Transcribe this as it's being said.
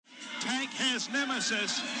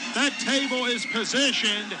Nemesis. That table is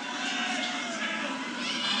positioned.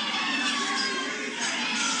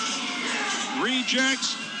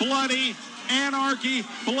 Rejects, bloody, Anarchy,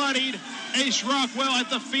 bloodied, Ace Rockwell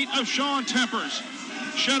at the feet of Sean Tempers.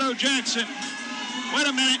 Shadow Jackson. Wait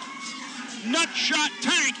a minute. Nutshot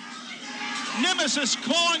Tank. Nemesis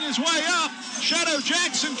clawing his way up. Shadow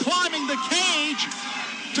Jackson climbing the cage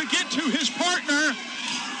to get to his partner.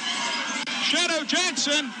 Shadow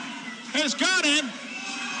Jackson has got him.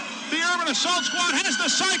 The Urban Assault Squad has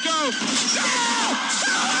the Psycho. Oh!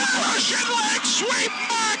 Russian leg sweep.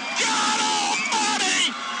 My God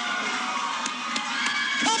almighty.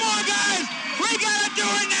 Come on, guys. We got to do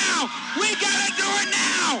it now. We got to do it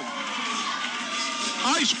now.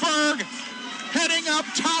 Iceberg heading up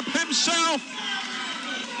top himself.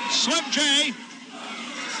 Slim J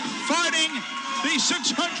fighting the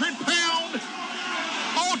 600-pound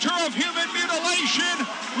altar of human mutilation.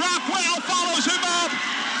 Rockwell follows him up.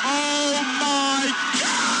 Oh my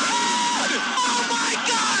God! Oh my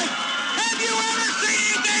God! Have you ever seen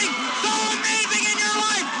anything so amazing in your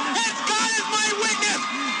life? As God is my witness,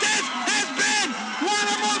 this has been one of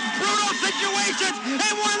the most brutal situations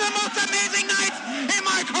and one of the most amazing nights in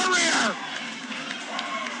my career.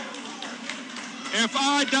 If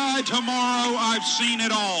I die tomorrow, I've seen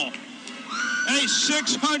it all. A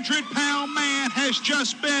 600-pound man has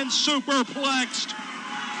just been superplexed.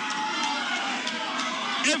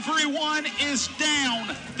 Everyone is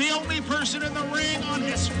down. The only person in the ring on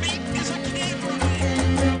his feet is a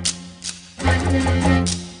cameraman.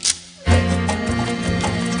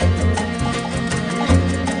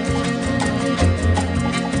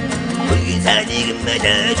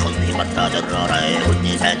 의사지금매대 천피마타 들어라에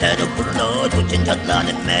혼니사태도 굴러 도친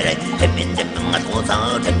쳤다는 매래 햇민진명한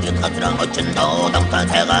소사 댕기타드랑 어쩐다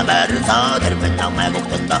당타새가 말을사 들으면 나말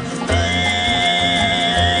곡든다.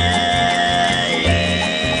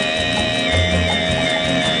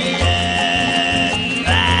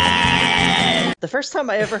 The first time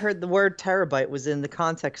I ever heard the word terabyte was in the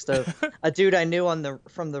context of a dude I knew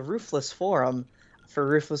from the Roofless forum for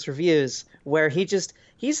Roofless Reviews, where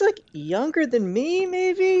he's like younger than me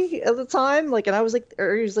maybe at the time, like, and I was like,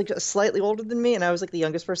 or he was like slightly older than me, and I was like the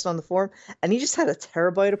youngest person on the forum, and he just had a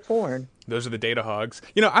terabyte of porn. Those are the data hogs.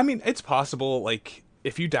 You know, I mean, it's possible, like,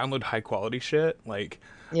 if you download high quality shit, like,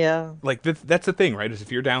 yeah, like that's the thing, right? Is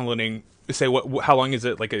if you're downloading, say, how long is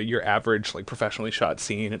it, like your average like professionally shot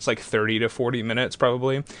scene? It's like 30 to 40 minutes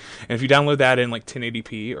probably. And if you download that in like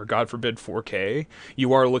 1080p or God forbid 4K,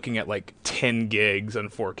 you are looking at like 10 gigs on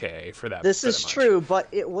 4K for that. This is true, but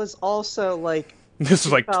it was also like this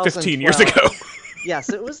was like 15 years ago. Yes,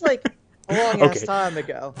 it was like a long ass time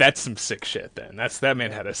ago. That's some sick shit. Then that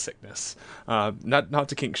man had a sickness. Not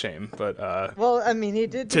to kink shame, but well, I mean, he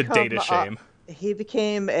did to data shame. He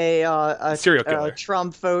became a serial killer,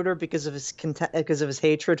 Trump voter because of his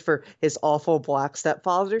hatred for his awful black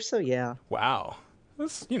stepfather. So yeah. Wow,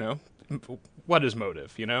 that's, you know, what is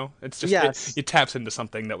motive? You know, it's just yes. it taps into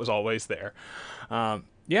something that was always there.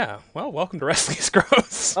 Yeah. Well, welcome to Wrestling is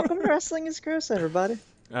Gross. Welcome to Wrestling is Gross, everybody.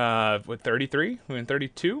 What 33? We're in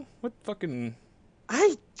 32. What fucking?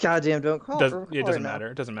 I goddamn don't call. It doesn't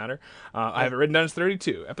matter. It doesn't matter. I have it written down as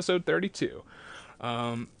 32. Episode 32.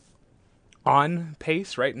 On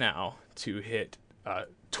pace right now to hit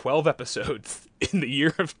 12 episodes in the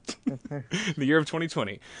year of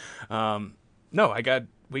 2020. No,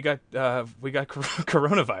 we got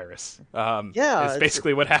coronavirus. Yeah, it's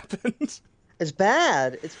basically what happened. It's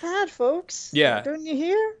bad. It's bad, folks. Yeah, don't you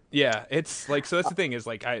hear? Yeah, it's like, so that's the thing is,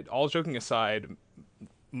 like, all joking aside,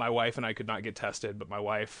 my wife and I could not get tested, but my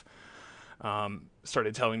wife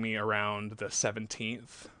started telling me around the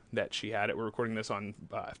 17th that she had it. We're recording this on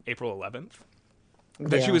April 11th.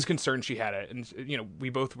 That she was concerned she had it. And, you know, we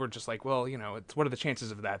both were just like, well, you know, what are the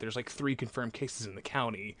chances of that? There's like 3 confirmed cases in the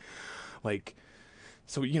county. Like,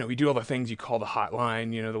 so, you know, we do all the things. You call the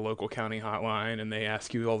hotline, you know, the local county hotline, and they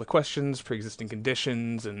ask you all the questions, pre-existing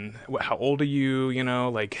conditions, and how old are you, you know,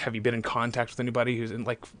 like, have you been in contact with anybody who's in,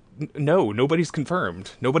 like, no, nobody's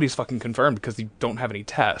confirmed. Nobody's fucking confirmed because you don't have any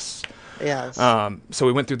tests. Yes. So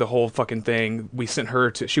we went through the whole fucking thing. We sent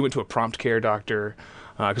her she went to a prompt care doctor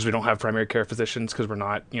because we don't have primary care physicians because we're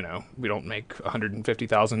not, you know, we don't make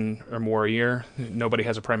 $150,000 or more a year. Nobody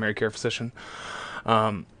has a primary care physician.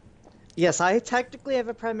 Yes, I technically have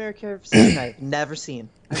a primary care physician I've never seen.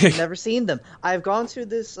 I've never seen them. I've gone to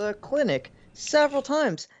this clinic several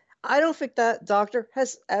times. I don't think that doctor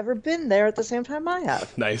has ever been there at the same time I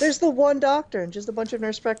have. Nice. There's the one doctor and just a bunch of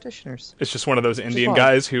nurse practitioners. It's just one of those Indian fine.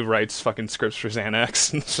 guys who writes fucking scripts for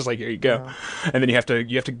Xanax, and it's just like, here you go. Yeah. And then you have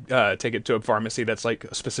to take it to a pharmacy that's like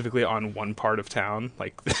specifically on one part of town,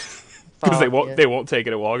 like because they won't take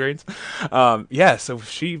it at Walgreens. Yeah, so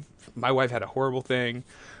my wife had a horrible thing.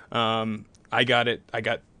 I got it. I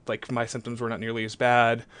got like my symptoms were not nearly as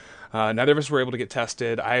bad. Neither of us were able to get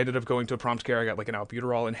tested. I ended up going to a prompt care. I got like an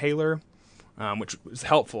albuterol inhaler, which was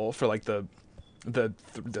helpful for like the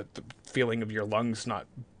feeling of your lungs not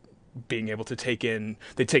being able to take in.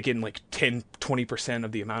 They take in like 10-20%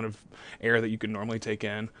 of the amount of air that you could normally take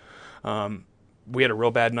in. We had a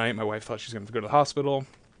real bad night. My wife thought she was going to go to the hospital.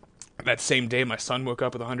 That same day, my son woke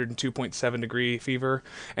up with 102.7 degree fever,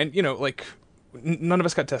 and like none of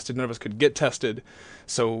us got tested. None of us could get tested,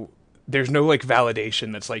 so there's no like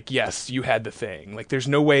validation that's like, yes, you had the thing. Like there's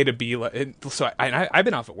no way to be like. So I've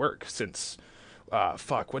been off at work since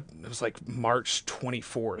it was like March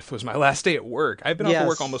 24th was my last day at work. I've been off at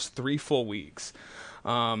work almost 3 full weeks.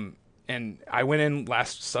 And I went in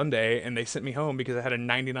last Sunday and they sent me home because I had a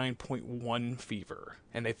 99.1 fever,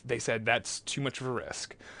 and they said that's too much of a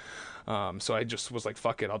risk. So I just was like,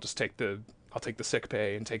 fuck it, I'll take the sick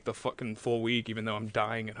pay and take the fucking full week, even though I'm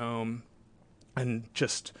dying at home. And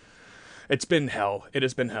just, it's been hell. It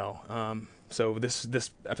has been hell. So this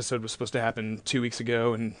episode was supposed to happen 2 weeks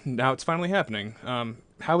ago, and now it's finally happening.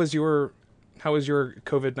 How has your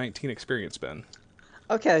COVID-19 experience been?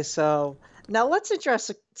 Okay, so now let's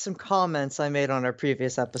address some comments I made on our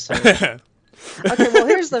previous episode. Okay, well,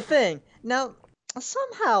 here's the thing. Now,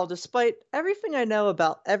 somehow, despite everything I know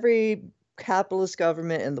about every capitalist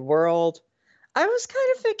government in the world, I was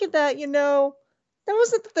kind of thinking that, that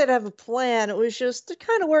wasn't that they'd have a plan. It was just to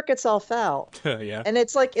kind of work itself out. Yeah. And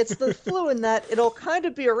it's like, it's the flu in that it'll kind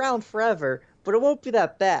of be around forever, but it won't be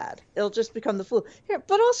that bad. It'll just become the flu. Here,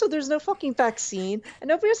 but also there's no fucking vaccine, and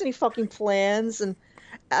nobody has any fucking plans, and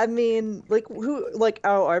I mean,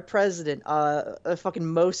 our president, fucking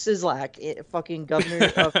Mo Sizlak, fucking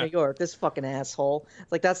governor of New York, this fucking asshole.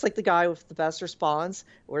 Like, that's like the guy with the best response,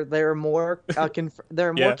 where there are more,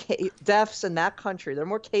 deaths in that country. There are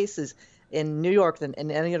more cases in New York than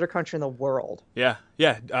in any other country in the world. Yeah.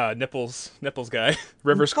 Nipples guy,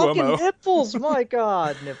 Rivers fucking Cuomo. Nipples, my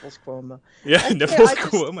God, Nipples Cuomo. Yeah, Nipples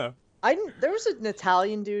Cuomo. There was an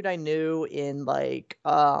Italian dude I knew in like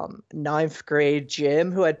 9th grade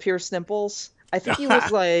gym who had pierced nipples. I think he was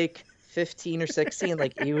like 15 or 16.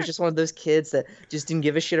 Like he was just one of those kids that just didn't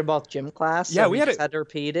give a shit about gym class. So we had to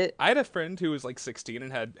repeat it. I had a friend who was like 16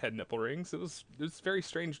 and had nipple rings. It was a very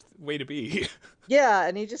strange way to be. Yeah,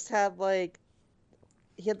 and he just had like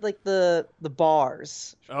the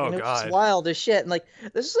bars. Oh, and it was God, wild as shit. And like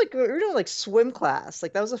this is like we were doing like swim class.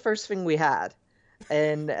 Like that was the first thing we had.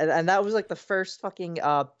 And that was like the first fucking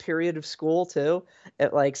period of school too.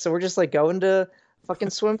 So we're just like going to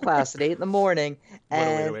fucking swim class at 8 a.m,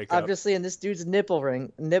 and obviously in this dude's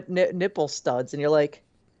nipple studs, and you're like,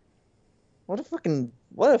 what a fucking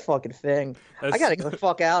thing. I gotta get the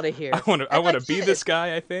fuck out of here. I want to be this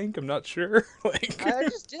guy. I think I'm not sure. I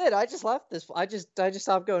just did. I just left this. I just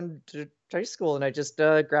stopped going to high school, and I just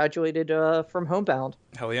graduated from Homebound.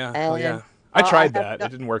 Hell yeah. I tried that.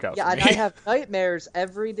 It didn't work out for me. And I have nightmares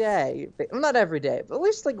every day. Well, not every day, but at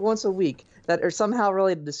least like once a week that are somehow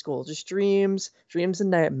related to school. Just dreams and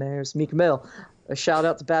nightmares. Meek Mill. A shout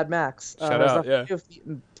out to Bad Max. Shout out, yeah.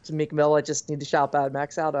 To Meek Mill, I just need to shout Bad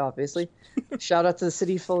Max out, obviously. Shout out to the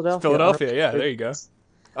city of Philadelphia. Philadelphia, yeah, there you go.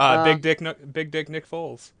 Big Dick Nick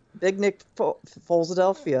Foles. Big Nick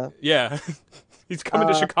Folesadelphia. Yeah. He's coming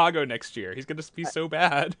to Chicago next year. He's going to be so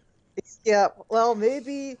bad. Yeah, well,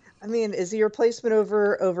 maybe. I mean, is he a replacement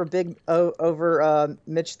over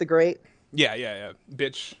Mitch the Great? Yeah.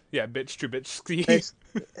 Bitch Trubisky.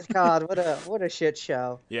 God, what a shit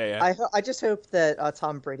show. Yeah. I just hope that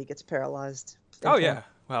Tom Brady gets paralyzed. Oh yeah.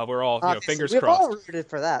 Well, we're all fingers we've crossed. We've all rooted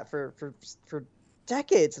for that for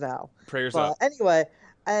decades now. Prayers up. Anyway,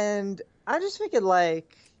 and I'm just thinking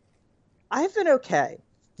like, I've been okay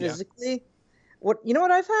physically. Yeah.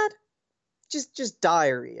 What I've had? Just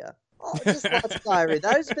diarrhea. Just lots of diarrhea.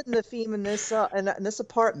 That has been the theme in this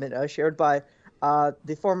apartment shared by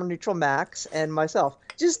the former neutral Max and myself.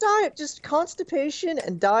 Just constipation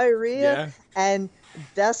and diarrhea and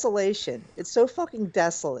desolation. It's so fucking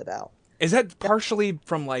desolate out. Is that partially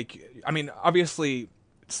from obviously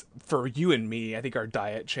for you and me, I think our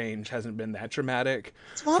diet change hasn't been that dramatic.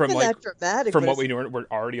 It's not been that dramatic from what we were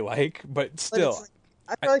already like, but still.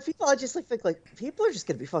 I feel like people people are just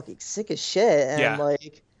gonna be fucking sick as shit, and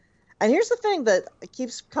and here's the thing that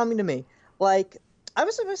keeps coming to me, like I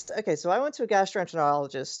was supposed to, okay, so I went to a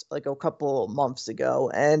gastroenterologist like a couple months ago,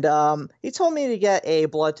 and he told me to get a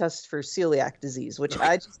blood test for celiac disease, which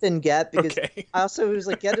I just didn't get because Okay. I also was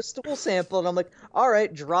like, get a stool sample, and I'm like, all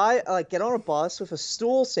right, get on a bus with a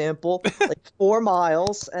stool sample, like 4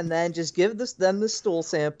 miles, and then just give them the stool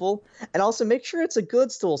sample, and also make sure it's a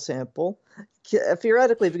good stool sample,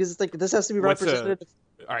 theoretically, because it's like this has to be What's a representative.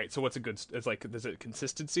 all right? So what's a good? It's like, is it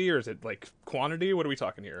consistency or is it like quantity? What are we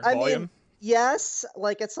talking here? I mean, Volume? yes,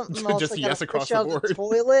 like it's something else. Just Like yes gotta across fish the out the board.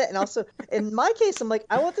 toilet, and also in my case, I'm like,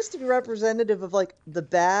 I want this to be representative of like the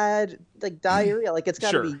bad like diarrhea. Like it's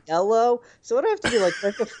got to Sure. be yellow. So what do I have to do? Like, do I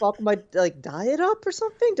have to fuck my like diet up or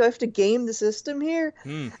something? Do I have to game the system here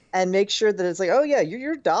Hmm. and make sure that it's like, oh yeah,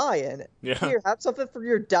 you're dying. Yeah. Here, have something for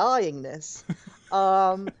your dyingness.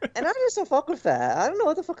 And I just don't fuck with that. I don't know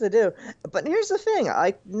what the fuck to do. But here's the thing.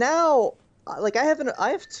 I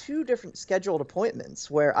have two different scheduled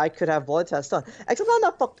appointments where I could have blood tests done.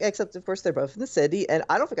 Except of course they're both in the city, and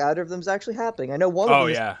I don't think either of them is actually happening. I know one of Oh them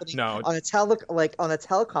is yeah. happening No. on a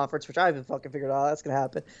teleconference, which I haven't fucking figured out how that's gonna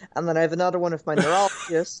happen. And then I have another one with my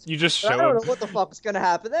neurologist. You just But I show don't up. know what the fuck is gonna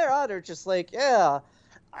happen there either. Just like, yeah.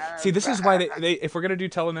 See, this is why they if we're gonna do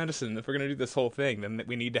telemedicine, if we're gonna do this whole thing, then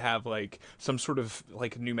we need to have like some sort of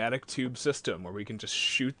like pneumatic tube system where we can just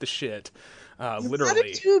shoot the shit, literally.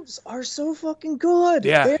 Pneumatic tubes are so fucking good.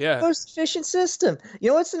 Yeah, They're yeah. the most efficient system.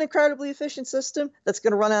 You know what's an incredibly efficient system that's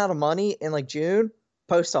going to run out of money in like June?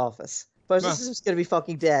 Post office. Post Huh. office is going to be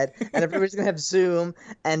fucking dead, and everybody's going to have Zoom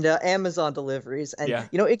and Amazon deliveries. And Yeah.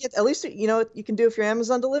 you know, at least you know what you can do if your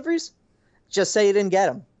Amazon deliveries. Just say you didn't get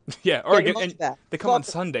them. Yeah, or Get your money and back. they come on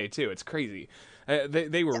Fuck. Sunday too. It's crazy.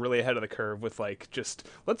 They were really ahead of the curve with like just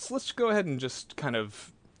let's go ahead and just kind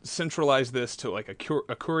of centralize this to like a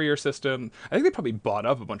courier system. I think they probably bought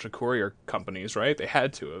up a bunch of courier companies, right? They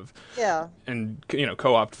had to have, Yeah. and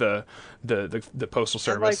co-opt the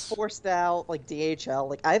postal And like service. forced out like DHL.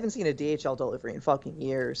 Like I haven't seen a DHL delivery in fucking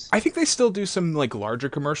years. I think they still do some like larger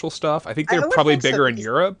commercial stuff. I think I they're would probably think so, bigger in because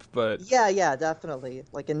Europe, but yeah, definitely.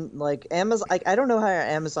 Like in like Amazon, I don't know how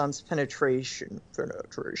Amazon's penetration,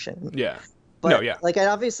 yeah. but No, yeah. like and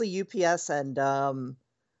obviously UPS and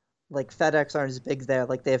like FedEx aren't as big there.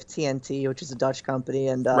 Like they have TNT, which is a Dutch company,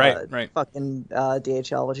 and Right. fucking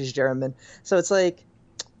DHL, which is German. So it's like,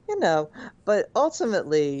 you know, but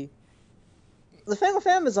ultimately. The thing with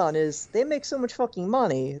Amazon is they make so much fucking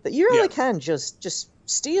money that you really Yeah. can just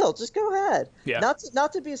steal. Just go ahead. Yeah.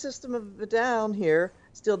 Not to be a system of a down here,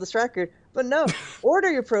 steal this record, but no, order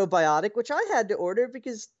your probiotic, which I had to order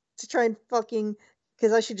because to try and fucking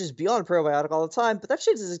because I should just be on probiotic all the time, but that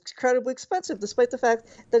shit is incredibly expensive, despite the fact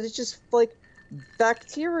that it's just like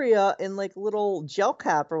bacteria in like little gel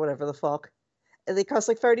cap or whatever the fuck, and they cost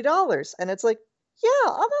like $30, and it's like, yeah,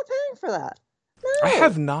 I'm not paying for that. I No.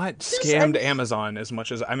 have not Just- scammed and- Amazon as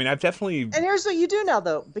much as I've definitely. And here's what you do now,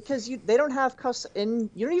 though, because they don't have and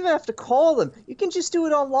you don't even have to call them. You can just do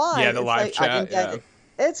it online. Yeah, the It's live like, I chat, can get yeah. it.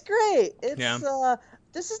 It's great. It's Yeah.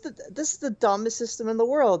 this is the dumbest system in the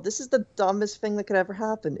world. This is the dumbest thing that could ever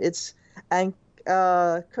happen. And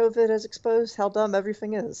COVID has exposed how dumb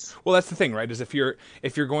everything is. Well, that's the thing, right? Is if you're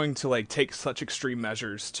going to like take such extreme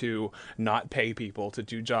measures to not pay people to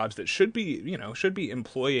do jobs that should be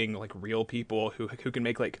employing like real people who can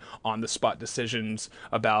make like on the spot decisions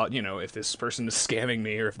about if this person is scamming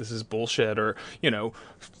me or if this is bullshit or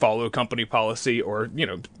follow company policy or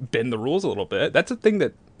bend the rules a little bit. That's a thing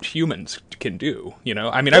that humans can do.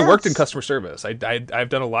 I worked in Yes. customer service. I've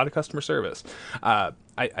done a lot of customer service.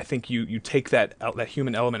 I think you take that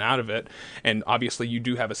human element out of it, and obviously you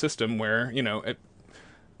do have a system where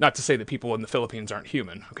not to say that people in the Philippines aren't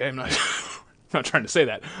human. Okay, I'm not not trying to say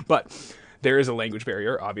that, but there is a language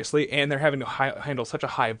barrier, obviously, and they're having to handle such a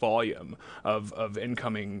high volume of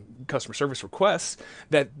incoming customer service requests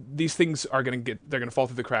that these things are going to fall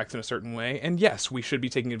through the cracks in a certain way. And yes, we should be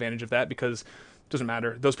taking advantage of that because it doesn't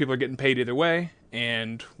matter. Those people are getting paid either way,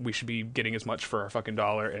 and we should be getting as much for our fucking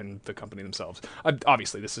dollar and the company themselves.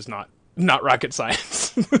 Obviously, this is not rocket science.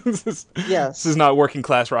 This Yes. is not working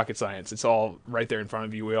class rocket science. It's all right there in front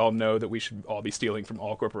of you. We all know that we should all be stealing from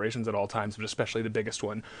all corporations at all times, but especially the biggest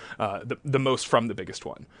one, the most from the biggest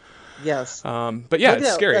one. Yes. But yeah, Look it's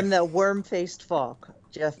at scary. And that worm-faced fuck,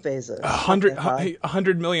 Jeff Bezos.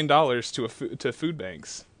 $100 million to food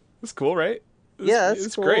banks. That's cool, right? Yeah, that's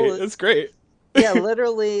it's cool. great. That's great. Yeah,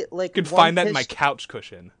 literally, like You could one find that in my pitch- couch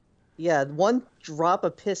cushion. Yeah, one drop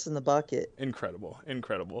of piss in the bucket. Incredible.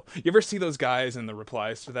 You ever see those guys in the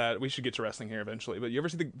replies to that? We should get to wrestling here eventually, but you ever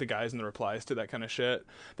see the guys in the replies to that kind of shit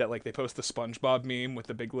that like they post the SpongeBob meme with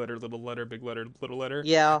the big letter, little letter, big letter, little letter,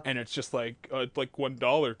 Yeah. and it's just like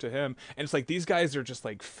 $1 to him, and it's like these guys are just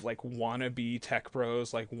like wannabe tech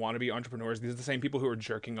bros, like wannabe entrepreneurs. These are the same people who are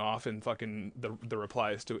jerking off in fucking the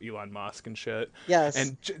replies to Elon Musk and shit. Yes.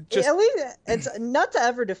 And just at least it's not to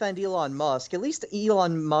ever defend Elon Musk. At least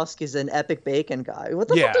Elon Musk is an epic bacon guy. What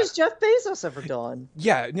the Yeah. fuck has Jeff Bezos ever done?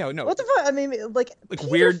 yeah, no. What the fuck? I mean, like Peter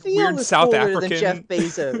weird Thiel is South cooler than African Jeff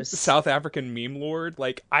Bezos. South African meme lord.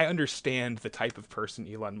 Like, I understand the type of person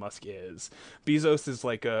Elon Musk is. Bezos is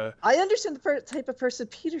like a I understand the type of person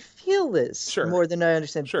Peter Thiel is Sure. more than I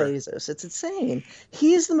understand Sure. Bezos. It's insane.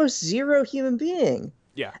 He is the most zero human being,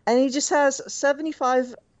 yeah. and he just has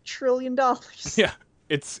 $75 trillion. Yeah,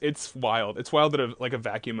 it's wild. It's wild that a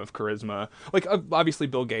vacuum of charisma. Like, obviously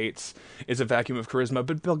Bill Gates is a vacuum of charisma,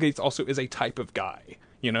 but Bill Gates also is a type of guy.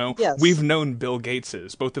 You know, Yes. we've known Bill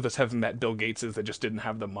Gateses. Both of us have met Bill Gateses that just didn't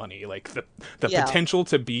have the money. Like the Yeah. potential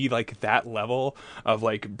to be like that level of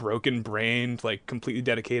like broken brained, like completely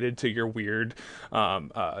dedicated to your weird,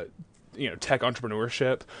 tech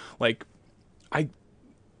entrepreneurship. Like,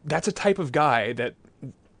 that's a type of guy that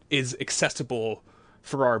is accessible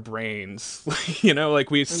for our brains. Like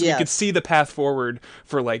we Yes. could see the path forward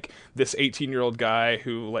for like this 18-year-old guy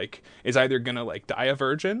who like is either gonna like die a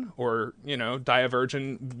virgin or die a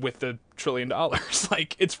virgin with the $1 trillion.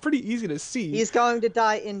 Like, it's pretty easy to see. He's going to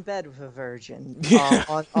die in bed with a virgin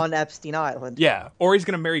on Epstein Island. Yeah, or he's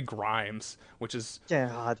gonna marry Grimes, which is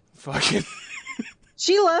God. fucking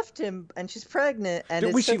She left him, and she's pregnant, and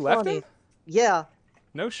Wait, it's so she left funny. him? Yeah.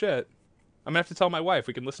 no shit. I'm gonna have to tell my wife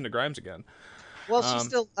we can listen to Grimes again. Well, she's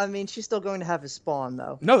still going to have his spawn,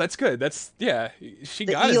 though. No, that's good. She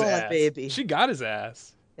got his Elon ass. baby. She got his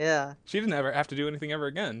ass. Yeah. She didn't ever have to do anything ever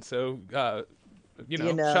again. So, know,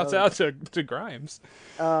 shouts out to Grimes.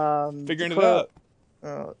 Figuring it quote-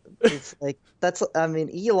 out. It's like,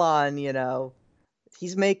 Elon,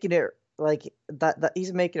 he's making it like that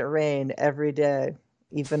he's making it rain every day,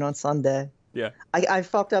 even on Sunday. Yeah. I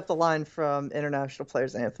fucked up the line from International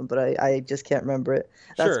Players Anthem, but I just can't remember it.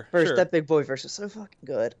 Sure. That Big Boy verse is so fucking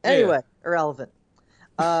good. Anyway, irrelevant.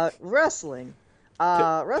 Wrestling.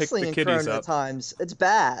 Wrestling in kiddies Corona up. times, it's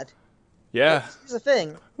bad. Yeah. Here's the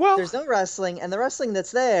thing. Well- there's no wrestling, and the wrestling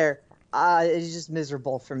that's there is just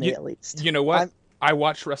miserable for me, at least. You know what? I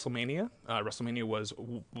watched WrestleMania. WrestleMania was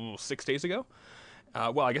 6 days ago.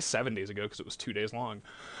 Well, I guess 7 days ago because it was 2 days long.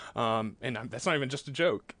 And that's not even just a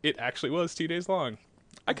joke. It actually was 2 days long.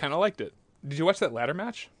 I kind of liked it. Did you watch that ladder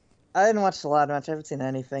match? I didn't watch the ladder match. I haven't seen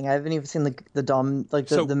anything. I haven't even seen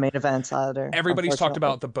the main events either. Everybody's talked unfortunately.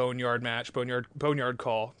 about the Boneyard match, Boneyard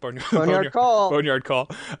Call. Boneyard Call. Boneyard Call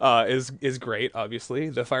is great. Obviously,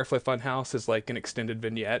 the Firefly Funhouse is like an extended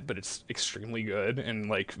vignette, but it's extremely good and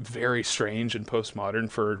like very strange and postmodern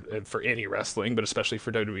for any wrestling, but especially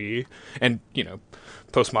for WWE. And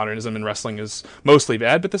postmodernism in wrestling is mostly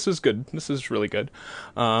bad, but this is good. This is really good.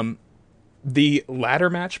 The ladder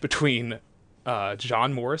match between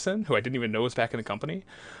John Morrison, who I didn't even know was back in the company,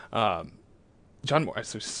 John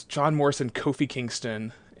Morrison, Kofi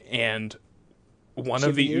Kingston, and one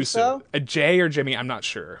of the Jimmy Uso? Jay or Jimmy, I'm not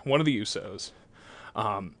sure. One of the Usos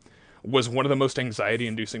was one of the most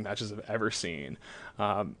anxiety-inducing matches I've ever seen.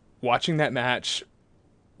 Watching that match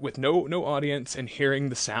with no audience and hearing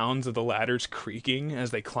the sounds of the ladders creaking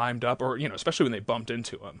as they climbed up, or especially when they bumped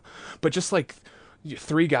into them, but just like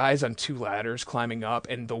three guys on two ladders climbing up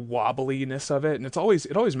and the wobbliness of it, and it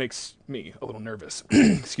always makes me a little nervous.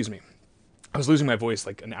 Excuse me. I was losing my voice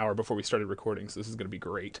like an hour before we started recording, so this is going to be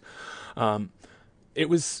great.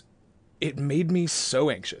 It made me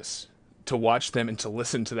so anxious to watch them and to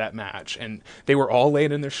listen to that match, and they were all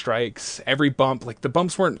laying in their strikes. Every bump, like the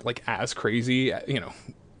bumps weren't like as crazy,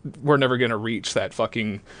 we're never going to reach that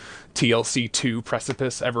fucking TLC 2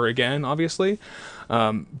 precipice ever again, obviously.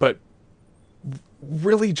 But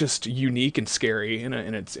really just unique and scary in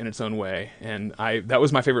its own way, and that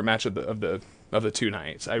was my favorite match of the 2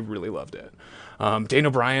 nights. I really loved it.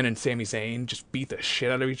 Daniel Bryan and Sami Zayn just beat the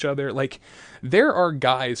shit out of each other. Like, there are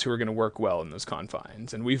guys who are going to work well in those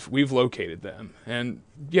confines, and we've located them. And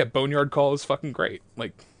yeah, Boneyard Call is fucking great.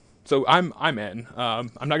 Like, so I'm in.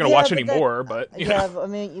 I'm not going to watch any more, but I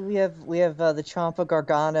mean, we have the Ciampa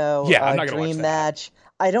Gargano I'm not gonna watch dream that. match.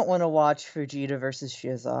 I don't want to watch Fujita versus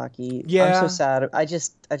Shiozaki. Yeah. I'm so sad. I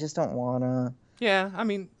just don't wanna. Yeah, I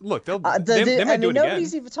mean, look, they I might do mean, it again.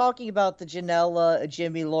 nobody's even talking about the Janela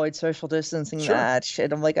Jimmy Lloyd social distancing Sure. match,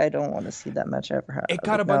 and I'm like, I don't want to see that match ever happen. It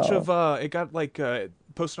got a Like, bunch no. of it got like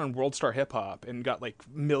posted on World Star Hip Hop and got like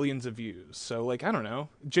millions of views. So like I don't know,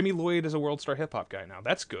 Jimmy Lloyd is a World Star Hip Hop guy now.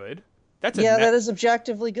 That's good. That's a Yeah, net, that is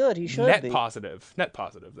objectively good. He should net be. net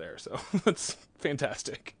positive there. So that's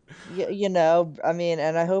fantastic. You know, I mean,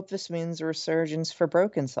 and I hope this means a resurgence for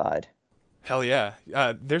Broken Side. Hell yeah.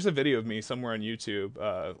 There's a video of me somewhere on YouTube,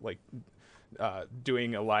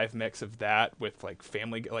 doing a live mix of that with like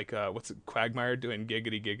family, like what's it, Quagmire doing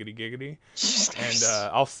giggity giggity giggity, and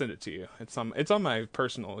I'll send it to you. It's on my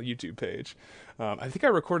personal YouTube page. I think I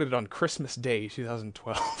recorded it on Christmas Day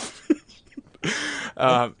 2012.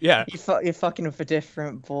 Yeah. You're fucking with a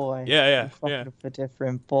different boy. Yeah, You're fucking with a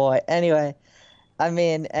different boy. Anyway, I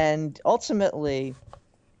mean, and ultimately,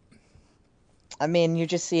 I mean, you're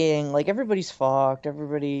just seeing like everybody's fucked.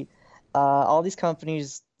 Everybody, all these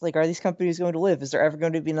companies, like, are these companies going to live? Is there ever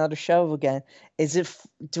going to be another show again?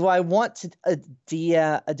 Do I want to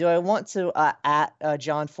at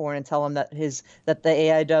John Ford and tell him that the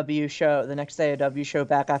AIW show, the next AIW show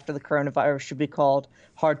back after the coronavirus, should be called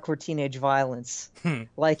Hardcore Teenage Violence,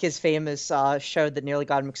 like his famous show that nearly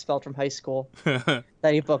got him expelled from high school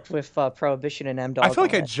that he booked with Prohibition and M Dog. I feel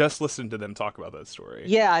like I just listened to them talk about that story.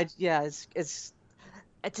 Yeah, it's.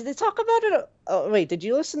 Did they talk about it? Oh, wait, did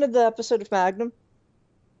you listen to the episode of Magnum?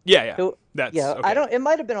 Yeah. Okay. I don't. It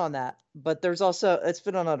might have been on that, but there's also it's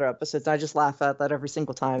been on other episodes. And I just laugh at that every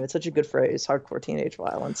single time. It's such a good phrase, hardcore teenage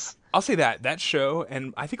violence. I'll say that show,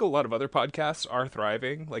 and I think a lot of other podcasts are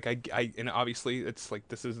thriving. Like and obviously it's like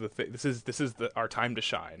this is our time to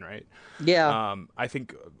shine, right? Yeah. I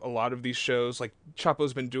think a lot of these shows, like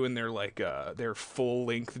Chapo's been doing their full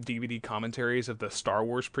length DVD commentaries of the Star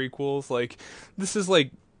Wars prequels. Like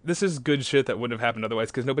this is good shit that wouldn't have happened otherwise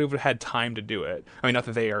because nobody would have had time to do it. I mean, not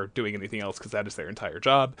that they are doing anything else because that is their entire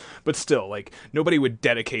job, but still, like, nobody would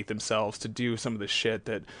dedicate themselves to do some of the shit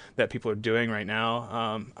that people are doing right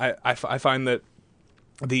now. I find that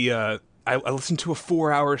I listened to a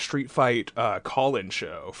 4-hour Street Fight call-in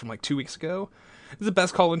show from like 2 weeks ago. It's the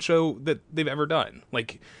best call-in show that they've ever done.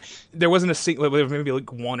 Like, there wasn't a single, there was maybe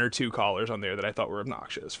like one or two callers on there that I thought were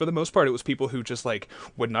obnoxious. For the most part, it was people who just like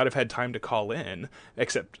would not have had time to call in,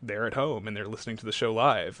 except they're at home and they're listening to the show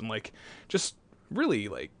live, and like just really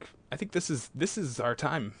like I think this is our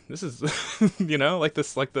time. This is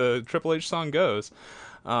like the Triple H song goes.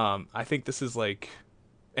 I think this is like.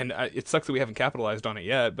 And it sucks that we haven't capitalized on it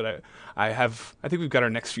yet, but I think we've got our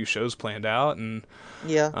next few shows planned out, and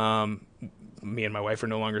me and my wife are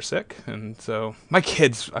no longer sick, and so my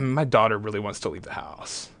daughter really wants to leave the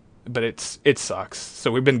house, but it sucks. So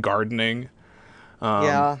we've been gardening,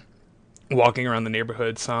 walking around the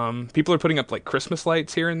neighborhood. Some people are putting up like Christmas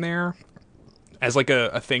lights here and there as like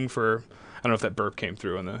a thing for. I don't know if that burp came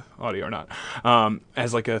through in the audio or not.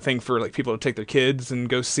 As like a thing for like people to take their kids and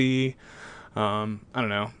go see. I don't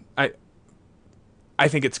know. I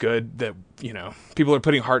think it's good that people are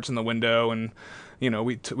putting hearts in the window, and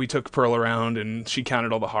we took Pearl around and she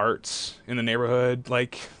counted all the hearts in the neighborhood.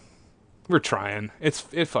 Like, we're trying. It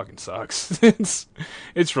fucking sucks.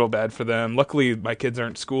 It's real bad for them. Luckily, my kids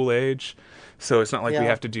aren't school age, so it's not like we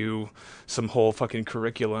have to do some whole fucking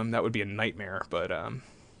curriculum. That would be a nightmare. But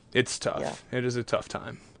it's tough. Yeah. It is a tough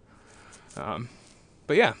time.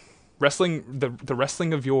 But yeah, wrestling. The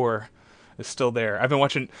wrestling of yore is still there. I've been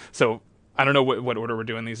watching. So I don't know what order we're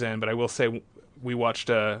doing these in, but I will say we watched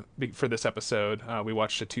for this episode. We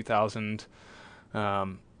watched a 2000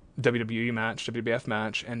 WWE match, WWF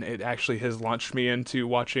match, and it actually has launched me into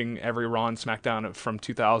watching every Raw and SmackDown from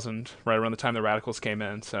 2000, right around the time the Radicals came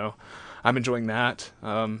in. So I'm enjoying that.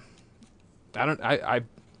 I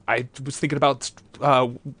was thinking about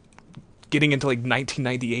getting into like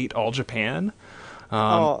 1998 All Japan.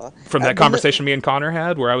 From that conversation me and Connor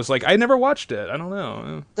had, where I was like, I never watched it. I don't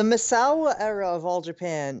know. The Misawa era of All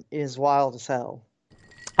Japan is wild as hell.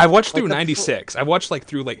 I watched through 96. I watched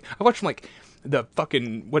from like the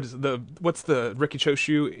fucking what's the Riki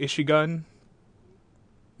Choshu Ishigun?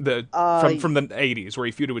 From the 80s where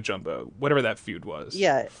he feuded with Jumbo, whatever that feud was.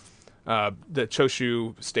 Yeah. The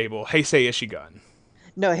Choshu stable, Heisei Ishigun.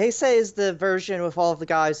 No, Heisei is the version with all of the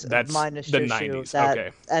guys minus the Choshu. 90s.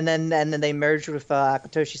 Okay. And then they merged with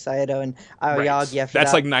Akitoshi Saito and Aoyagi. Right.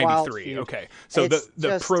 That's like 93. Okay. So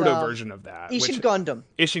the proto version of that.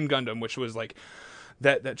 Ishin Gundam, which was like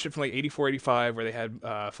that shit from like 84, 85, where they had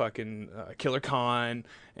fucking Killer Khan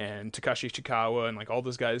and Takashi Ichikawa and like all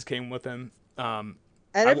those guys came with them.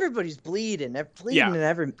 And everybody's bleeding.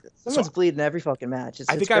 Someone's bleeding every fucking match.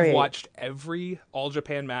 I think I've watched every All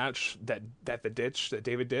Japan match that David Ditch,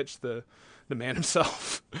 the the man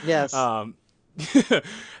himself, Yes.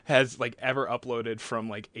 has like ever uploaded from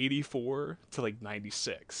like 84 to like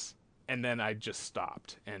 96. And then I just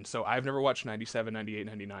stopped. And so I've never watched 97, 98,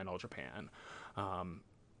 99 All Japan.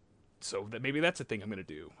 So that maybe that's a thing I'm going to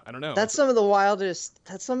do. I don't know. That's some of the wildest.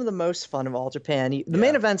 That's some of the most fun of All Japan. The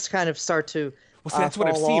main events kind of start to. Well, see, that's what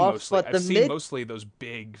I've fall seen off, mostly. but I've seen mostly those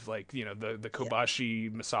big, like, you know, the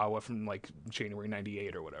Kobashi Misawa from like January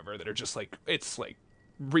 '98 or whatever that are just like, it's like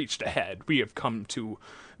reached ahead. We have come to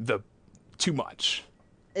the too much.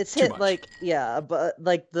 It's Too hit much. like but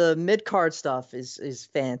like the mid card stuff is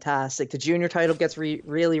fantastic. The junior title gets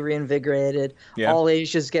really reinvigorated. Yeah. All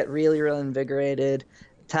Asias get really invigorated.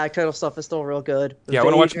 Tag title stuff is still real good. Yeah, I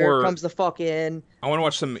want to watch Vader more. Comes the fuck in. I want to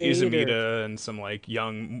watch some Vader. Izumida and some like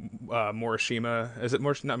young Morishima. Is it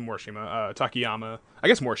not Morishima? Takayama. I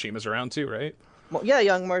guess Morishima's around too, right? Yeah,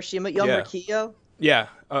 young Morishima, young Yeah. Rikiyo. Yeah,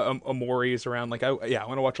 Amori's around. Like, I want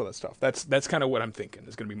to watch all that stuff. That's kind of what I'm thinking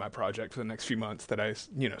is going to be my project for the next few months. That I,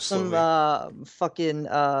 slowly. Some fucking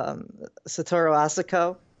Satoru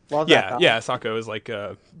Asako. Love that guy. Yeah. Sako is like,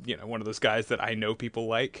 one of those guys that I know people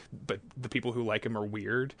like, but the people who like him are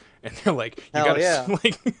weird, and they're like, you Hell gotta yeah.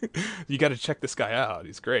 like, you gotta check this guy out.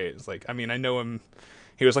 He's great. It's like, I mean, I know him.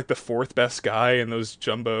 He was like the fourth best guy in those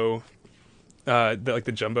jumbo,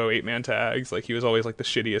 the jumbo 8-man tags. Like he was always like the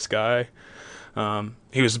shittiest guy.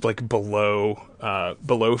 He was like below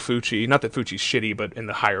Fuchi. Not that Fuchi's shitty, but in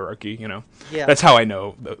the hierarchy, Yeah. That's how I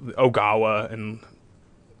know the Ogawa and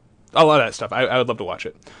a lot of that stuff. I would love to watch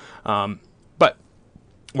it. But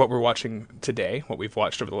what we're watching today, what we've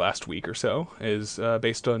watched over the last week or so, is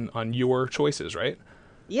based on your choices, right?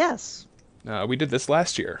 Yes. We did this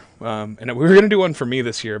last year, and we were going to do one for me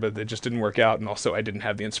this year, but it just didn't work out, and also I didn't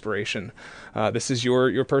have the inspiration. This is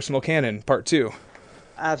your personal canon, part 2.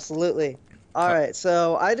 Absolutely. All right,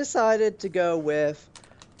 so I decided to go with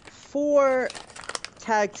 4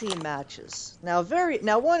 tag team matches. Now,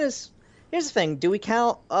 one is, here's the thing: do we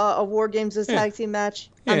count a War Games as tag team match?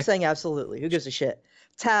 Yeah. I'm saying absolutely. Who gives a shit?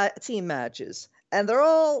 Team matches, and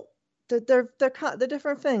they're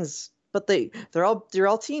different things, but they're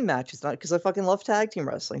all team matches. Not because I fucking love tag team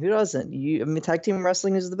wrestling. Who doesn't? Tag team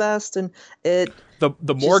wrestling is the best, and it The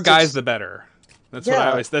more just- guys, the better. That's what I Yeah.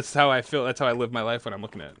 always. That's how I feel. That's how I live my life when I'm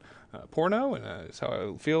looking at porno, and that's how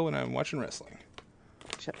I feel when I'm watching wrestling.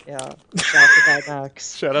 yeah. Shout out to Mad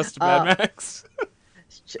Max. Shout outs to Mad Max.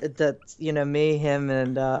 That's me, him,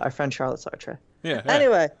 and our friend Charlotte Sartre. Yeah.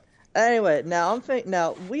 Anyway, now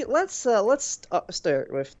let's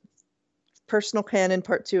start with personal canon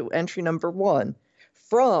part 2, entry number 1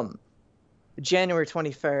 from January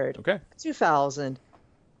 23rd, Okay. 2000,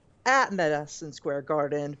 at Madison Square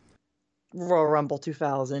Garden, Royal Rumble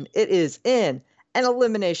 2000. It is in an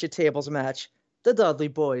elimination tables match. The Dudley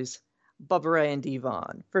Boys, Bubba Ray and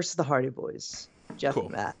Devon versus the Hardy Boys, Jeff Cool.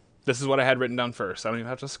 and Matt. This is what I had written down first. I don't even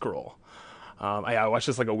have to scroll. I watched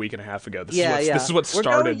this like a week and a half ago. This is what We're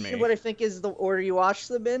started going me. to what I think is the order you watched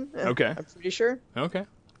them in. Okay. I'm pretty sure. Okay.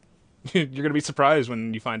 You're gonna be surprised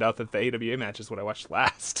when you find out that the AWA match is what I watched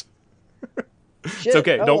last. Shit. It's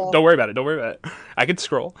okay. Oh, Don't worry about it. Don't worry about it. I can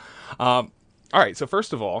scroll. All right. So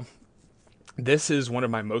first of all, this is one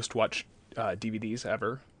of my most watched DVDs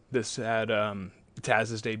ever. This had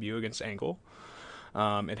Taz's debut against Angle.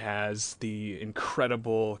 It has the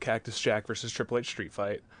incredible Cactus Jack versus Triple H street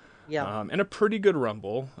fight. Yeah. And a pretty good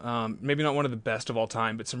Rumble. Maybe not one of the best of all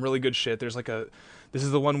time, but some really good shit. This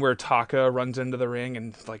is the one where Taka runs into the ring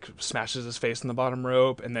and like smashes his face on the bottom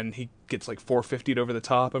rope, and then he gets like 450'd over the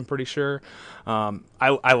top. I'm pretty sure.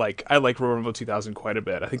 I like Royal Rumble 2000 quite a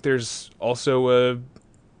bit. I think there's also a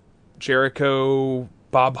Jericho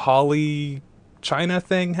Bob Holly China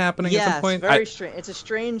thing happening at some point. It's very strange. It's a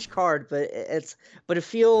strange card, but it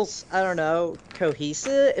feels, I don't know,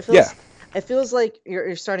 cohesive. It feels like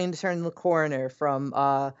you're starting to turn the corner from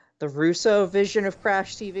the Russo vision of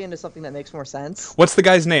Crash TV into something that makes more sense. What's the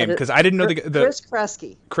guy's name? Because I didn't know the Chris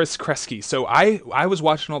Kresge. Chris Kresge. So I was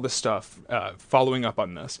watching all this stuff, following up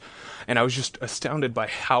on this, and I was just astounded by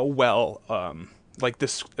how well like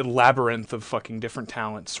this labyrinth of fucking different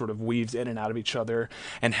talents sort of weaves in and out of each other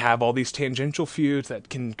and have all these tangential feuds that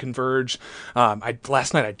can converge.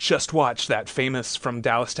 Last night I just watched that famous from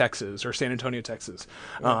Dallas, Texas, or San Antonio, Texas.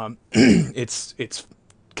 It's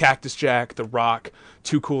Cactus Jack, The Rock,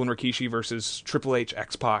 Too Cool and Rikishi versus Triple H,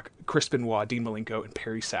 X-Pac, Chris Benoit, Dean Malenko, and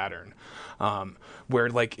Perry Saturn. Where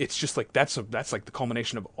like it's just like that's like the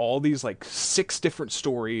culmination of all these like 6 different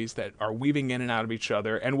stories that are weaving in and out of each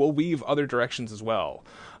other and will weave other directions as well.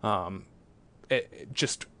 It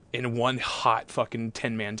just in one hot fucking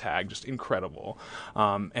 10-man tag, just incredible.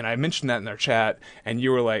 And I mentioned that in our chat, and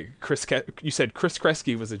you were like, you said Chris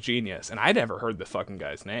Kresge was a genius, and I never heard the fucking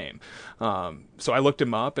guy's name. So I looked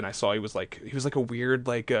him up, and I saw he was like a weird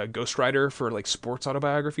like ghostwriter for like sports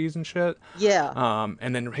autobiographies and shit. Yeah.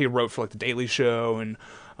 And then he wrote for like the Daily Show, and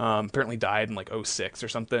apparently died in like '06 or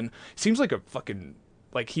something. Seems like a fucking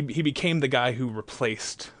like he became the guy who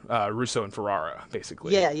replaced Russo and Ferrara,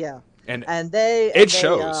 basically. Yeah. And They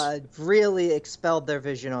shows. really expelled their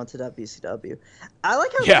vision onto WCW. I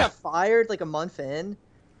like how Yeah. they got fired like a month in.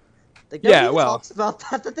 Like, Yeah, nobody well- talks about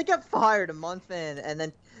that they got fired a month in, and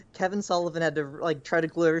then Kevin Sullivan had to like try to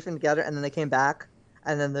glue everything together, and then they came back,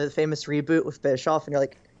 and then the famous reboot with Bischoff, and you're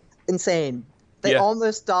like, insane. They Yeah.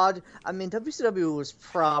 almost dodged. I mean, WCW was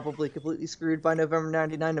probably completely screwed by November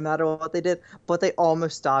 '99, no matter what they did, but they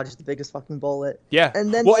almost dodged the biggest fucking bullet. Yeah.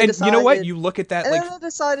 And then well, they and you know what? decided- You look at that And like then they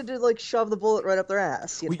decided to like shove the bullet right up their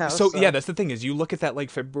ass. You know? so yeah, that's the thing is you look at that like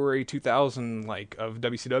February 2000 like of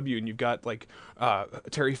WCW, and you've got like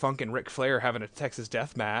Terry Funk and Ric Flair having a Texas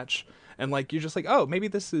Death Match, and like you're just like, oh, maybe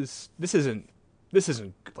this isn't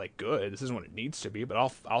like good. This isn't what it needs to be, but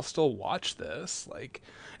I'll still watch this. Like,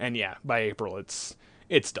 and yeah, by April it's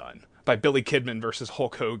done. By Billy Kidman versus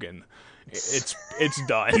Hulk Hogan, it's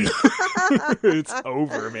done. It's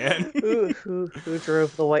over, man. who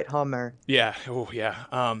drove the white Hummer? Yeah. Oh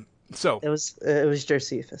yeah. So It was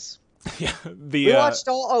Josephus. yeah, We watched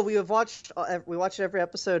every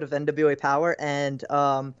episode of NWA Power, and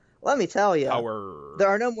let me tell you, Power. there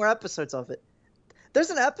are no more episodes of it. There's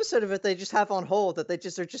an episode of it they just have on hold that they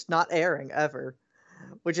just are just not airing ever,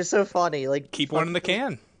 which is so funny. Like Keep one in the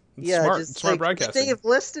can. It's Yeah, smart, just smart like, broadcasting. they have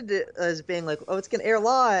listed it as being like, oh, it's gonna air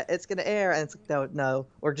live, it's gonna air, and it's like, no,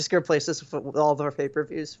 we're just gonna place this with all of our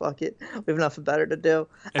pay-per-views. Fuck it, we have nothing better to do.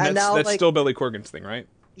 And now, that's like, still Billy Corgan's thing, right?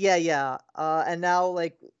 yeah. And now,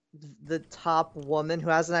 like, the top woman who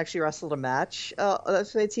hasn't actually wrestled a match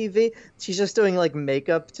that's on TV, she's just doing like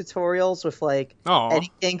makeup tutorials with like Aw.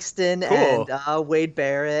 Eddie Kingston Cool. and Wade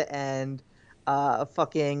Barrett and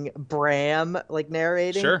fucking Bram like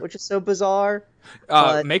narrating, Sure. which is so bizarre.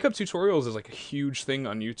 But- Makeup tutorials is like a huge thing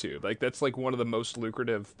on YouTube. Like that's like one of the most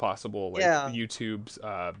lucrative possible like Yeah. YouTube's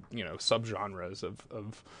subgenres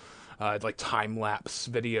of like time lapse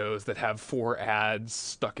videos that have 4 ads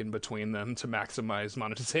stuck in between them to maximize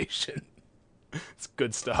monetization. It's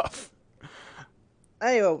good stuff.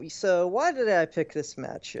 Anyway, so why did I pick this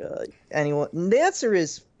match? Anyone? The answer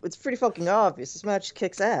is it's pretty fucking obvious. This match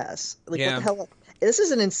kicks ass. Like, Yeah. what the hell? This is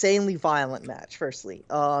an insanely violent match. Firstly,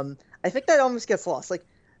 I think that almost gets lost. Like,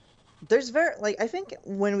 there's I think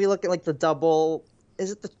when we look at like the double,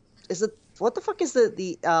 is it what the fuck is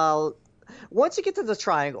the once you get to the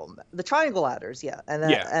triangle ladders, yeah, and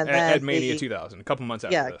then and then at Mania 2000, a couple months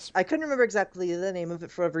after this. I couldn't remember exactly the name of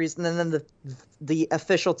it for whatever reason. And then the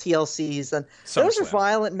official TLCs, and those are SummerSlam.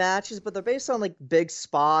 violent matches, but they're based on like big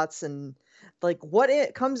spots, and like what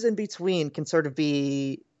it comes in between can sort of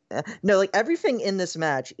be no, like everything in this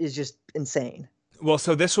match is just insane. Well,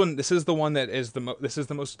 so this is the one that is this is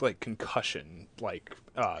the most like concussion like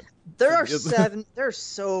There are there are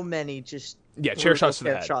so many just yeah, chair shots to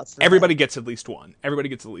the head. shots Everybody gets at least one. Everybody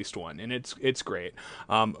gets at least one, and it's great.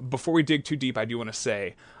 Before we dig too deep, I do want to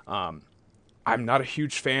say I'm not a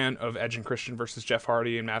huge fan of Edge and Christian versus Jeff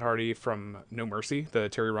Hardy and Matt Hardy from No Mercy, the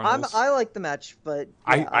Terry Runnels. I like the match, but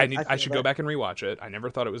yeah, I should feel go that. back and rewatch it. I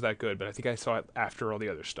never thought it was that good, but I think I saw it after all the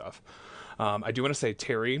other stuff. I do want to say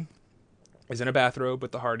Terry is in a bathrobe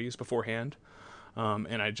with the Hardys beforehand.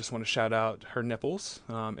 And I just want to shout out her nipples.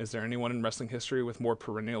 Is there anyone in wrestling history with more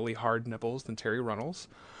perennially hard nipples than Terry Runnels?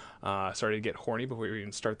 Sorry to get horny before we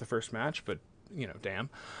even start the first match, but damn.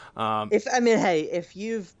 If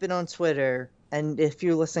you've been on Twitter and if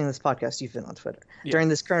you're listening to this podcast, you've been on Twitter during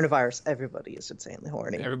this coronavirus. Everybody is insanely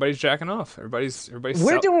horny. Everybody's jacking off. Everybody's.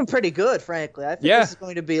 We're doing pretty good, frankly. I think Yeah. this is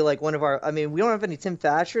going to be like one of our. I mean, we don't have any Tim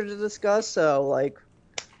Thatcher to discuss, so like,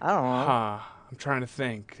 I don't know. I'm trying to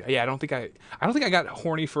think. Yeah, I don't think I got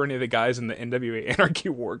horny for any of the guys in the NWA Anarchy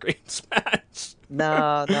War Games match.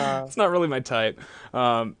 No. It's not really my type.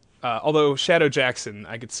 Although Shadow Jackson,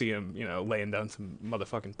 I could see him, laying down some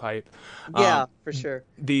motherfucking pipe. Yeah, for sure.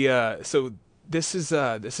 So this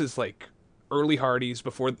is like early Hardys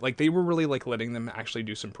before, like they were really like letting them actually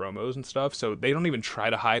do some promos and stuff. So they don't even try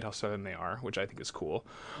to hide how southern they are, which I think is cool.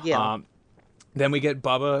 Yeah. Then we get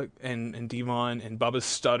Bubba and Devon, and Bubba's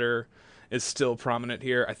stutter is still prominent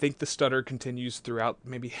here. I think the stutter continues throughout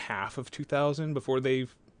maybe half of 2000 before they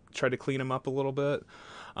try to clean him up a little bit.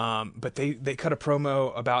 But they cut a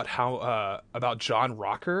promo about about John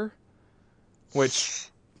Rocker, which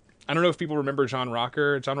I don't know if people remember John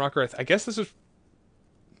Rocker. John Rocker, I guess this is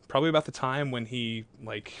probably about the time when he,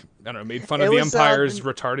 like, I don't know, made fun It of the was, umpire's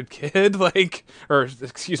retarded kid, like, or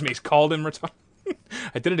excuse me, called him retarded.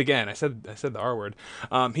 I did it again. I said the R word.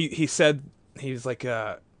 He said he's like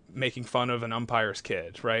making fun of an umpire's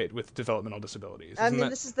kid, right, with developmental disabilities. I mean,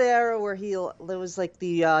 this is the era where there was like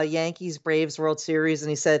the Yankees Braves World Series, and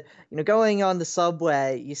he said, going on the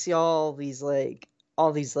subway, you see all these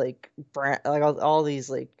all these like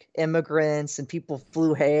immigrants and people with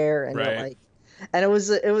blue hair, and Right. like, and it was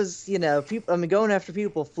people. I mean, going after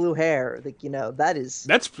people with blue hair, like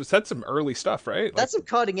that's some early stuff, right? Like, that's some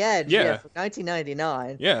cutting edge, Yeah. for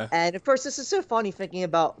 1999. Yeah. And of course, this is so funny thinking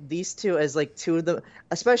about these two as like two of the,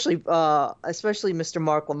 especially Mr.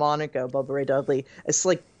 Mark LaMonaco, Bubba Ray Dudley. It's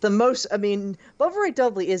like the most. I mean, Bubba Ray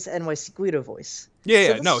Dudley is NYC Guido voice. Yeah,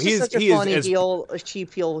 So yeah. No, this is he's such a he funny is a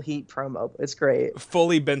cheap heel heat promo. It's great.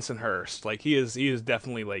 fully Bensonhurst. Like he is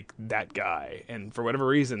definitely like that guy. And for whatever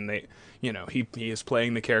reason, he is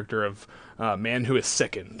playing the character of a man who is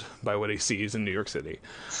sickened by what he sees in New York City.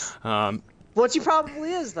 What he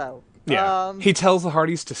probably is, though. Yeah, he tells the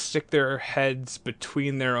Hardys to stick their heads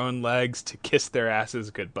between their own legs to kiss their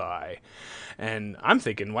asses goodbye. And I'm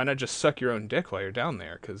thinking, why not just suck your own dick while you're down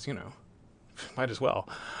there? Because might as well.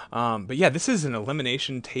 But yeah, this is an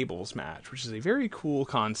elimination tables match, which is a very cool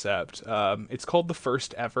concept. It's called the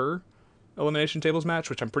first ever elimination tables match,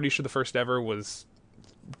 which I'm pretty sure the first ever was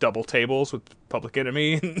double tables with Public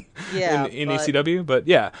Enemy in ECW. But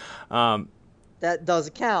yeah, that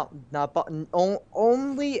doesn't count.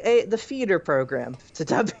 Only the feeder program to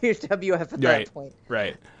WWF at that point.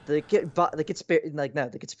 Right. The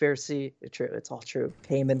conspiracy. True. It's all true.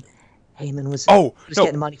 Heyman was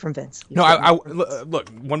getting money from Vince. Look,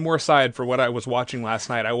 one more aside for what I was watching last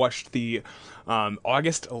night. I watched the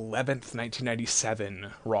August 11th,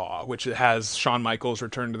 1997 Raw, which has Shawn Michaels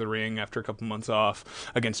return to the ring after a couple months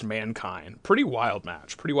off against Mankind. Pretty wild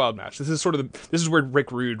match. This is where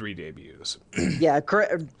Rick Rude re-debuts. Yeah,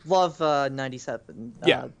 love 97.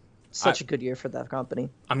 Yeah. Such a good year for that company.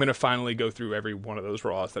 I'm gonna finally go through every one of those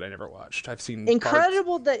Raws that I never watched. I've seen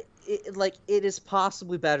incredible that it is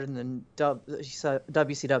possibly better than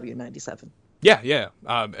WCW 97. Yeah.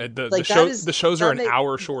 The shows are an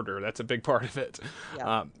hour shorter. That's a big part of it.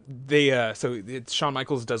 Yeah. Shawn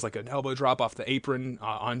Michaels does like an elbow drop off the apron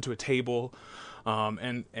onto a table,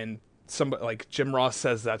 and somebody like Jim Ross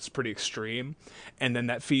says that's pretty extreme, and then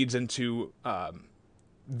that feeds into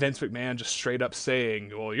Vince McMahon just straight up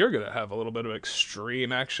saying, well, you're going to have a little bit of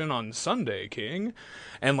extreme action on Sunday, King.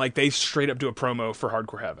 And like they straight up do a promo for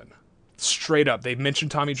Hardcore Heaven. Straight up. They mention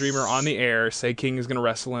Tommy Dreamer on the air, say King is going to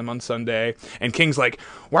wrestle him on Sunday. And King's like,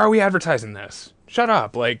 why are we advertising this? Shut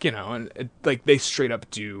up. Like, and like they straight up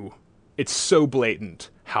do. It's so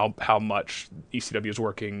blatant how much ECW is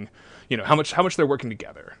working, how much they're working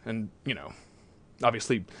together. And,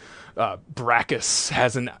 obviously, Brackus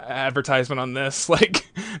has an advertisement on this. Like,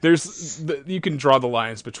 you can draw the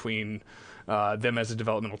lines between them as a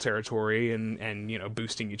developmental territory and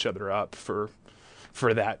boosting each other up for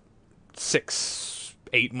that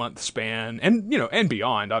 6-8 month span, and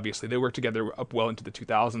beyond. Obviously, they worked together up well into the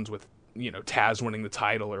 2000s with Taz winning the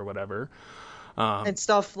title or whatever, and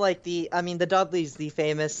stuff like the Dudleys, the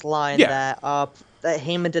famous line that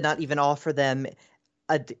Heyman did not even offer them.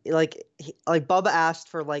 Bubba asked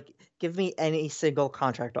for give me any single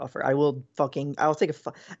contract offer. I'll take a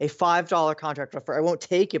 $5 contract offer. I won't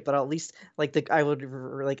take it, but at least I would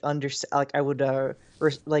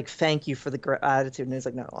thank you for the attitude. And he's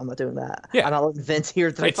like, no, I'm not doing that. Yeah. I'm not letting Vince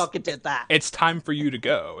hear that I fucking did that. It's time for you to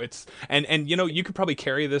go. It's and you could probably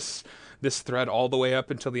carry this thread all the way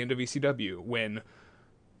up until the end of ECW when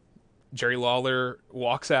Jerry Lawler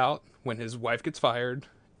walks out when his wife gets fired.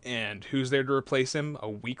 And who's there to replace him? A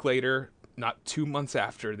week later, not 2 months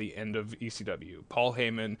after the end of ECW, Paul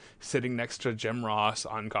Heyman sitting next to Jim Ross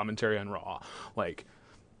on commentary on Raw. Like,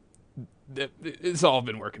 it's all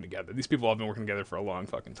been working together. These people have been working together for a long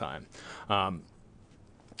fucking time. All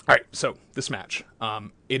right, so this match.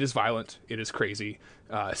 It is violent. It is crazy.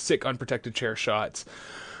 Sick, unprotected chair shots.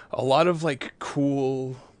 A lot of,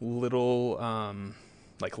 cool little...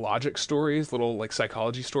 logic stories, little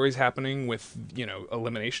psychology stories happening with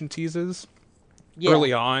elimination teases. Yeah.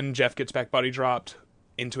 Early on, Jeff gets back body dropped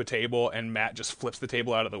into a table, and Matt just flips the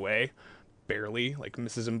table out of the way, barely,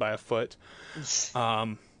 misses him by a foot.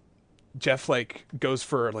 Jeff goes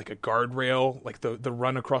for a guardrail, the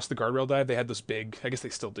run across the guardrail dive. They had this big, I guess they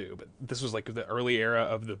still do, but this was the early era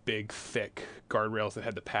of the big thick guardrails that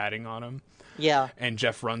had the padding on them. Yeah. And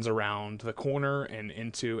Jeff runs around the corner and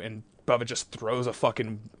Bubba just throws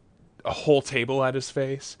a whole table at his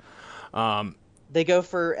face. They go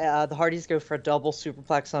for the Hardys go for a double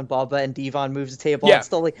superplex on Bubba, and Devon moves the table. Yeah. And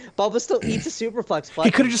still, like Bubba still eats a superplex, but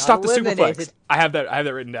He could have just not stopped the eliminated. superplex. I have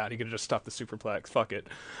that written down. He could have just stopped the superplex. Fuck it.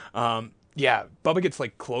 Yeah, Bubba gets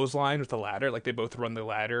like clotheslined with the ladder. Like they both run the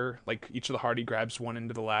ladder. Like each of the Hardy grabs one end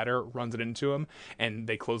of the ladder, runs it into him, and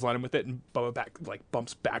they clothesline him with it. And Bubba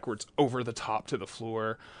bumps backwards over the top to the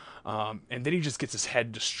floor. And then he just gets his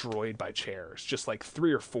head destroyed by chairs, just like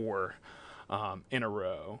 3 or 4 in a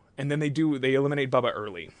row. And then they eliminate Bubba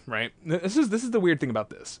early, right? This is the weird thing about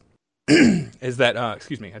this. Is that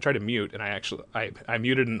excuse me, I tried to mute and I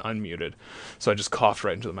muted and unmuted, so I just coughed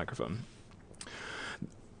right into the microphone.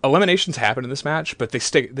 Eliminations happen in this match, but they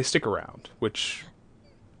stick around, which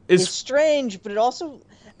is It's strange, but it also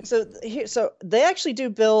so they actually do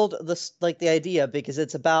build this like the idea because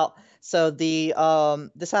it's about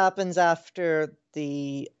this happens after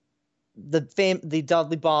the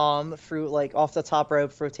Dudley bomb through like off the top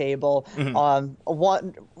rope through a table.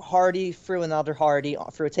 One Hardy threw another Hardy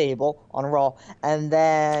through a table on Raw, and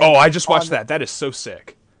then I just watched that. That is so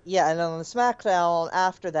sick. Yeah, and then on the SmackDown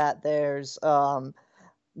after that, there's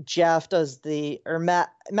Jeff does Matt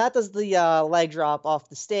does the leg drop off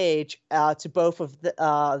the stage to both of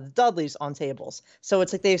the Dudleys on tables. So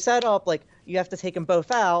it's like they set up like you have to take them both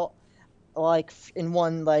out like in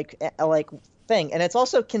one like thing, and it's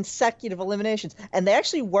also consecutive eliminations, and they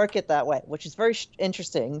actually work it that way, which is very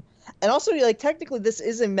interesting. And also like technically this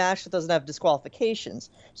is a match that doesn't have disqualifications,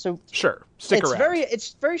 so sure, stick around.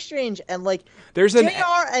 It's very strange, and like there's JR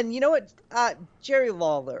and you know what, Jerry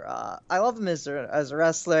Lawler, I love him as a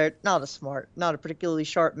wrestler, not a particularly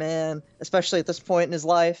sharp man, especially at this point in his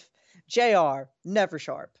life. JR never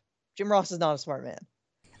sharp. Jim Ross is not a smart man.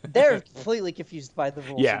 They're completely confused by the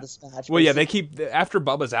rules of this match. Well, yeah, they keep after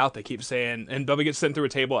Bubba's out, they keep saying, and Bubba gets sent through a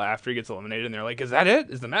table after he gets eliminated, and they're like, "Is that it?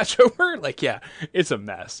 Is the match over?" Like, yeah, it's a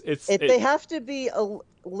mess. They have to be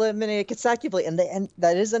eliminated consecutively, and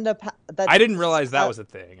that is end up. I didn't realize that was a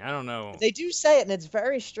thing. I don't know. They do say it, and it's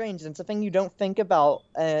very strange, and it's a thing you don't think about.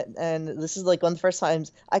 And this is like one of the first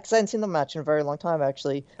times I hadn't seen the match in a very long time,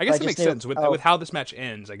 actually. I guess it makes sense with how this match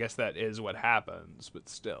ends. I guess that is what happens, but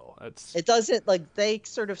still, it doesn't like they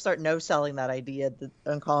sort of start no selling that idea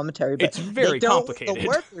on commentary. But it's very complicated. The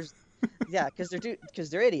workers, yeah, because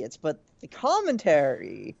they're idiots. But the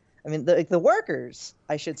commentary, I mean, the workers,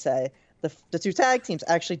 I should say. The 2 tag teams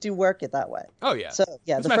actually do work it that way. Oh yeah. So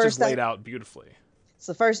yeah, this match is laid out beautifully.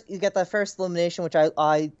 So first you get that first elimination, which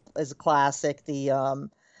I is a classic. The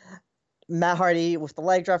Matt Hardy with the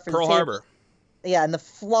leg drop for Pearl Harbor. Yeah, and the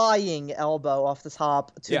flying elbow off the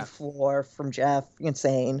top to the floor from Jeff.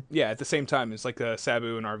 Insane. Yeah, at the same time, it's like a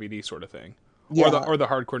Sabu and RVD sort of thing. Yeah. Or the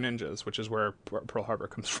Hardcore Ninjas, which is where Pearl Harbor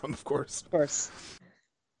comes from, of course. Of course.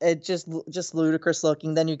 It just ludicrous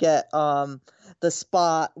looking. Then you get the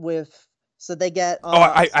spot with. So they get.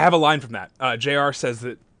 I have a line from that. JR says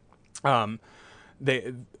that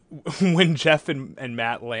they when Jeff and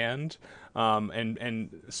Matt land and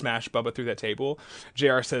smash Bubba through that table,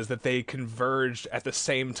 JR says that they converged at the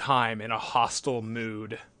same time in a hostile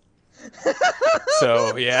mood.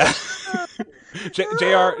 So yeah.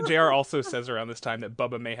 JR also says around this time that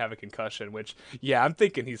Bubba may have a concussion, which I'm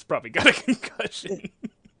thinking he's probably got a concussion.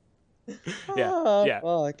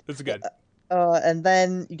 yeah, that's good. And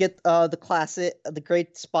then you get the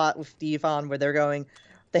great spot with Devon where they're going.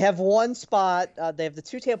 They have one spot. They have the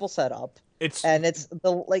 2 tables set up. It's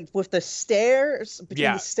with the stairs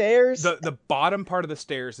between the stairs. The bottom part of the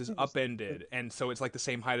stairs is upended, and so it's like the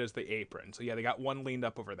same height as the apron. So yeah, they got one leaned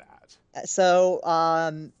up over that. So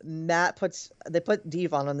they put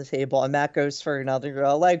Devon on the table, and Matt goes for another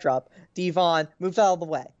leg drop. Devon moves out of the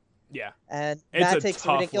way. Yeah, and Matt takes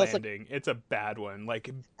a ridiculous landing. It's a bad one. Like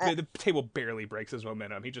the table barely breaks his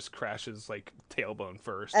momentum. He just crashes like tailbone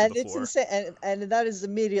first. And to the it's floor. insane. And that is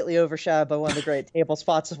immediately overshadowed by one of the great table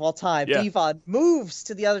spots of all time. Yeah. Devon moves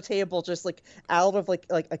to the other table, just like out of like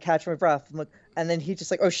a catch my breath. And then he just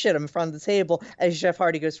like, oh shit, I'm in front of the table. As Jeff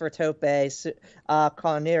Hardy goes for a tope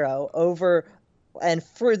con Nero over and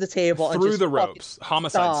through the table through and just the ropes,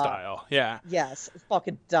 homicide style. Yeah. Yes,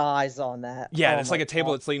 fucking dies on that. Yeah, it's like a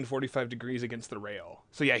table that's leaned 45 degrees against the rail.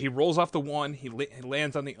 So yeah, he rolls off the one, he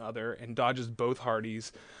lands on the other, and dodges both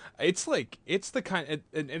Hardys. It's the kind,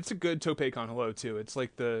 and it's a good tope con hilo too. It's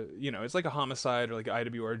like it's like a homicide or like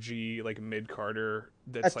IWRG, like a mid Carter.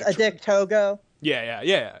 That's a Dick Togo. Yeah.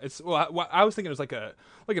 It's I was thinking it was like an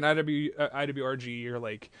IWRG or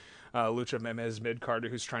like. Lucha Memes mid Carter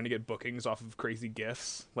who's trying to get bookings off of crazy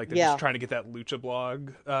gifts, like they're just trying to get that Lucha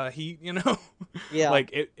blog heat, Yeah. Like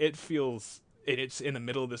it feels it's in the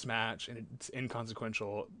middle of this match and it's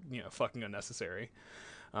inconsequential, fucking unnecessary.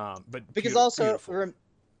 But because also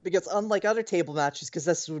because unlike other table matches, because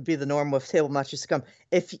this would be the norm with table matches to come,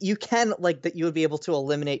 if you can, like, that you would be able to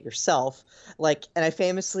eliminate yourself. Like, and I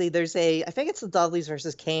think it's the Dudleys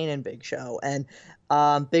versus Kane and Big Show, and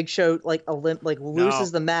Big Show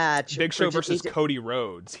loses the match. Big Show versus Cody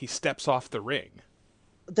Rhodes. He steps off the ring.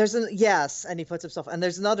 Yes, and he puts himself, and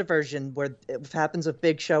there's another version where it happens with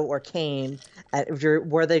Big Show or Kane,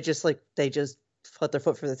 where they just put their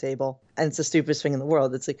foot through the table, and it's the stupidest thing in the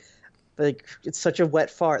world. It's like it's such a wet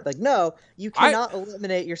fart. Like, no, you cannot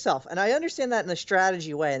eliminate yourself. And I understand that in a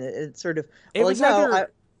strategy way, and it's sort of it was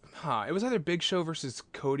either Big Show versus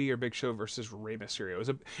Cody or Big Show versus Rey Mysterio.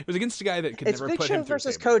 It was against a guy that could never put him through. It's Big Show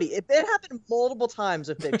versus Cody. It happened multiple times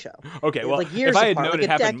with Big Show. Okay, well, like years apart, like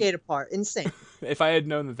a decade apart. Insane. If I had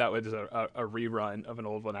known that was a rerun of an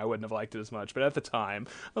old one, I wouldn't have liked it as much. But at the time,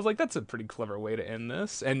 I was like, that's a pretty clever way to end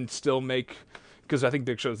this and still make. Because I think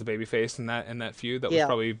Big Show's the babyface in that feud. That was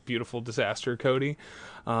probably beautiful disaster, Cody.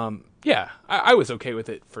 I was okay with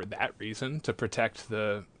it for that reason, to protect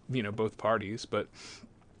both parties. But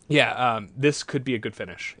this could be a good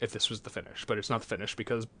finish if this was the finish. But it's not the finish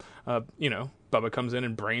because Bubba comes in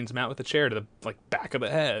and brains Matt with a chair to the back of the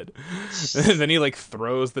head. And then he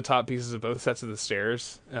throws the top pieces of both sets of the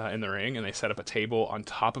stairs in the ring, and they set up a table on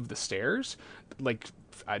top of the stairs.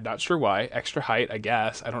 I'm not sure why. Extra height, I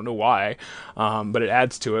guess. I don't know why. But it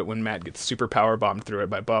adds to it when Matt gets super power bombed through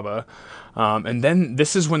it by Bubba. And then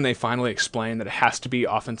this is when they finally explain that it has to be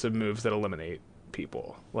offensive moves that eliminate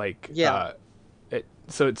people. And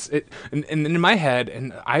in my head,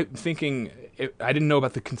 and I'm thinking, I didn't know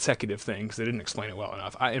about the consecutive thing because they didn't explain it well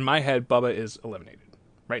enough. In my head, Bubba is eliminated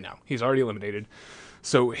right now. He's already eliminated.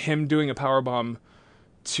 So him doing a power bomb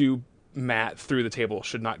to Matt through the table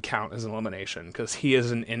should not count as an elimination because he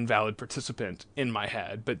is an invalid participant in my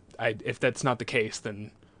head. But if that's not the case,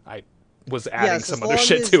 then I was adding some other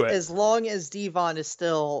shit to it. As long as Devon is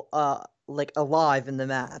still alive in the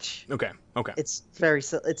match. Okay. It's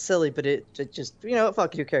it's silly, but it just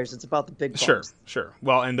fuck, who cares? It's about the big bumps. Sure.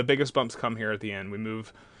 Well, and the biggest bumps come here at the end. We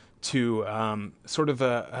move to sort of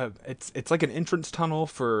it's like an entrance tunnel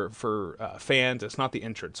for fans. It's not the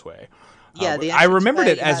entranceway. Yeah, I remembered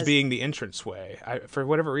it as being the entranceway. For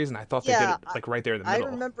whatever reason, I thought they did it right there in the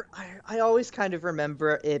middle. I always kind of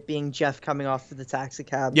remember it being Jeff coming off of the taxi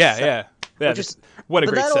cab. Yeah. What a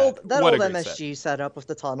great set. That old MSG setup with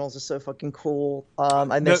the tunnels is so fucking cool.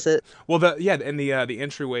 I miss it. Well, the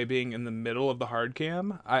entryway being in the middle of the hard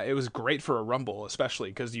cam, it was great for a Rumble, especially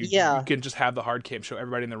because you can just have the hard cam show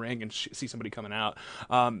everybody in the ring and see somebody coming out.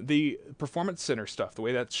 The Performance Center stuff, the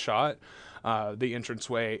way that's shot, the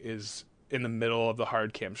entranceway is in the middle of the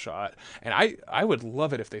hard cam shot, and I would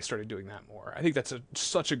love it if they started doing that more. I think that's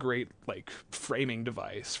such a great framing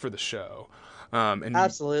device for the show. And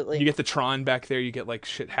absolutely, you get the Tron back there, you get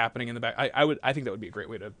shit happening in the back. I think that would be a great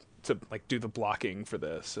way to do the blocking for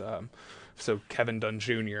this. So Kevin Dunn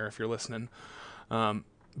Jr., if you're listening.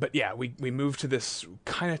 But yeah, we move to this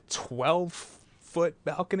kind of 12-foot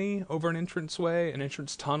balcony over an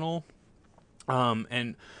entrance tunnel,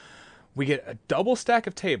 and we get a double stack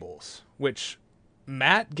of tables, which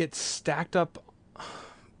Matt gets stacked up.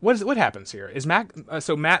 What happens here? Is Matt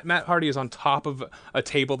Hardy is on top of a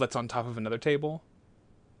table that's on top of another table?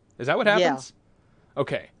 Is that what happens? Yeah.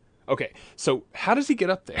 Okay. So how does he get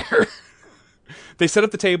up there? They set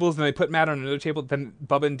up the tables, and they put Matt on another table. Then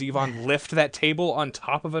Bubba and Devon lift that table on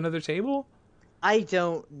top of another table? I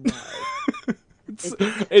don't know.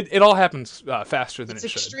 It all happens faster than it should.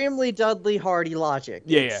 It's extremely Dudley Hardy logic.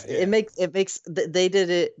 Yeah. It makes. They did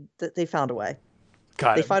it. They found a way.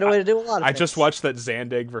 God, they find a way to do a lot of things. I just watched that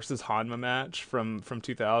Zandig versus Hanma match from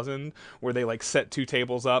 2000 where they like set two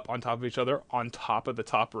tables up on top of each other on top of the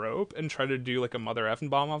top rope and try to do like a mother effing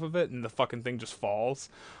bomb off of it, and the fucking thing just falls.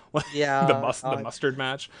 Yeah, the mustard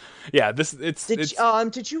match. Yeah,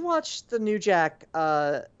 did you watch the New Jack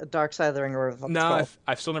Dark Side of the Ring? Or no,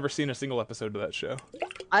 I've still never seen a single episode of that show.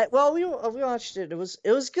 We watched it. It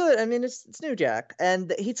was good. I mean, it's New Jack,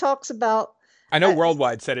 and he talks about. I know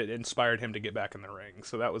Worldwide said it inspired him to get back in the ring,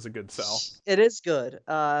 so that was a good sell. It is good.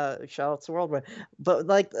 Shout out to Worldwide. But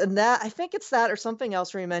I think it's that or something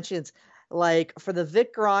else where he mentions for the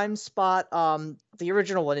Vic Grimes spot, the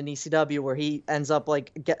original one in ECW where he ends up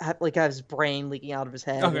have his brain leaking out of his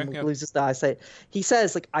head and loses the eyesight. He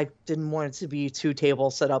says I didn't want it to be two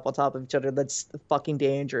tables set up on top of each other. That's fucking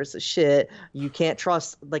dangerous as shit. You can't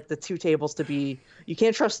trust the two tables to be. You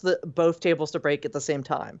can't trust both tables to break at the same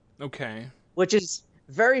time. Okay. Which is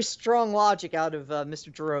very strong logic out of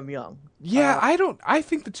Mr. Jerome Young. Yeah, I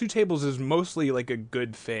think the two tables is mostly a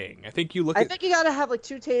good thing. I think you think you gotta have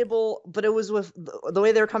two table, but it was with the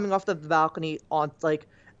way they were coming off the balcony on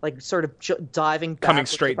like sort of diving Coming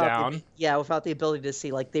backwards straight without down? without the ability to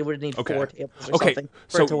see. Like they would need Okay. 4 tables or Okay, something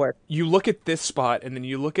for so it to work. you look at this spot, and then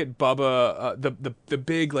you look at Bubba, the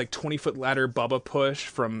big like 20-foot ladder Bubba push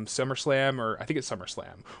from SummerSlam, or I think it's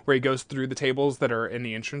SummerSlam, where he goes through the tables that are in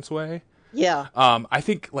the entranceway. Yeah. I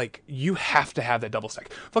think like you have to have that double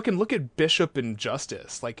stack. Fucking look at Bishop and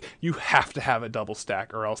Justice. Like you have to have a double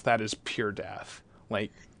stack, or else that is pure death.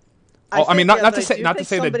 Like, I mean, not to say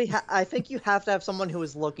that. I think you have to have someone who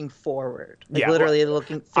is looking forward, like Yeah, literally well,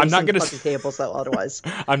 looking. I'm not facing gonna fucking tables though. Otherwise,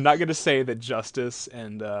 I'm not gonna say that Justice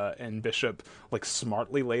and Bishop like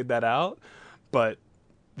smartly laid that out, but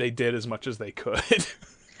they did as much as they could.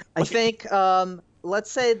 I think.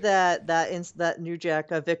 Let's say that New Jack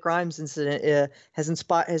Vic Grimes incident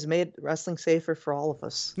has made wrestling safer for all of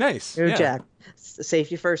us. Nice. New Yeah. Jack,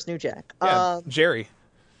 safety first. New Jack. Yeah, Jerry.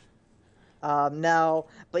 Now,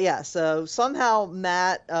 but yeah, so somehow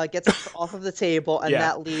Matt gets off of the table, and Yeah.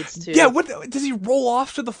 that leads to Yeah, what does he roll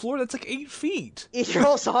off to the floor? That's like 8 feet. he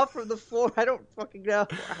rolls off from the floor. I don't fucking know.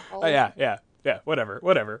 Oh, yeah.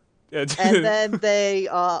 Whatever. And then they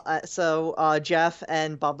Jeff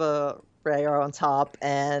and Bubba Ray are on top,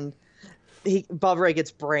 and Bubba Ray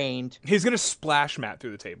gets brained. He's gonna splash Matt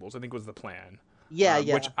through the tables, I think was the plan. Yeah.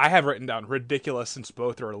 Which I have written down ridiculous since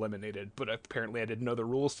both are eliminated, but apparently I didn't know the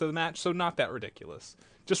rules to the match, so not that ridiculous.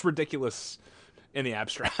 Just ridiculous in the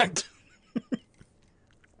abstract.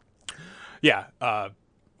 Yeah,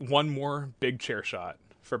 one more big chair shot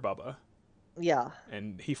for Bubba. Yeah.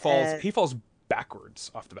 And he falls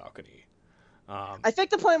backwards off the balcony. I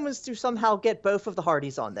think the plan was to somehow get both of the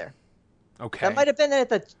Hardys on there. Okay. That might have been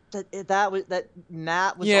that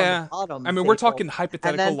Matt was on the bottom. I mean, we're talking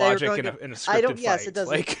hypothetical logic in a scripted fight. Yes, it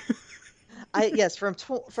doesn't. Like... Yes, from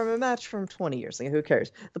a match from 20 years ago. Who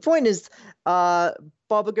cares? The point is,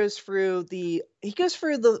 Bubba goes through the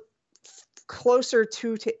closer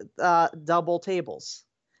to double tables,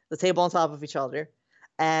 the table on top of each other,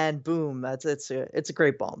 and boom, it's a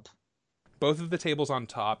great bump. Both of the tables on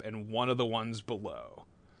top and one of the ones below.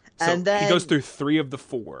 So and then he goes through 3 of the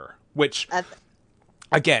 4, which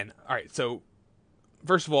again, all right. So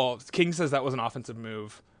first of all, King says that was an offensive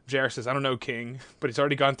move. JR says, I don't know, King, but he's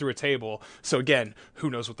already gone through a table. So again, who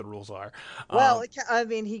knows what the rules are? Well, I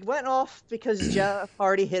mean, he went off because Jeff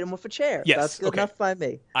Hardy hit him with a chair. Yes, that's good enough by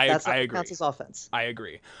me. I agree. Counts as offense. I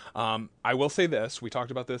agree. I will say this: we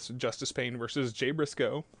talked about this: Justice Payne versus Jay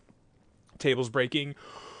Briscoe. Tables breaking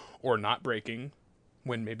or not breaking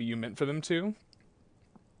when maybe you meant for them to.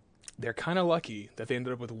 They're kind of lucky that they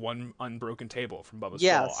ended up with one unbroken table from Bubba's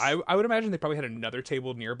fall. I would imagine they probably had another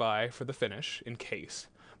table nearby for the finish in case,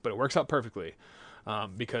 but it works out perfectly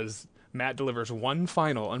because Matt delivers one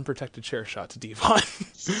final unprotected chair shot to Devon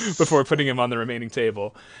before putting him on the remaining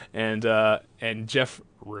table, and Jeff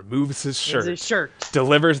removes his shirt,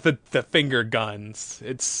 delivers the finger guns.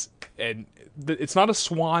 It's not a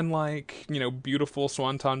swan-like, beautiful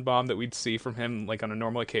swanton bomb that we'd see from him like on a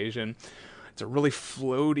normal occasion. It's a really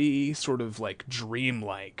floaty, sort of like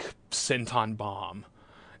dream-like senton bomb,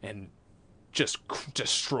 and just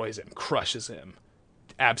destroys him, crushes him.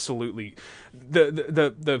 Absolutely.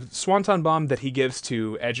 The swanton bomb that he gives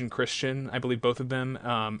to Edge and Christian, I believe both of them,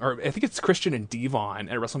 or I think it's Christian and Devon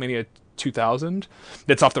at WrestleMania 2000,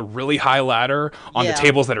 that's off the really high ladder on the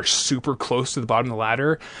tables that are super close to the bottom of the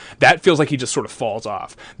ladder. That feels like he just sort of falls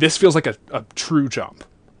off. This feels like a true jump.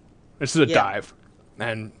 This is a dive.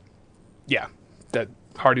 And yeah, that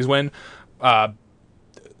Hardy's win.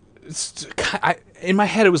 In my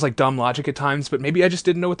head, it was like dumb logic at times, but maybe I just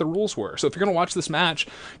didn't know what the rules were. So if you're going to watch this match,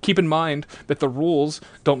 keep in mind that the rules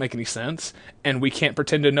don't make any sense, and we can't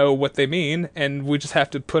pretend to know what they mean, and we just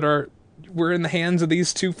have to we're in the hands of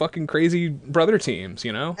these two fucking crazy brother teams,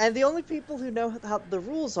 And the only people who know how the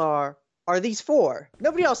rules are these 4.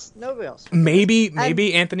 Nobody else. Maybe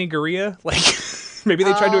Anthony Gurria, maybe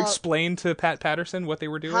they tried to explain to Pat Patterson what they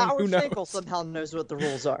were doing. Howard Who knows? Finkel somehow knows what the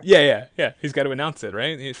rules are. Yeah. He's got to announce it,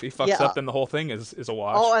 right? If he fucks up, then the whole thing is a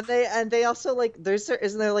wash. Oh, and they also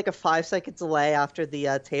isn't there like a 5-second delay after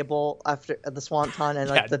the table after the swanton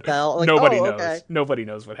and the bell? Like, nobody knows. Okay. Nobody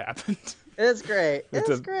knows what happened. It's great.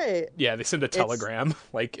 It's great. Yeah, they send a telegram.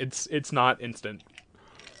 It's not instant.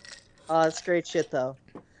 It's great shit though.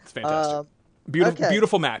 It's fantastic.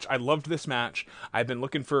 Beautiful match. I loved this match. I've been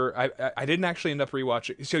looking for. I didn't actually end up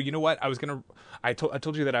rewatching. So you know what? I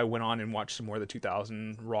told you that I went on and watched some more of the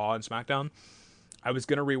 2000 Raw and SmackDown. I was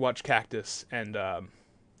gonna rewatch Cactus and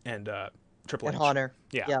Triple H. And Hunter.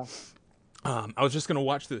 Yeah. I was just gonna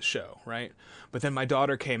watch this show, right? But then my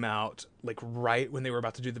daughter came out like right when they were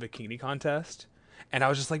about to do the bikini contest, and I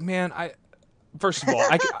was just like, man, First of all, all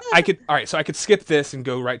right, so I could skip this and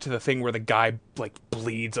go right to the thing where the guy like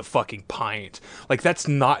bleeds a fucking pint. Like that's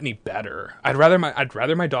not any better. I'd rather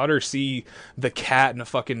my daughter see the cat in a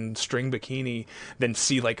fucking string bikini than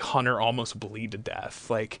see like Hunter almost bleed to death.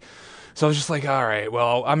 Like, so I was just like, all right,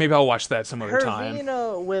 well, maybe I'll watch that some other time.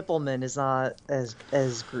 Hervino Whippleman is not as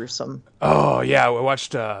gruesome. Oh yeah, we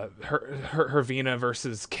watched Hervina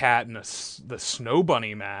versus Cat in the Snow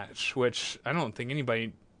Bunny match, which I don't think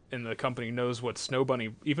anybody in the company knows what Snow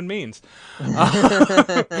Bunny even means.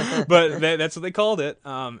 But that's what they called it.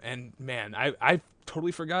 And man, I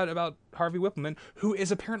totally forgot about Harvey Whippleman, who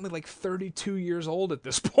is apparently like 32 years old at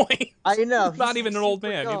this point. I know. He's not even an old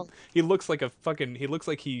man. Young. He looks like he looks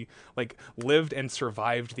like he like lived and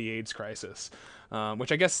survived the AIDS crisis.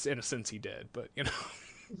 Which I guess in a sense he did, but you know.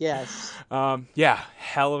 Yes. Yeah,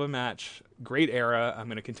 hell of a match. Great era. I'm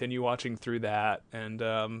going to continue watching through that,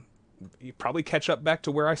 and you probably catch up back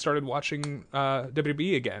to where I started watching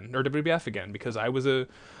WWE again, or WWF again, because I was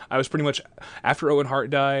pretty much, after Owen Hart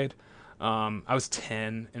died, I was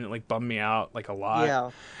 10, and it like bummed me out like a lot. Yeah.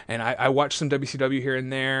 And I watched some WCW here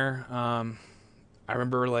and there. I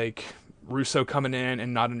remember like Russo coming in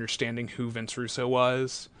and not understanding who Vince Russo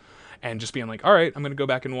was, and just being like, all right, I'm going to go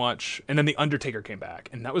back and watch. And then The Undertaker came back,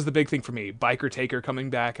 and that was the big thing for me. Biker Taker coming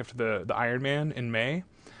back after the Iron Man in May.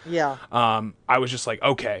 Yeah. I was just like,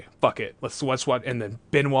 okay, fuck it. Let's watch. And then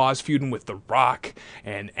Benoit's feuding with The Rock,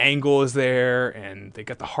 and Angle is there, and they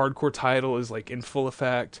got the hardcore title is like in full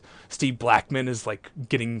effect. Steve Blackman is like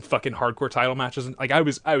getting fucking hardcore title matches. Like I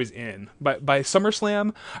was in. But by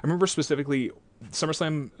SummerSlam, I remember specifically,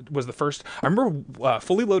 SummerSlam was the first. I remember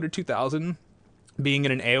Fully Loaded 2000 being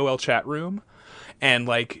in an AOL chat room and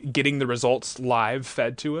like getting the results live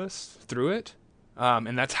fed to us through it.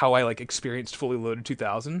 And that's how I like experienced Fully Loaded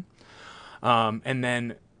 2000. And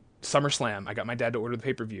then SummerSlam, I got my dad to order the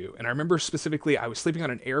pay-per-view. And I remember specifically I was sleeping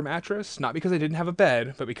on an air mattress, not because I didn't have a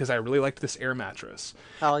bed, but because I really liked this air mattress.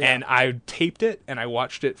 Hell yeah. And I taped it and I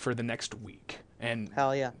watched it for the next week. And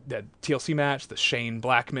Hell yeah. the TLC match, the Shane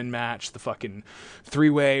Blackman match, the fucking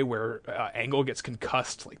three-way where Angle gets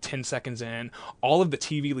concussed like 10 seconds in, all of the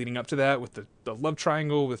TV leading up to that with the love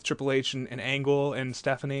triangle with Triple H and Angle and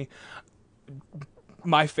Stephanie.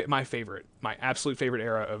 My favorite, my absolute favorite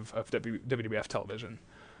era of WWF television.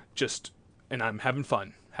 And I'm having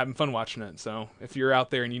fun watching it. So if you're out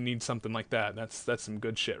there and you need something like that, that's some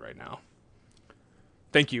good shit right now.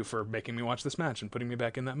 Thank you for making me watch this match and putting me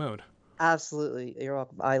back in that mode. Absolutely. You're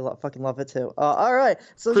welcome. I fucking love it too. All right.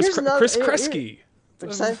 So Chris here's another. Chris Kresge. What'd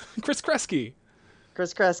you say? Chris Kresge.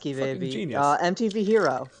 Chris Kresge, Fucking baby. genius. MTV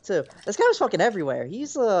hero too. This guy was fucking everywhere. He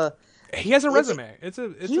has a resume. and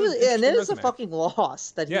it is a fucking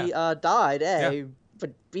loss that he died. Yeah.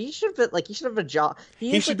 But he should have been he should have a job.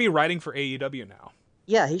 He should be writing for AEW now.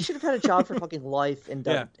 Yeah, he should have had a job for fucking life in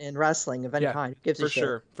wrestling of any kind. Who gives a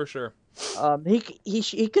shit? For sure. He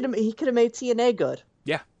could have made TNA good.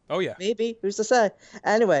 Yeah. Oh yeah. Maybe. Who's to say?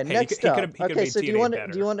 Anyway, Hey, next he up. could've Okay, made so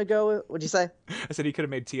TNA do you want to go? What'd you say? I said he could have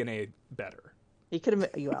made TNA better. He could have.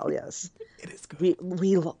 Well, yes. It is good.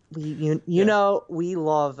 You know we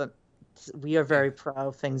love. We are very proud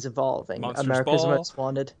of things evolving. Monsters America's Ball, Most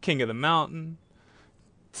Wanted. King of the Mountain,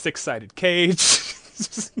 Six-Sided Cage.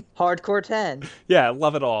 Hardcore 10. Yeah,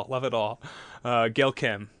 love it all. Love it all. Gail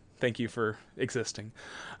Kim, thank you for existing.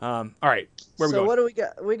 All right, where we going? So what do we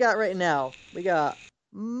got? We got right now. We got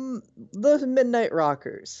the Midnight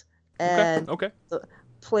Rockers and Okay.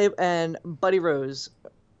 and Buddy Rose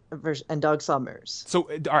and Doug Summers. So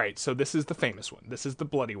all right, so this is the famous one. This is the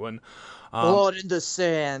bloody one. Blood in the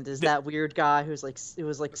Sand is that weird guy who was like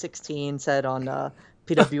 16, said on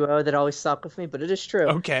PWO that always stuck with me, but it is true.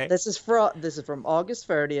 Okay. This is from August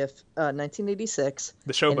 30th, 1986.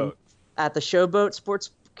 The Showboat. At the Showboat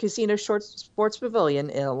Sports Casino Sports Pavilion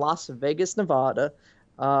in Las Vegas, Nevada.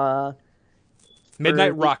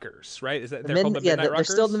 Midnight Rockers, right? Is that they're called the Midnight Rockers?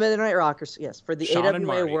 They're still the Midnight Rockers. Yes, for the Sean and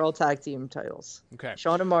AWA Marty. World Tag Team titles. Okay.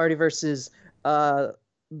 Sean and Marty versus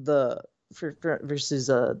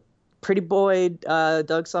Pretty Boy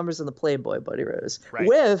Doug Summers and the Playboy Buddy Rose, Right.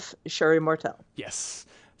 with Sherry Martel. Yes.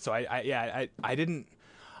 So I don't.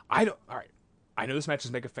 All right. I know this match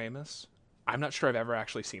is mega famous. I'm not sure I've ever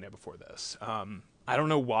actually seen it before this. I don't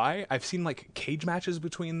know why. I've seen like cage matches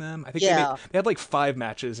between them. I think they had like 5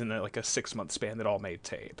 matches in like a 6-month span that all made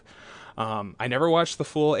tape. I never watched the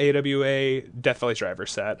full AWA Death Valley Driver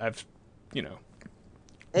set.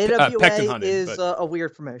 AWA Hunted, is but a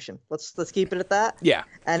weird promotion. Let's keep it at that. yeah,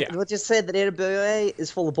 And yeah. we'll just say that AWA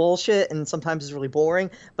is full of bullshit and sometimes is really boring.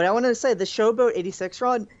 But I wanted to say the Showboat '86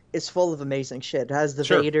 run is full of amazing shit. It has the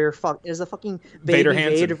Sure. Vader. It is a fucking baby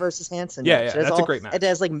Hansen. Vader versus Hansen. Yeah, match. yeah, It has that's a great match. It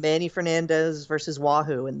has like Manny Fernandez versus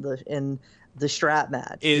Wahoo in the strap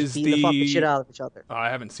match. Is just beating the fucking shit out of each other. I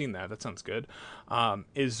haven't seen that. That sounds good.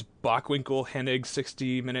 Is Bockwinkel Hennig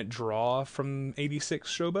 60-minute draw from '86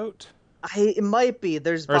 Showboat? It might be.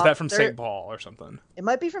 Or is that from St. Paul or something? It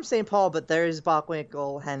might be from St. Paul, but there's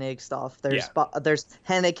Bockwinkel Hennig stuff. There's Yeah. there's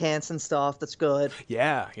Hennig Hansen stuff that's good.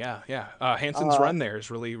 Yeah. Hansen's run there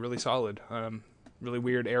is really, really solid. Really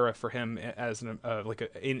weird era for him as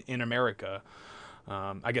in America.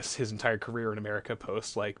 I guess his entire career in America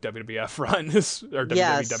post like WWF run is or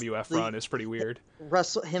WWF run is pretty weird.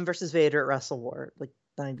 Him versus Vader at Wrestle War, like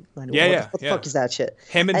 91. Yeah. What the fuck is that shit?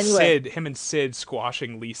 Him and Sid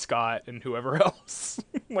squashing Lee Scott and whoever else.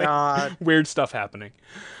 Like, God. weird stuff happening.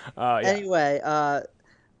 Yeah. Anyway,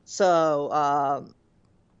 so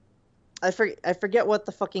I forget what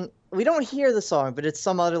the fucking, we don't hear the song, but it's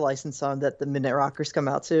some other licensed song that the Midnight Rockers come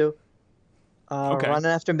out to. Okay.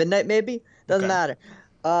 Running After Midnight, maybe? Doesn't matter.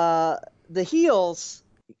 The Heels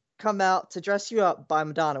come out to Dress You Up by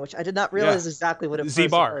Madonna, which I did not realize exactly what it was.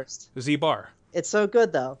 Z-Bar. It's so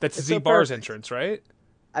good, though. That's it's Z-Bar's so entrance, right?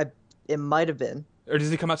 It might have been. Or does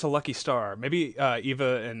he come out to Lucky Star? Maybe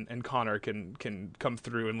Eva and Connor can come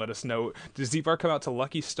through and let us know. Does Z-Bar come out to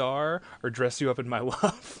Lucky Star or Dress You Up in My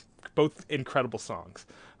Love? Both incredible songs.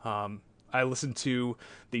 I listened to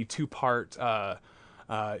the two-part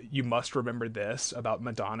You Must Remember This about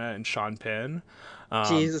Madonna and Sean Penn.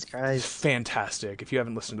 Jesus Christ. Fantastic. If you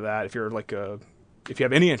haven't listened to that, if you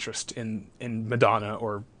have any interest in Madonna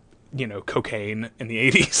or cocaine in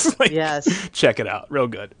the 80s, yes, check it out. Real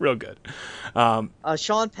good.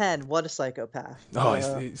 Sean Penn, what a psychopath.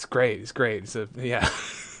 He's great. He's yeah.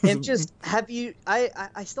 And just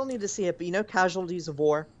I still need to see it, but Casualties of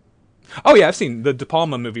War? Oh yeah, I've seen the De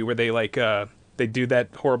Palma movie where they they do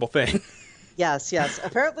that horrible thing. Yes.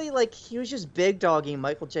 Apparently, he was just big dogging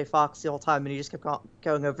Michael J. Fox the whole time, and he just kept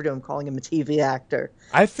going over to him, calling him a TV actor.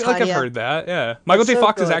 I feel like I've heard that. Yeah, Michael J.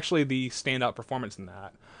 Fox is actually the standout performance in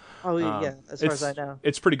that. Oh yeah, as far as I know,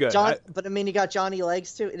 it's pretty good. But I mean, you got Johnny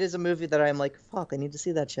Legs too. It is a movie that I'm like, fuck, I need to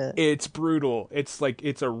see that shit. It's brutal. It's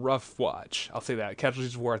a rough watch. I'll say that.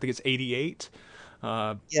 Casualties of War. I think it's '88.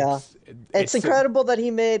 Yeah, it's incredible that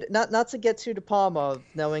he made not to get too De Palma,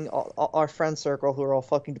 knowing our friend circle who are all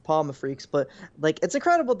fucking De Palma freaks, but it's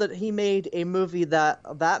incredible that he made a movie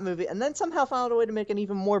that movie, and then somehow found a way to make an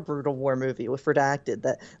even more brutal war movie with Redacted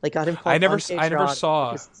that got him called. I never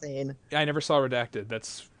saw Redacted.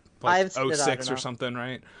 That's like 06 or something,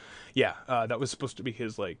 right? Yeah, that was supposed to be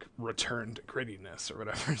his return to grittiness or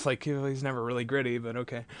whatever. It's he's never really gritty, but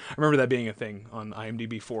okay. I remember that being a thing on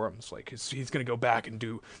IMDb forums. He's gonna go back and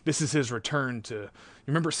do. This is his return to. You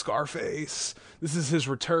remember Scarface? This is his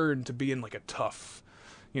return to being a tough.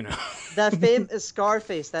 That famous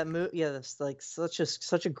Scarface. That movie. Yeah, that's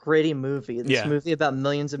such a gritty movie. This movie about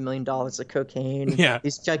millions and $1 million of cocaine. Yeah.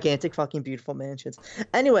 These gigantic fucking beautiful mansions.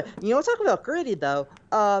 Anyway, talk about gritty though.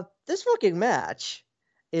 This fucking match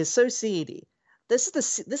is so seedy.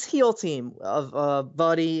 This heel team of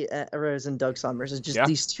Buddy Rose and Doug Summers is just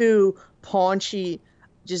these two paunchy,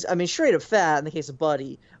 straight up fat in the case of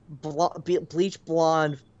Buddy, bleach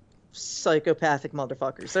blonde, psychopathic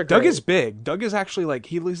motherfuckers. They're great. Doug is big. Doug is actually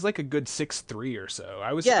he's a good 6'3" or so.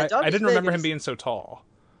 I didn't remember him being so tall.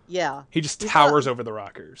 Yeah, he just towers over the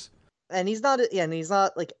Rockers. And he's not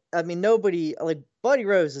nobody Buddy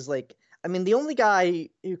Rose is the only guy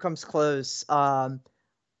who comes close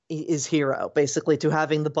is Hero, basically, to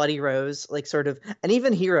having the Buddy Rose, and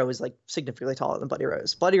even Hero is significantly taller than Buddy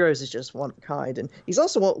Rose. Buddy Rose is just one of a kind, and he's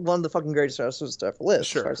also one of the fucking greatest wrestlers to ever live, as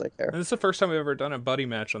far as I care. And it's the first time we've ever done a Buddy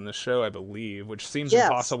match on this show, I believe, which seems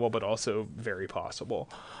impossible, but also very possible.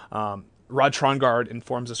 Rod Trongard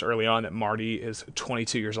informs us early on that Marty is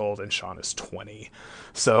 22 years old and Sean is 20.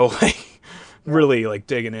 So, really,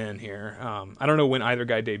 digging in here. I don't know when either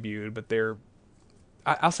guy debuted, but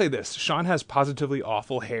I'll say this. Sean has positively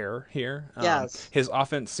awful hair here. Yes. His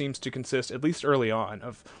offense seems to consist, at least early on,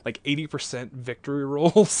 of 80% victory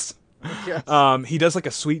rolls. Yes. He does a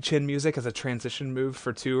sweet chin music as a transition move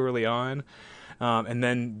for 2 early on. And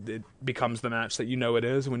then it becomes the match that it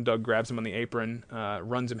is when Doug grabs him on the apron,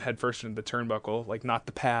 runs him headfirst into the turnbuckle, not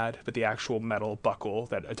the pad, but the actual metal buckle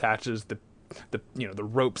that attaches the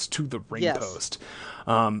ropes to the ring post.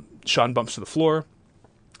 Sean bumps to the floor.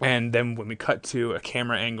 And then when we cut to a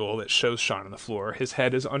camera angle that shows Sean on the floor, his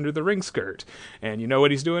head is under the ring skirt. And you know what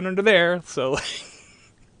he's doing under there, so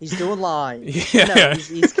He's doing lines. Yeah.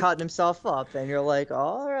 He's cutting himself up, and you're like,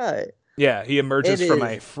 all right. Yeah, he emerges It from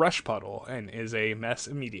is. a fresh puddle and is a mess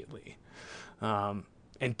immediately. And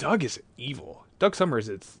Doug is evil. Doug Summers,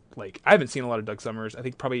 it's like I haven't seen a lot of Doug Summers. I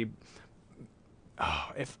think probably,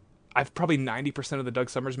 if I've probably 90% of the Doug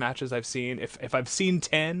Summers matches I've seen. If I've seen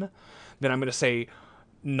 10, then I'm gonna say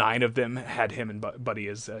 9 of them had him and Buddy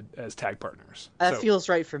as tag partners. That So feels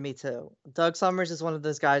right for me too. Doug Summers is one of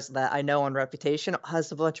those guys that I know on Reputation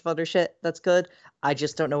has a bunch of other shit that's good. I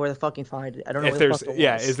just don't know where to fucking find it. I don't know if where the there's fuck it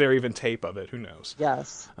yeah, was. is there even tape of it? Who knows?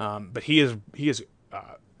 Yes. But he is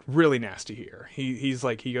really nasty here. He's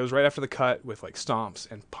like he goes right after the cut with like stomps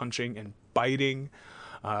and punching and biting.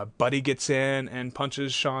 Buddy gets in and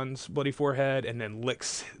punches Sean's bloody forehead and then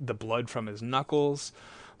licks the blood from his knuckles.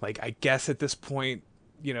 Like I guess at this point,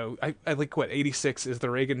 you know, I like what 86 is the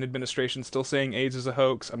Reagan administration still saying AIDS is a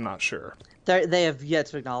hoax? I'm not sure. They have yet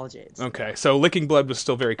to acknowledge AIDS. Okay, so licking blood was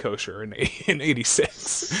still very kosher in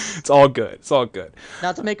 86. It's all good. It's all good.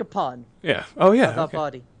 Not to make a pun Yeah. Oh yeah. about Okay.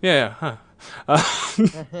 Buddy. Yeah, huh.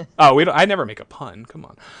 Oh, we don't. I never make a pun. Come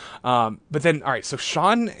on. But then, all right. So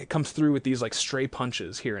Sean comes through with these like stray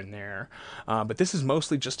punches here and there, but this is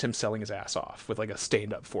mostly just him selling his ass off with like a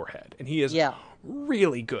stained-up forehead, and he is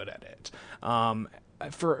really good at it.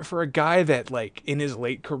 For a guy that like in his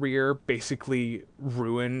late career basically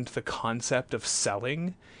ruined the concept of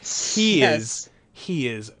selling, he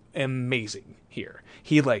is amazing here.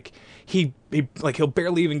 He'll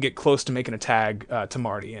barely even get close to making a tag to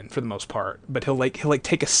Marty in for the most part, but he'll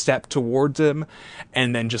take a step towards him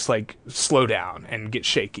and then just like slow down and get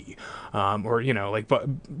shaky, or you know like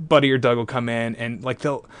Buddy or Doug will come in and like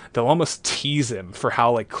they'll almost tease him for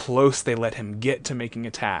how like close they let him get to making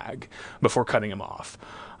a tag before cutting him off.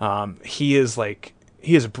 He is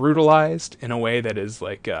brutalized in a way that is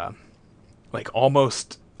like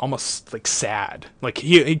almost like sad. Like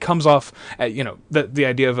he comes off at, you know, the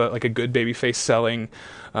idea of a good babyface selling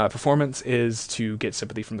performance is to get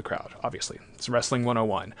sympathy from the crowd. Obviously, it's wrestling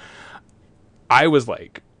 101. I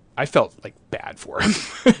felt like bad for him.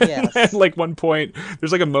 Yes. At like one point,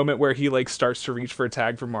 there's like a moment where he like starts to reach for a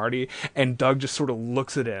tag for Marty, and Doug just sort of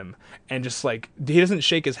looks at him and just like he doesn't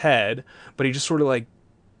shake his head, but he just sort of like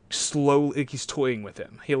slowly, like he's toying with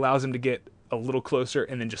him. He allows him to get a little closer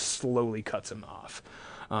and then just slowly cuts him off.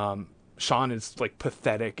 Sean is like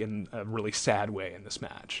pathetic in a really sad way in this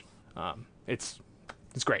match. It's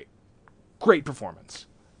great performance.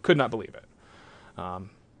 Could not believe it.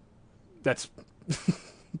 That's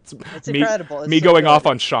It's incredible. It's me so going good. off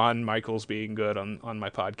on Shawn Michaels being good on my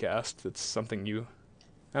podcast. It's something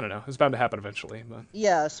I don't know. It's bound to happen eventually. But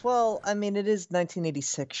Yes, well, I mean, it is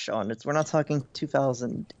 1986, Sean. We're not talking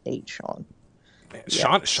 2008, Sean. man,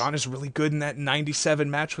 Yes. Sean is really good in that 97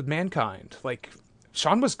 match with Mankind. Like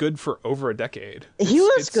Sean was good for over a decade. He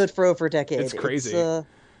was good for over a decade. It's crazy. It's,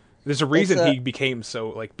 There's a reason It's, he became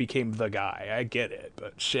the guy. I get it,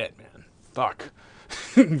 but shit, man, fuck,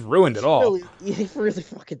 ruined it all. really, he really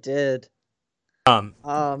fucking did.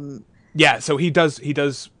 Yeah, so he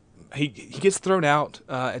gets thrown out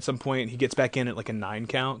at some point. He gets back in at like a 9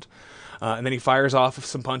 count, and then he fires off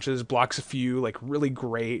some punches, blocks a few, like really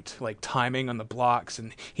great like timing on the blocks,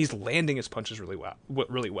 and he's landing his punches really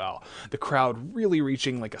well. The crowd really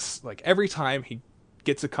reaching like every time he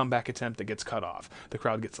gets a comeback attempt that gets cut off, the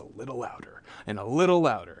crowd gets a little louder and a little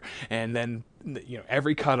louder, and then you know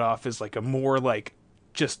every cutoff is like a more like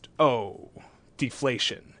just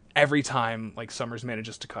deflation every time like Summers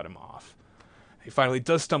manages to cut him off. He finally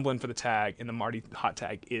does stumble in for the tag, and the Marty hot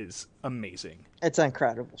tag is amazing. It's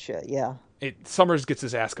incredible shit, yeah. Summers gets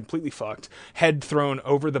his ass completely fucked, head thrown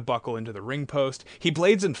over the buckle into the ring post. He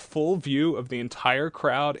blades in full view of the entire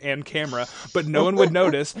crowd and camera, but no one would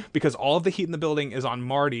notice because all of the heat in the building is on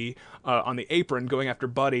Marty on the apron going after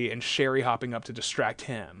Buddy, and Sherry hopping up to distract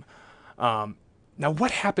him. Now, what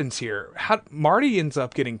happens here? Marty ends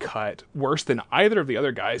up getting cut worse than either of the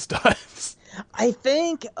other guys does. I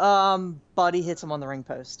think Buddy hits him on the ring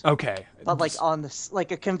post. Okay. But like on this,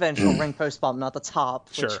 like a conventional ring post bump, not the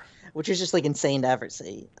top. Sure. Which is just like insane to ever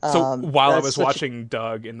see. So while I that's was such a- watching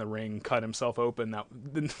Doug in the ring cut himself open,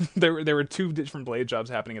 there were 2 different blade jobs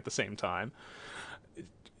happening at the same time.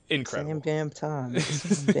 Incredible. Same damn time.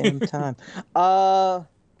 Same damn time.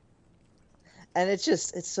 And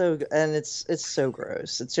it's so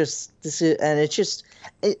gross. It's just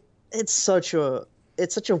it's such a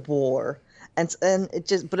war. And it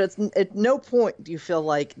just, but it's at no point do you feel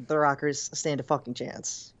like the Rockers stand a fucking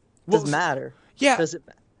chance. Doesn't matter. Yeah. Does it?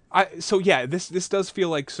 This does feel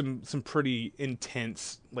like some pretty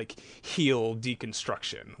intense like heel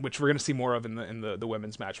deconstruction, which we're gonna see more of in the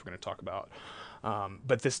women's match we're gonna talk about.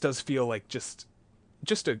 But this does feel like just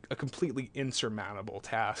just a completely insurmountable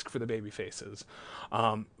task for the baby faces.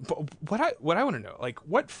 But what I want to know, like,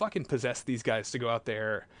 what fucking possessed these guys to go out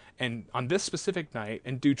there and on this specific night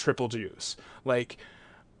and do Triple Juice? Like,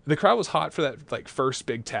 the crowd was hot for that like first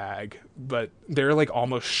big tag, but they're like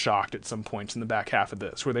almost shocked at some points in the back half of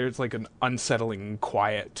this, where there's like an unsettling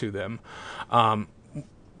quiet to them.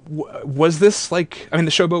 Was this like? I mean,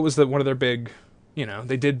 the Showboat was one of their big,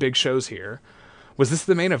 they did big shows here. Was this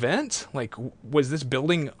the main event? Like, was this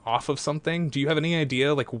building off of something? Do you have any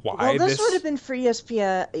idea, like, why Well, this would have been for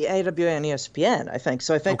ESPN, AWA, and ESPN, I think.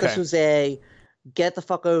 So I think this was get the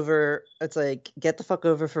fuck over. It's like, get the fuck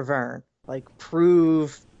over for Vern. Like,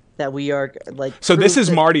 prove that we are, like... So this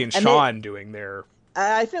is Marty and Sean doing their...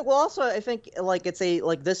 I think, like, it's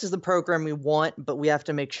this is the program we want, but we have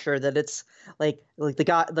to make sure that it's, like the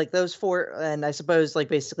guy, like, those four, and I suppose, like,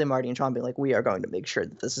 basically Marty and Sean being like, we are going to make sure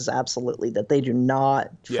that this is absolutely, that they do not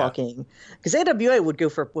fucking... Because AWA would go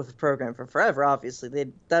with a program for forever,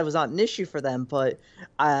 obviously. That was not an issue for them, but...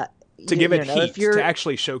 to give it heat, to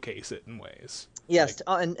actually showcase it in ways. Yes,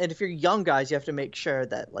 and if you're young guys, you have to make sure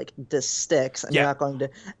that, like, this sticks, and you're not going to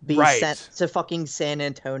be sent to fucking San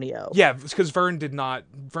Antonio. Yeah, because Vern did not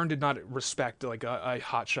respect like a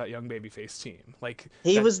hotshot young babyface team. Like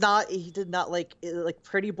he did not like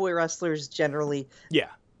pretty boy wrestlers generally. Yeah,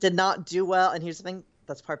 did not do well, and here's the thing: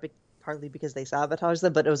 that's partly because they sabotaged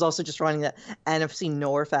them, but it was also just running that NFC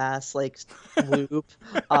North ass like loop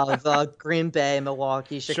of Green Bay,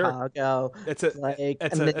 Milwaukee, Chicago. It's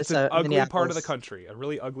an ugly part of the country, a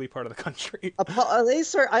really ugly part of the country.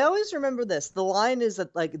 I always remember this. The line is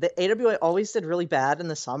that like the AWA always did really bad in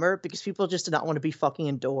the summer because people just did not want to be fucking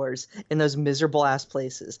indoors in those miserable ass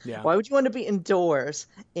places. Yeah. Why would you want to be indoors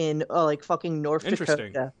in like fucking North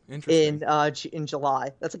Dakota in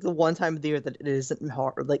July? That's like the one time of the year that it isn't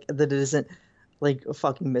hard, like that it isn't like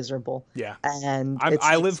fucking miserable. Yeah, and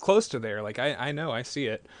I live close to there. Like I know, I see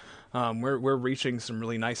it. We're reaching some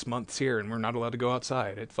really nice months here, and we're not allowed to go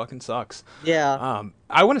outside. It fucking sucks. Yeah.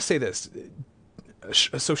 I want to say this.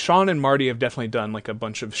 So Sean and Marty have definitely done like a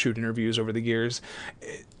bunch of shoot interviews over the years.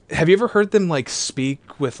 Have you ever heard them like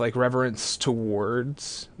speak with like reverence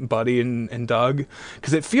towards Buddy and Doug?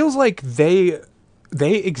 Because it feels like they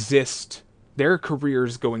exist. Their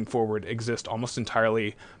careers going forward exist almost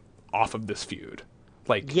entirely off of this feud.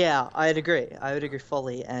 Like, yeah, I'd agree. I would agree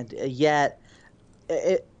fully. And yet,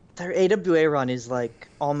 their AWA run is like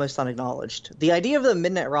almost unacknowledged. The idea of the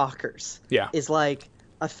Midnight Rockers, is like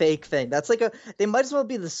a fake thing. That's like they might as well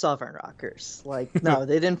be the Southern Rockers. Like, no,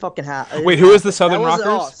 they didn't fucking have. Wait, who is the Southern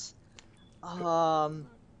Rockers? Was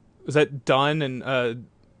that Dunn and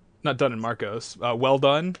not Dunn and Marcos? Well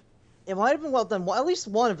Done. It might have been Well Done. Well, at least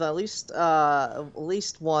one of them. At least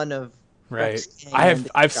one of. Right.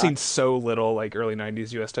 I've seen so little like early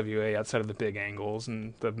 '90s USWA outside of the big angles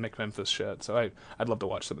and the McMemphis shit. So I'd love to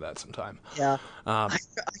watch some of that sometime. Yeah. I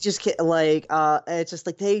just can't like. It's just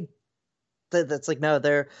like that's like no.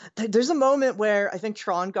 There's a moment where I think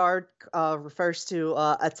Tron Guard refers to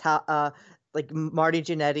like Marty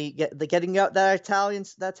Jannetty getting out that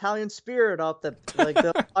Italian spirit up, the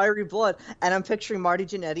fiery blood, and I'm picturing Marty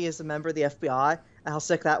Jannetty as a member of the FBI. And how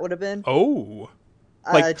sick that would have been. Oh.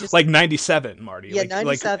 Like 97 Marty. Yeah,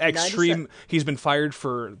 97, like extreme. 97. He's been fired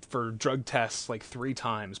for drug tests like 3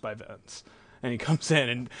 times by Vince, and he comes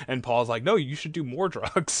in and Paul's like, no, you should do more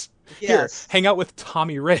drugs. Yes. Here, hang out with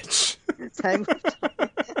Tommy Rich. Oh,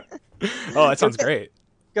 that sounds great.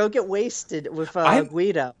 Go get wasted with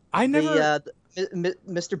Guido. I never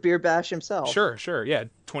Mr. Beer Bash himself. Sure, yeah,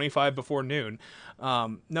 25 before noon.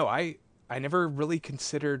 No, I never really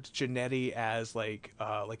considered Jannetty as like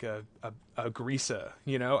a greaser,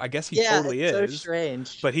 you know. I guess he totally is. So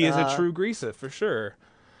strange, but he is a true greaser for sure.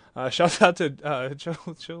 Shout out to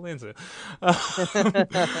Joe Lanza. All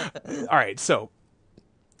right, so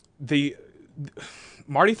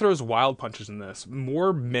Marty throws wild punches in this,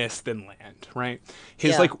 more miss than land, right?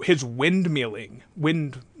 His windmilling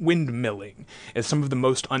is some of the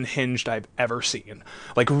most unhinged I've ever seen.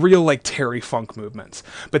 Like real like Terry Funk movements.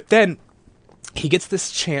 But then he gets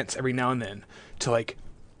this chance every now and then to like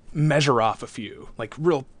measure off a few, like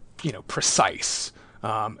real, precise,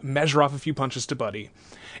 measure off a few punches to Buddy.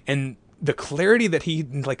 And the clarity that he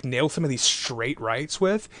like nailed some of these straight rights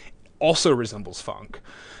with, also resembles Funk.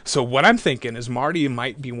 So what I'm thinking is Marty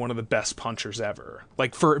might be one of the best punchers ever.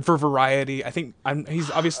 Like for variety, I think he's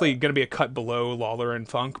obviously going to be a cut below Lawler and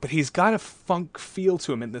Funk, but he's got a Funk feel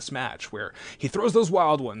to him in this match where he throws those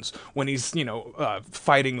wild ones when he's,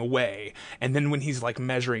 fighting away, and then when he's like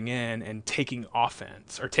measuring in and taking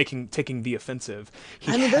offense or taking the offensive.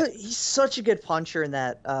 He's such a good puncher in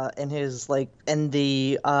that in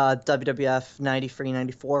the WWF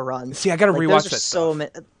 93-94 run. See, I got to rewatch that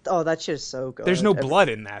stuff. Oh, that shit is so good. There's no blood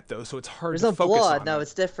in that though, so it's hard to focus on. There's no blood. No,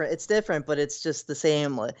 it's different. It's different, but it's just the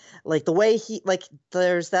same. Like the way he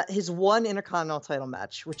there's his one Intercontinental title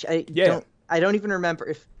match, which I don't even remember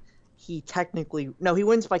if he he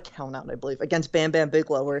wins by countout, I believe, against Bam Bam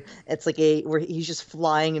Bigelow, where it's where he's just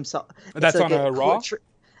flying himself. That's on a Raw.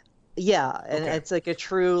 Yeah, and it's like a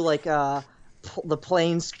true the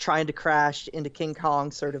plane's trying to crash into King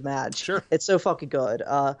Kong sort of match. Sure, it's so fucking good.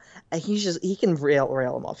 And he can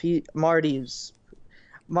rail him off. Marty's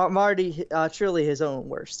truly his own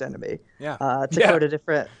worst enemy. Yeah, to quote a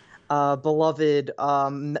different beloved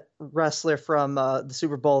wrestler from the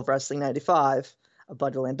Super Bowl of Wrestling '95,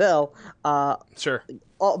 Buddy Landel. Sure.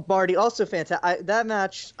 Marty also fantastic. That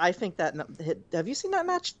match, I think that. Have you seen that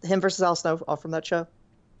match? Him versus Al Snow from that show.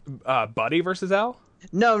 Buddy versus Al.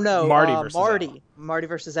 No, Marty versus Al. Marty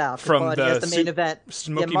versus Al. From Buddy has the main event.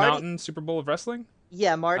 Smoky Mountain Super Bowl of Wrestling?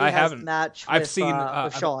 Yeah, Marty has the match with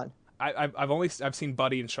Shawn. I've seen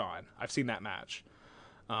Buddy and Shawn. I've seen that match.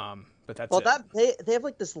 But that's they have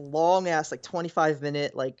this long ass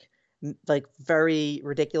 25-minute very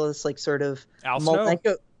ridiculous sort of Al Snow.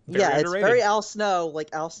 It's very Al Snow,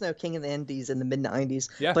 Al Snow, King of the Indies in the mid '90s.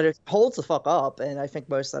 Yeah. But it holds the fuck up, and I think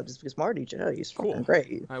most of that is because Marty, he's fucking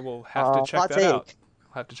great. I will have to check that out.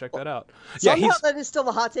 I'll have to check that out. Somehow that is still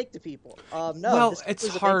a hot take to people. It's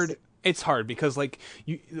hard. It's hard because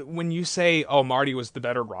when you say, "Oh, Marty was the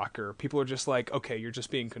better rocker," people are just like, "Okay, you're just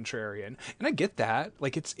being contrarian," and I get that.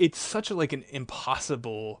 It's such an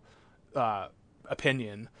impossible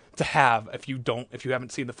opinion to have if you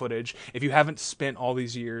haven't seen the footage, if you haven't spent all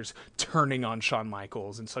these years turning on Shawn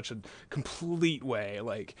Michaels in such a complete way.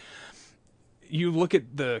 You look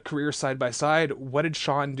at the career side by side. What did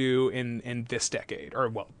Shawn do in this decade, or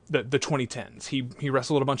the 2010s? He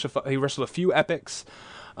wrestled a few epics,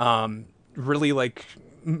 really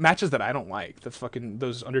matches that I don't like.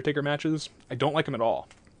 Those Undertaker matches, I don't like them at all.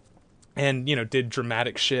 And did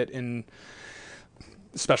dramatic shit in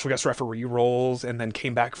special guest referee roles, and then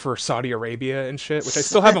came back for Saudi Arabia and shit, which I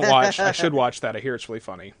still haven't watched. I should watch that. I hear it's really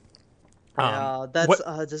funny.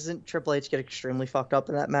 Doesn't Triple H get extremely fucked up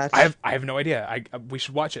in that match? I have no idea. We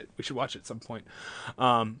should watch it. We should watch it at some point.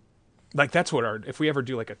 That's what if we ever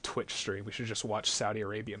do a Twitch stream, we should just watch Saudi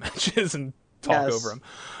Arabia matches and talk over them.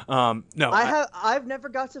 I've never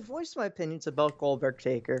got to voice my opinions about Goldberg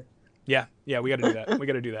Taker. Yeah, we got to do that. We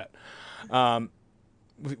got to do that.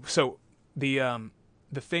 So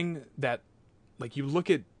the thing that you look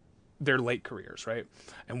at their late careers, right?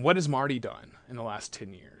 And what has Marty done in the last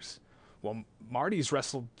 10 years? Well, Marty's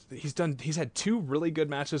wrestled. He's had 2 really good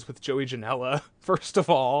matches with Joey Janela, first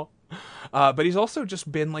of all, but he's also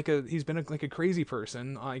just been a crazy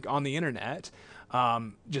person on the internet,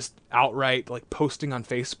 just outright posting on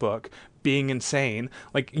Facebook, being insane.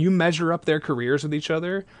 You measure up their careers with each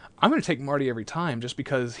other. I'm going to take Marty every time just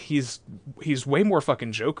because he's way more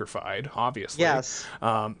fucking Joker-fied, obviously. Yes.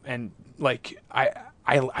 And I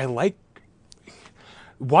like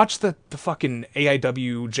watch the fucking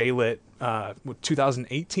AIW J-Lit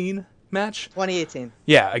 2018 match. 2018.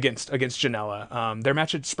 Yeah, against Janela. Their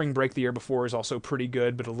match at Spring Break the year before is also pretty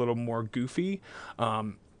good, but a little more goofy.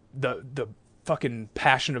 The fucking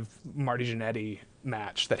Passion of Marty Jannetty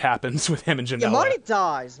match that happens with him and Janela. Yeah, Marty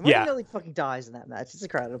dies. Marty really fucking dies in that match. It's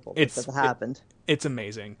incredible that happened. It's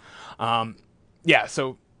amazing.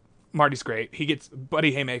 So Marty's great. He gets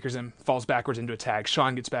Buddy haymakers him, falls backwards into a tag.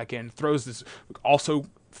 Shawn gets back in, throws this also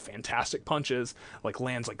fantastic punches,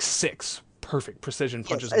 lands 6 perfect precision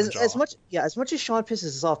punches in the jaw. As much as Shawn pisses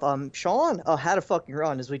us off, Shawn had a fucking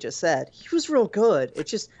run, as we just said. He was real good.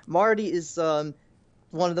 It's just Marty is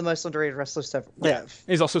one of the most underrated wrestlers to ever live.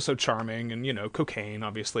 He's also so charming, and cocaine,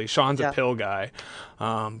 obviously. Shawn's a pill guy,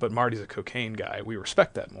 but Marty's a cocaine guy. We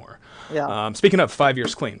respect that more. Yeah. Speaking of 5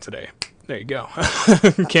 years clean today. There you go.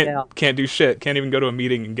 Can't do shit. Can't even go to a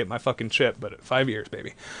meeting and get my fucking chip. But 5 years,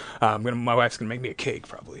 baby. My wife's gonna make me a cake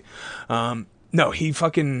probably. No, he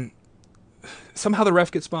fucking somehow the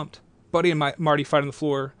ref gets bumped. Buddy and Marty fight on the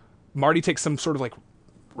floor. Marty takes some sort of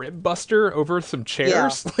rib buster over some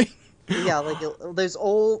chairs. Yeah, like those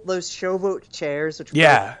showboat chairs, which were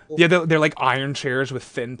Yeah, cool. yeah, they're like iron chairs with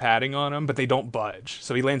thin padding on them, but they don't budge.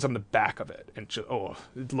 So he lands on the back of it, and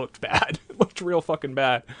it looked bad. It looked real fucking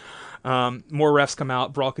bad. More refs come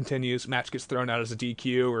out. Brawl continues. Match gets thrown out as a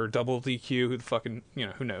DQ or double DQ. Who the fucking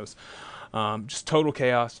who knows? Just total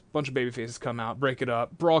chaos. Bunch of babyfaces come out, break it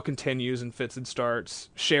up. Brawl continues and fits and starts.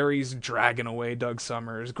 Sherry's dragging away Doug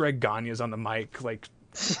Summers. Greg Gagne's on the mic, like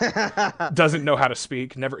doesn't know how to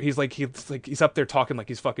speak. Never. He's up there talking like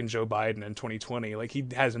he's fucking Joe Biden in 2020. Like he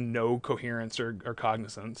has no coherence or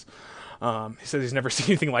cognizance. He says he's never seen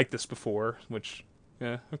anything like this before. Which,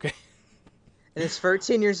 yeah, okay. In his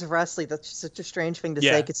 13 years of wrestling, that's just such a strange thing to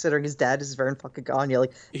Yeah. say, considering his dad is Vern fucking Gagne.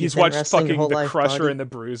 Like He's been watched wrestling fucking whole the life, Crusher buddy. and the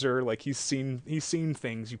Bruiser. Like he's seen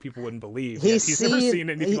things you people wouldn't believe. He's never seen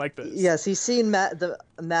anything like this. Yes, he's seen the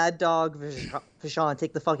Mad Dog Vachon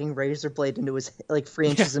take the fucking razor blade into his 3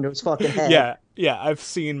 inches into his fucking head. Yeah. I've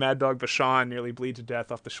seen Mad Dog Vachon nearly bleed to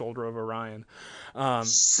death off the shoulder of Orion.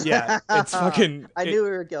 Yeah, it's fucking. I knew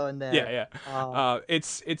we were going there. Yeah.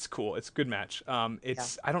 It's cool. It's a good match.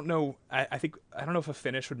 I don't know. I don't know if a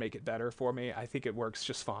finish would make it better for me. I think it works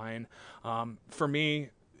just fine. For me,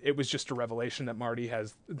 it was just a revelation that Marty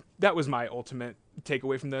has. That was my ultimate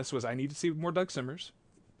takeaway from this. Was I need to see more Doug Summers.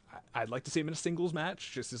 I'd like to see him in a singles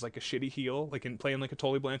match, just as like a shitty heel, like playing like a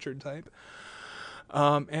Tully Blanchard type.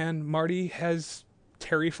 And Marty has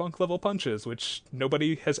Terry Funk level punches, which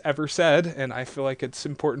nobody has ever said, and I feel like it's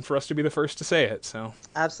important for us to be the first to say it. So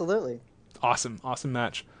Absolutely. awesome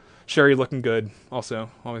match. Sherry looking good. Also,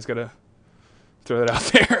 always gotta throw that out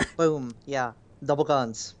there. Boom. Yeah. Double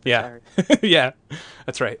guns. Yeah, yeah,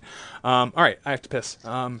 that's right. All right, I have to piss.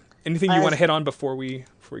 Anything you want to hit on before we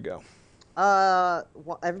go?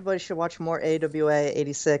 Everybody should watch more AWA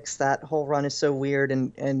 86. That whole run is so weird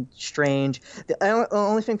and strange. The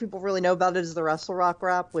only thing people really know about it is the Wrestle Rock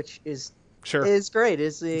rap, which is great.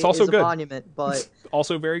 It's also a good. monument, but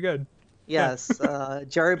also very good. Yes,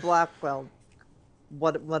 Jerry Blackwell,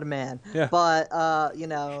 what a man. Yeah. But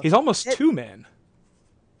he's almost 2 men.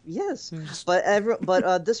 Yes, but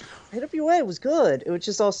this AWA was good. It was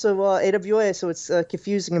just also AWA, so it's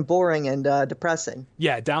confusing and boring and depressing.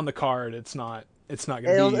 Yeah, down the card, it's not gonna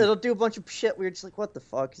be. It'll do a bunch of shit where you're just like, what the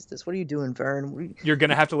fuck is this? What are you doing, Vern? You're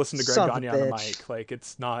gonna have to listen to Greg Gagne on the bitch. mic. Like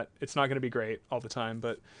it's not gonna be great all the time.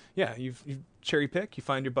 But yeah, you cherry pick. You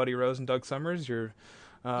find your Buddy Rose and Doug Summers. Your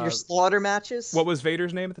slaughter matches. What was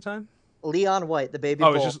Vader's name at the time? Leon White, the baby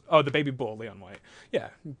bull. The baby bull, Leon White. Yeah,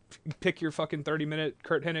 pick your fucking 30-minute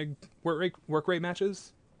Kurt Hennig work rate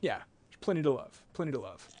matches. Yeah, plenty to love.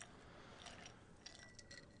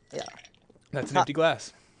 Yeah, that's an empty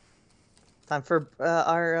glass. Time for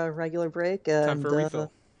our regular break. And, time for a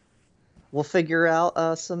refill. We'll figure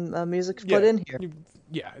out some music to put in here.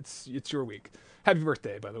 It's your week. Happy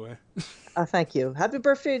birthday, by the way. Thank you. Happy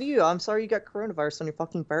birthday to you. I'm sorry you got coronavirus on your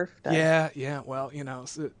fucking birthday. Yeah. Well,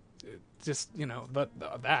 just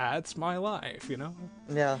that's my life,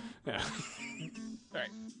 Yeah. All right.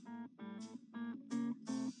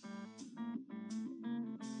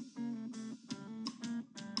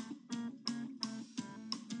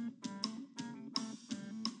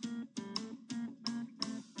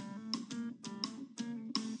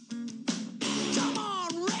 Come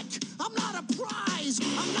on, Rick, I'm not a prize.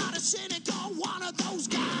 I'm not a cynic or one of those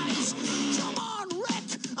guys. Come on,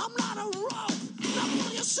 Rick, I'm not a rope. Now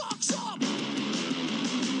pull your socks up.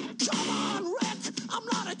 Come on, Rick, I'm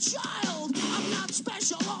not a child. I'm not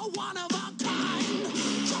special or one of a kind.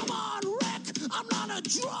 Come on, Rick, I'm not a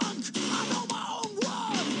drunk. I know my own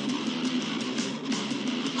word.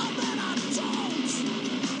 And then I don't.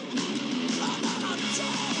 And then I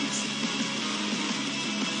don't.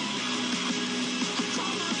 I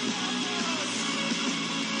call my brothers.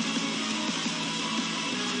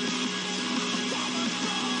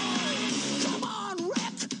 Come on,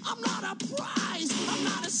 Rick, I'm not a prize. I'm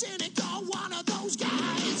not a cynic or one of those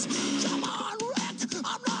guys. Come on, Rick,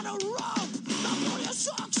 I'm not a rope. Now pull your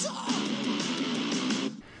socks up.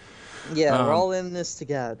 Yeah, we're all in this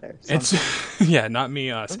together. It's not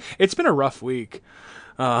me, us. It's been a rough week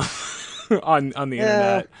on the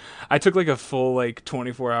internet. I took like a full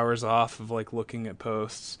 24 hours off of looking at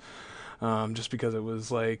posts, just because it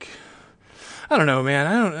was I don't know,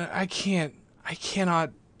 man. I cannot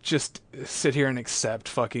just sit here and accept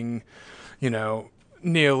fucking,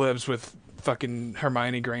 neolibs with fucking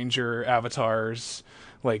Hermione Granger avatars,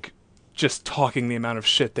 just talking the amount of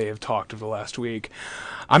shit they have talked over the last week.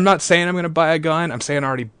 I'm not saying I'm going to buy a gun. I'm saying I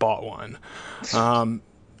already bought one.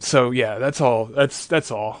 So yeah, that's all.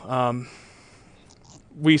 That's all.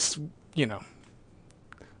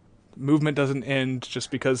 movement doesn't end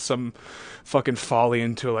just because some fucking folly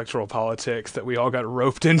into electoral politics that we all got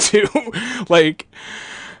roped into. Like,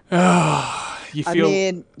 you feel. I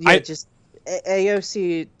mean, yeah, just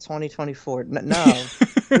AOC 2024. No,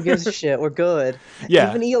 who gives a shit? We're good.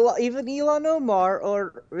 Yeah. Even Elon Omar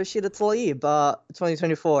or Rashida Tlaib,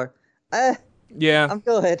 2024. Yeah. I'm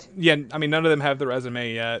good. Yeah, I mean, none of them have the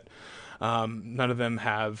resume yet. None of them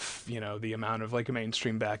have, the amount of like a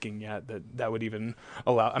mainstream backing yet that would even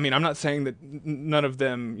allow. I mean, I'm not saying that none of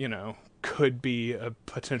them, could be a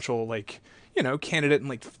potential like, candidate in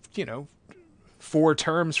like, 4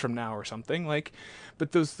 terms from now or something like.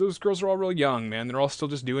 But those girls are all real young, man. They're all still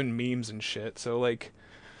just doing memes and shit. So like,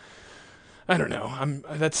 I don't know.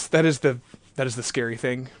 That is the scary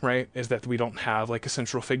thing, right? Is that we don't have like a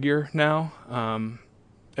central figure now.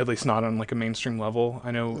 At least not on like a mainstream level.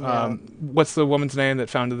 I know. What's the woman's name that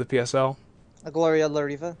founded the PSL? Gloria La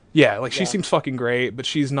Riva. Yeah, like she seems fucking great, but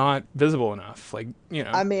she's not visible enough. Like,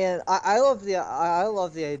 I mean, I love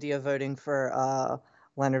the idea of voting for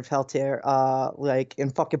Leonard Peltier. Like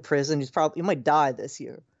in fucking prison, he might die this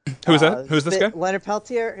year. Who is that? Who's this guy? Leonard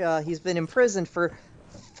Peltier. He's been in prison for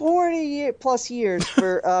 40 plus years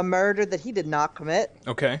for a murder that he did not commit.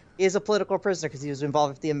 Okay. He is a political prisoner because he was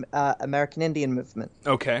involved with the American Indian movement.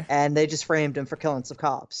 Okay. And they just framed him for killing some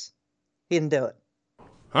cops. He didn't do it.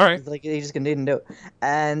 All right. Like he just didn't do it.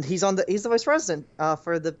 And he's the vice president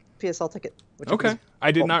for the PSL ticket. Okay.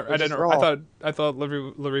 I thought La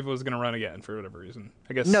Riva was going to run again for whatever reason.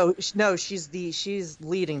 I guess. No, she's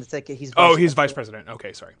leading the ticket. He's vice president.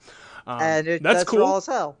 Okay, sorry. And that's cool. All as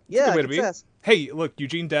hell. Yeah, good way to be. Hey, look,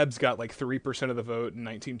 Eugene Debs got like 3% of the vote in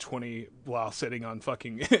 1920 while sitting on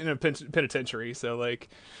fucking in a penitentiary. So like,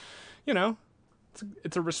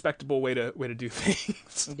 it's a respectable way to do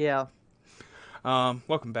things. Yeah.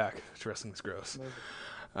 Welcome back to Wrestling's Gross.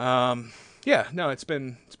 Yeah, no, it's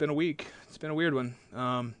been a week. It's been a weird one.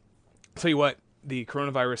 Tell you what, the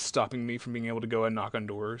coronavirus stopping me from being able to go and knock on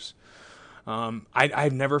doors.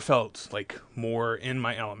 I've never felt like more in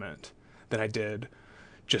my element than I did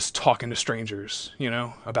just talking to strangers,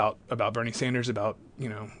 about Bernie Sanders, about,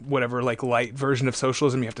 whatever like light version of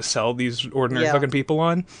socialism you have to sell these ordinary fucking people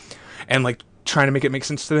on, and like trying to make it make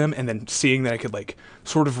sense to them, and then seeing that I could like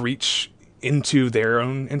sort of reach into their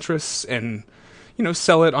own interests and,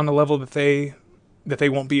 sell it on a level that they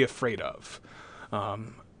won't be afraid of.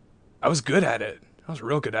 I was good at it. I was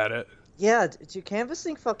real good at it. Yeah,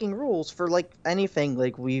 canvassing fucking rules for like anything.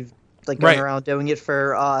 Like we've like gone around doing it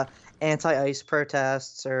for anti-ICE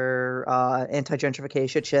protests or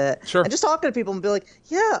anti-gentrification shit. Sure. And just talking to people and be like,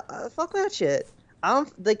 yeah, fuck that shit. How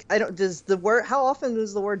often does the word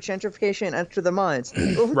gentrification enter their minds?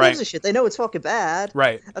 Well, who gives a shit? They know it's fucking bad.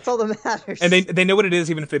 Right. That's all that matters. And they know what it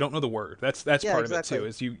is even if they don't know the word. That's part of it too.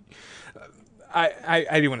 Is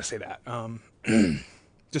I do want to say that.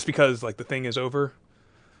 Just because like the thing is over.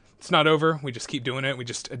 It's not over. We just keep doing it. We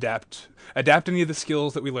just adapt any of the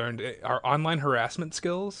skills that we learned. Our online harassment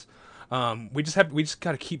skills. We just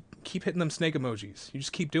got to keep hitting them snake emojis. You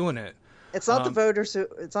just keep doing it. It's not the voters.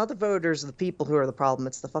 It's not the voters. The people who are the problem.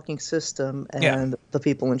 It's the fucking system and the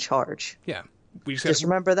people in charge. Yeah, we just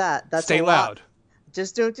remember that. That's stay loud.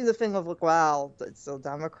 Just don't do the thing of like, wow, it's the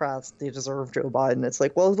Democrats. They deserve Joe Biden. It's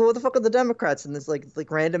like, well, what the fuck are the Democrats? And it's like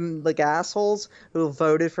random like assholes who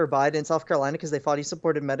voted for Biden in South Carolina because they thought he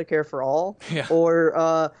supported Medicare for all. Yeah.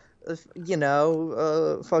 Or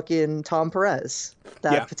fucking Tom Perez,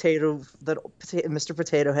 that Mr.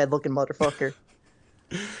 Potato Head looking motherfucker.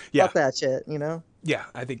 Yeah. Fuck that shit, Yeah,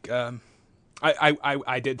 I think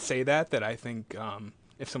I did say that I think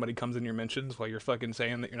if somebody comes in your mentions while you're fucking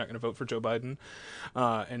saying that you're not going to vote for Joe Biden,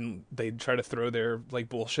 and they try to throw their like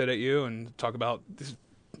bullshit at you and talk about this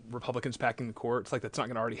Republicans packing the courts, like that's not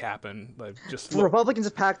going to already happen. Like just Republicans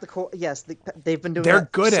have packed the court. Yes, they've been doing. They're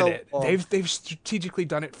that good so at it. long. They've strategically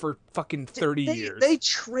done it for fucking 30 years. They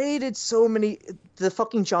traded so many. The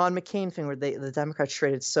fucking John McCain thing, where the Democrats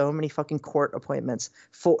traded so many fucking court appointments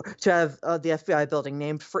to have the FBI building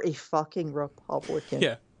named for a fucking Republican.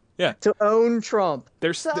 Yeah. Yeah. To own Trump.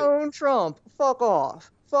 Own Trump. Fuck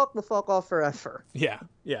off. Fuck the fuck off forever. Yeah.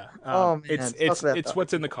 Yeah. Oh man. It's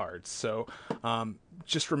what's in the cards. So,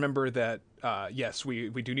 just remember that yes, we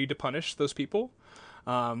do need to punish those people.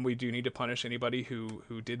 We do need to punish anybody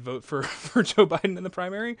who did vote for Joe Biden in the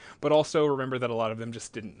primary, but also remember that a lot of them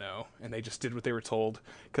just didn't know and they just did what they were told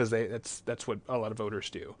because that's what a lot of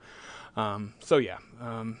voters do. So yeah,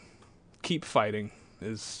 keep fighting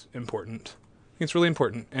is important. I think it's really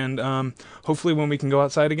important, and hopefully when we can go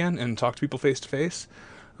outside again and talk to people face to face,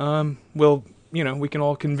 we can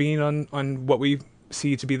all convene on what we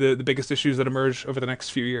see to be the biggest issues that emerge over the next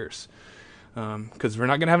few years. because we're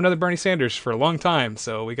not gonna have another Bernie Sanders for a long time.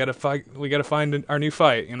 So we gotta fight. We gotta find our new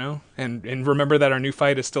fight, and remember that our new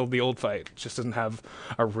fight is still the old fight. It just doesn't have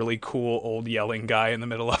a really cool old yelling guy in the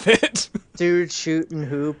middle of it. Dude shooting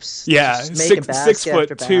hoops. Yeah, just making six basket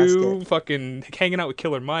foot after two, basket. fucking hanging out with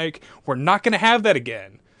Killer Mike. We're not gonna have that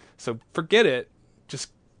again. So forget it.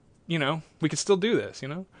 Just we can still do this.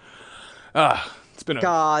 It's been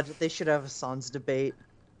God, they should have a Suns debate.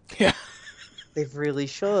 yeah. They really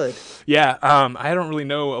should. Yeah, I don't really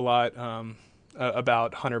know a lot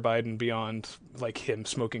about Hunter Biden beyond like him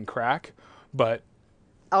smoking crack, but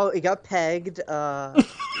Oh, he got pegged.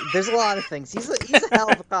 There's a lot of things. He's a hell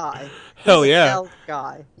of a guy. hell He's a yeah. hell of a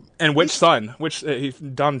guy. And which son? Which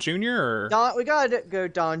Don Jr. or We gotta go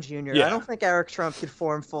Don Jr. Yeah. I don't think Eric Trump could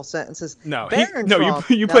form full sentences. No, Barron no, Trump,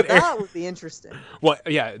 you now put that would be interesting. well,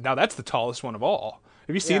 yeah. Now that's the tallest one of all.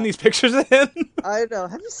 Have you seen Yeah. these pictures of him? I know.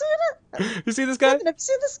 Have you seen it? You see this guy? Have you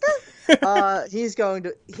seen this guy? He's going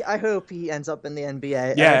to. I hope he ends up in the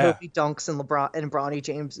NBA. And I Yeah. hope he dunks in Bronny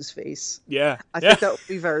James's face. Yeah, I yeah. think that would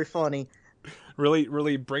be very funny. Really,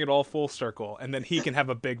 really bring it all full circle, and then he can have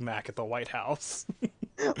a Big Mac at the White House.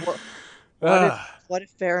 What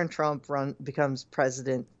if Barron Trump becomes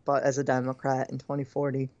president, but as a Democrat in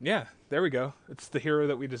 2040? Yeah, there we go. It's the hero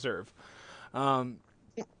that we deserve.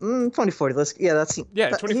 2040. That's Yeah,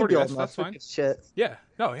 he'd be 2040, old that's enough. fine. Shit. Yeah,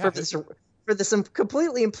 no, yeah. For this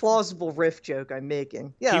completely implausible riff joke I'm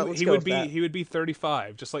making. Yeah, let's he go would with be that. he would be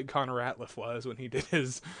 35, just like Connor Ratliff was when he did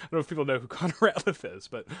his. I don't know if people know who Connor Ratliff is,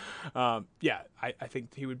 but yeah, I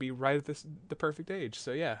think he would be right at the perfect age.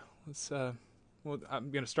 So yeah, let's. Well, I'm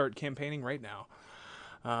gonna start campaigning right now.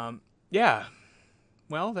 Yeah,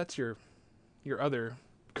 well, that's your other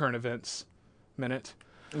current events minute.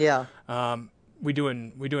 Yeah. We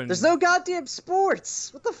doing. There's no goddamn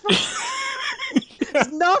sports. What the fuck?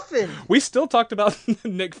 There's nothing. We still talked about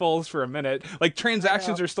Nick Foles for a minute. Like,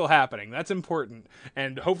 transactions are still happening. That's important.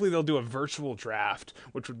 And hopefully they'll do a virtual draft,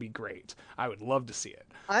 which would be great. I would love to see it.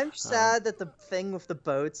 I'm sad that the thing with the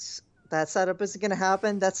boats, that setup isn't going to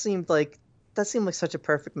happen. That seemed like such a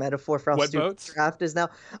perfect metaphor for how What stupid boats? the draft is now.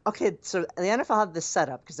 Okay, so the NFL had this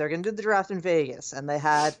setup because they're going to do the draft in Vegas, and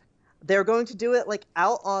they're going to do it like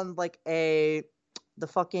out on like in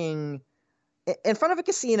front of a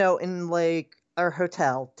casino in like our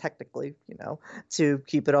hotel, technically, to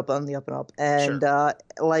keep it up on the up and up, and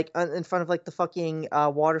in front of like the fucking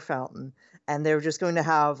water fountain, and they're just going to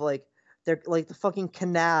have like they're like the fucking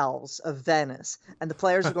canals of Venice, and the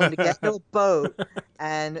players are going to get in a boat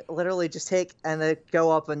and literally just they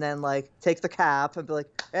go up and then like take the cap and be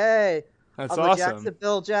like, hey, That's I'm awesome. a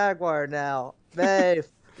Jacksonville Jaguar now, hey,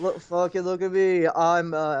 look at me,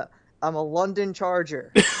 I'm a London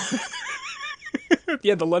Charger.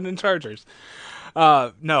 Yeah, the London Chargers.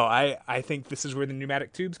 No, I think this is where the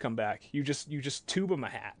pneumatic tubes come back. You just tube them a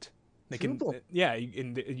hat. They can, Tube 'em? yeah,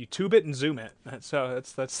 you tube it and zoom it. That's what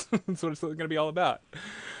it's going to be all about.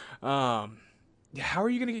 Yeah, how are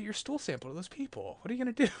you going to get your stool sample to those people? What are you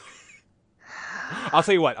going to do? I'll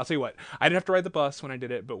tell you what. I didn't have to ride the bus when I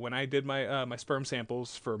did it, but when I did my my sperm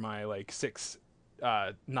samples for my like 6,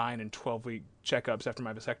 9, and 12-week checkups after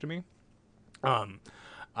my vasectomy,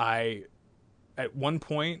 I at one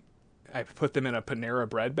point I put them in a Panera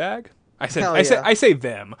bread bag. I say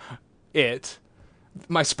them,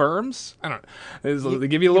 my sperms. I don't know. They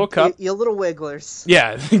give you a little cup. You little wigglers.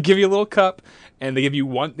 Yeah, they give you a little cup, and they give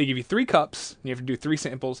you 3 cups, and you have to do 3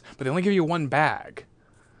 samples, but they only give you 1 bag.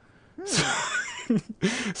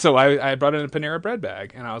 So I brought in a Panera bread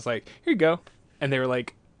bag, and I was like, here you go. And they were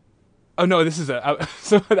like, oh no, this is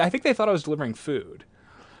so I think they thought I was delivering food,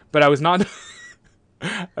 but I was not.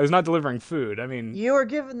 I was not delivering food. I mean, You are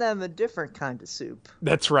giving them a different kind of soup.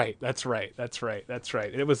 That's right.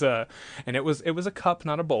 It was a cup,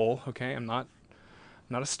 not a bowl. Okay, I'm not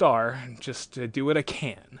a star. Just to do what I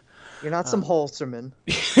can. You're not some Holzerman.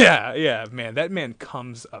 Yeah, man. That man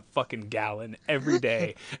comes a fucking gallon every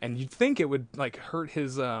day, and you'd think it would like hurt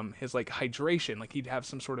his like hydration, like he'd have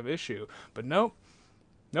some sort of issue, but nope.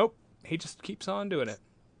 He just keeps on doing it.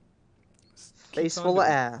 Face full of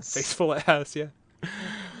ass. Face full of ass. Yeah.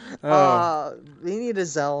 We need a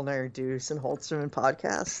Zellner, Deuce, and Holtzman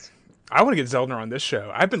podcast. I want to get Zeldner on this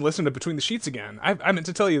show. I've been listening to Between the Sheets again. I meant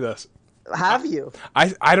to tell you this. Have you?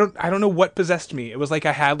 I don't know what possessed me. It was like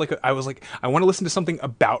I want to listen to something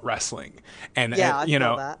about wrestling, and Yeah, I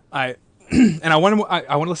feel that. I want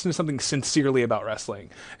to listen to something sincerely about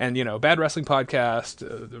wrestling, and Bad Wrestling Podcast,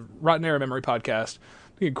 the Rotten Era Memory Podcast,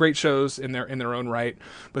 great shows in their own right,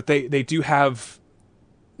 but they do have,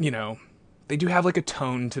 they do have like a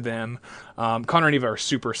tone to them. Connor and Eva are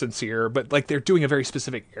super sincere, but like they're doing a very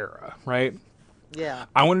specific era, right? Yeah.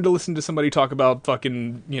 I wanted to listen to somebody talk about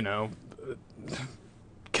fucking,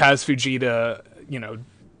 Kaz Fujita,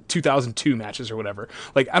 2002 matches or whatever.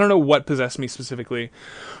 Like, I don't know what possessed me specifically,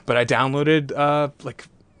 but I downloaded,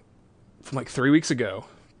 from 3 weeks ago,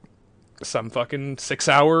 some fucking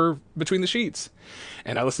 6-hour Between the Sheets.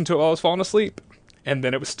 And I listened to it while I was falling asleep. And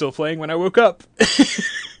then it was still playing when I woke up.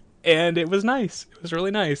 And it was nice. It was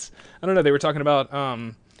really nice. I don't know, they were talking about,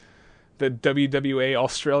 the WWA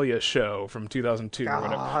Australia show from 2002 or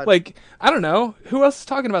whatever. God. Like, I don't know. Who else is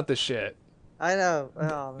talking about this shit? I know.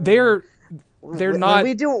 Oh, man. They're not...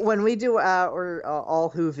 When we do our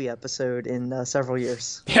all Hoovy episode in several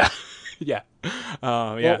years. Yeah. Yeah.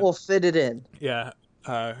 Yeah. We'll fit it in. Yeah.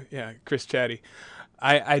 Chris Chatty.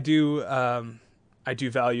 I do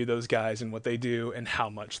value those guys and what they do and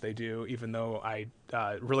how much they do, even though I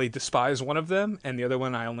really despise one of them, and the other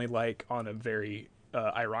one I only like on a very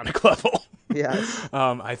ironic level. Yes.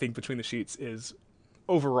 I think Between the Sheets is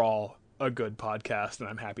overall a good podcast, and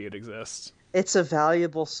I'm happy it exists. It's a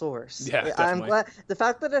valuable source. Yeah, definitely. I'm glad the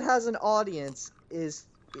fact that it has an audience is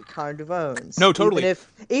it kind of owns. No, totally.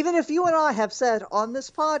 Even if you and I have said on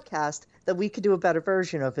this podcast that we could do a better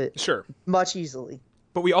version of it, Sure, much easily.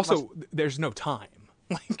 But we also there's no time.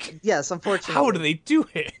 Like, yes, unfortunately. how do they do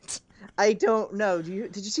it? I don't know.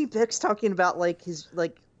 Did you see Bix talking about his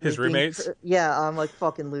roommates? Yeah, I'm like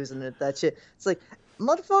fucking losing it. That shit. It's like,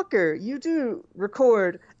 motherfucker, you do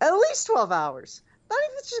record at least 12 hours. Not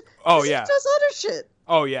even just. Oh yeah. Just other shit.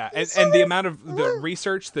 Oh yeah, and the amount of the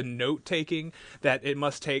research, the note taking that it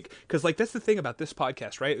must take, because like that's the thing about this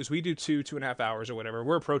podcast, right? Is we do 2.5 hours or whatever.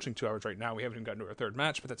 We're approaching 2 hours right now. We haven't even gotten to our third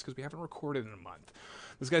match, but that's because we haven't recorded in a month.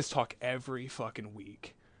 These guys talk every fucking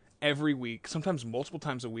week, sometimes multiple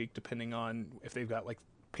times a week, depending on if they've got like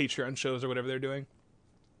Patreon shows or whatever they're doing.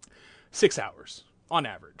 6 hours on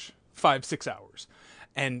average, 5-6 hours,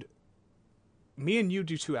 and me and you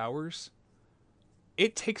do 2 hours.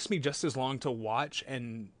 It takes me just as long to watch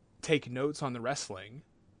and take notes on the wrestling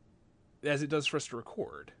as it does for us to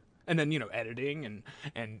record. And then, editing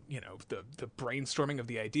and the brainstorming of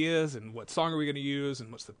the ideas and what song are we going to use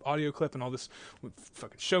and what's the audio clip and all this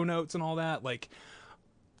fucking show notes and all that. Like,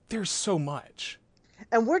 there's so much.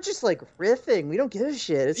 And we're just like riffing. We don't give a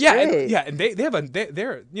shit. It's great. Yeah, and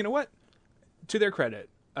they're, you know what? To their credit,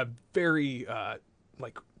 a very,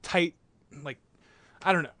 tight,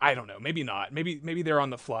 I don't know. Maybe not. Maybe they're on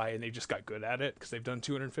the fly and they just got good at it because they've done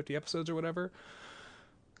 250 episodes or whatever.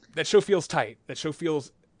 That show feels tight. That show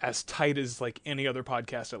feels as tight as like any other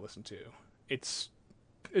podcast I listen to. It's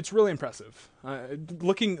really impressive.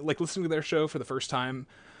 Listening to their show for the first time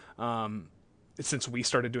since we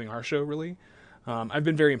started doing our show, really, I've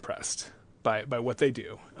been very impressed by what they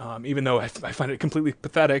do. Even though I find it completely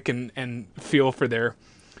pathetic and feel for them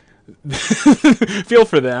in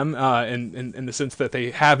the sense that they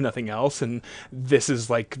have nothing else and this is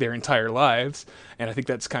like their entire lives, and I think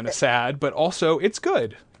that's kind of sad, but also it's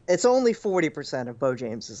good. It's only 40% of Bo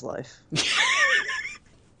James's life.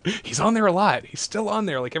 He's on there a lot. He's still on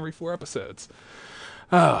there like every 4 episodes.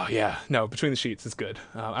 Oh yeah, no, Between the Sheets is good.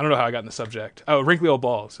 I don't know how I got in the subject. Oh, wrinkly old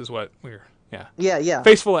balls is what we're yeah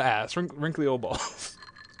face full of ass, wrinkly old balls.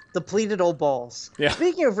 Depleted old balls. Yeah.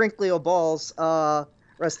 Speaking of wrinkly old balls,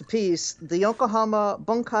 rest in peace, the Yokohama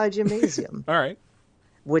Bunkai Gymnasium. All right.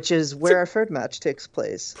 Which is where our third match takes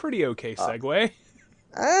place. Pretty okay segue.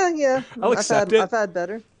 Yeah. I'll accept it. I've had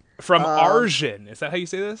better. From Arjun. Is that how you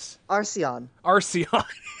say this? Arsion. Arsion.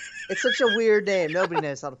 It's such a weird name. Nobody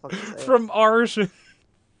knows how to fucking say it. From Arjun.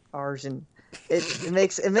 Arjun. It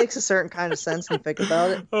makes a certain kind of sense when you think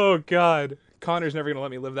about it. Oh, God. Connor's never going to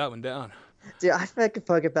let me live that one down. Dude, I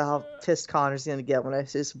fucking about how pissed Connor's gonna get when I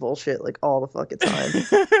say this bullshit like all the fucking time.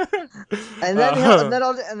 and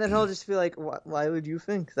then he'll just be like, "Why would you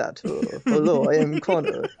think that? Hello, I am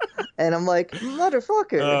Connor." And I'm like,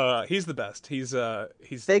 "Motherfucker." He's the best. He's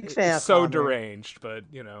big fan. He's so Connor. Deranged, but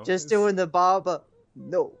just doing the Baba.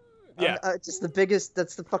 No. Yeah. Just the biggest.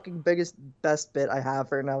 That's the fucking best bit I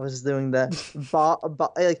have right now is doing the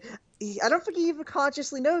I don't think he even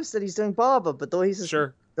consciously knows that he's doing Baba, but the way he says,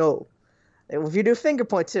 "Sure, no." If you do finger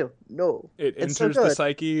point too, no. It enters the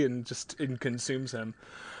psyche and just consumes him.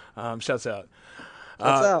 Shouts out.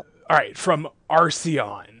 All right, from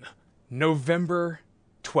Arsion, November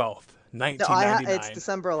 12th, 1999. No, it's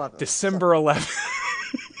December 11th. December 11th.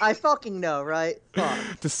 I fucking know, right?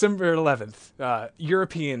 Fuck. December 11th,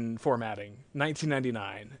 European formatting,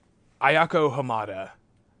 1999. Ayako Hamada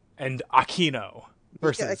and Akino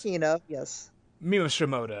versus Akino, yes. Mio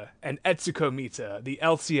Shimoda and Etsuko Mita, the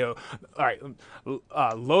LCO. All right,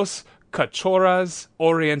 Los Cachorras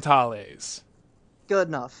Orientales. Good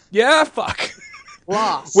enough. Yeah, fuck.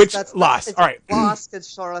 Lost. Which That's lost. it's All right. Lost.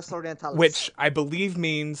 It's Soros Orientalis. Which I believe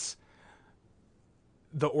means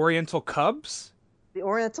the Oriental Cubs. The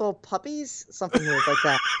Oriental Puppies, something weird like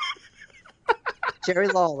that. Jerry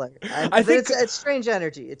Lawler. I But think- it's strange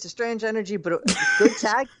energy. It's a strange energy, but a good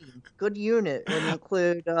tag team, good unit. And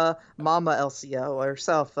include Mama LCO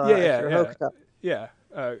herself. Yeah. Hokuto. Yeah.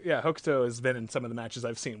 Hokuto has been in some of the matches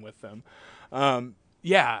I've seen with them.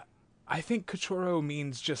 Yeah, I think Kachoro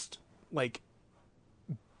means just like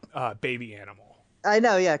baby animal. I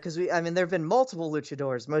know, yeah, because there have been multiple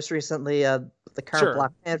luchadors. Most recently, the current Sure.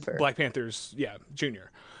 Black Panther. Black Panther's,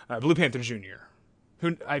 Junior. Blue Panther Junior.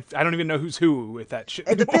 Who I don't even know who's who with that shit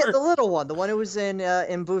And anymore. the little one, the one who was in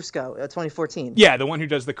Busco, 2014. Yeah, the one who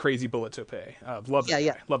does the crazy bullet tope. Love that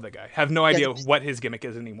Yeah. guy. Love that guy. Have no idea the- what his gimmick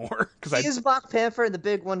is anymore. He is Black Panther, and the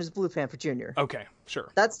big one is Blue Panther Jr. Okay, sure.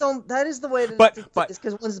 That is the way to. But- it's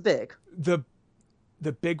because one's big. The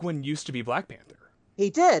big one used to be Black Panther. He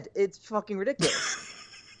did. It's fucking ridiculous.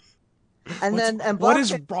 And What Black is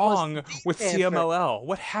Panther was wrong the with Panther. CMLL?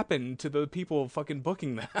 What happened to the people fucking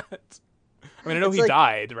booking that? I mean, I know It's he like-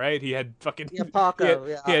 died, right? He had fucking Yeah, Paco,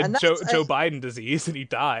 he yeah. had And Joe that's- Biden disease and he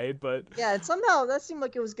died, but Yeah, and somehow that seemed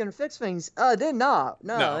like it was gonna fix things. It did not.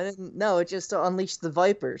 No. It didn't. No, it just unleashed the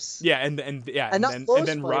Vipers. yeah, and not then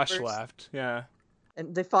those Rush Vipers. left. Yeah.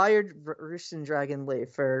 And they fired Russian Dragon Lee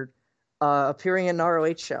for appearing in an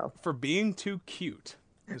ROH show. For being too cute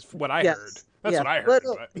is what I Yes. heard. That's Yeah, what I heard.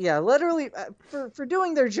 literally- but- Yeah, literally for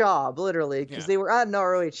doing their job, literally, because Yeah. they were at an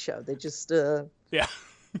ROH show. They just Yeah.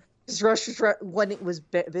 just rushed when it was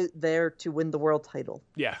there to win the world title.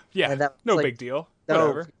 Yeah. And that was No like- big deal. No,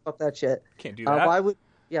 Whatever. fuck that shit. Can't do that. Why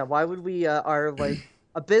would we are like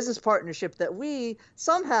a business partnership that we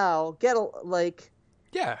somehow get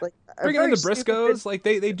Yeah. like a Bringing in very the stupid Briscoes, like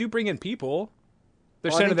they do bring in people. They're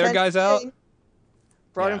brought sending in their Kenny guys out. King,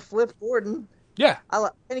 Brought Yeah. in Flip Gordon. Yeah.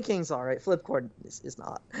 Kenny King's all right. Flip Gordon is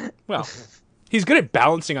not. Well, he's good at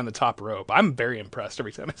balancing on the top rope. I'm very impressed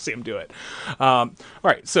every time I see him do it. All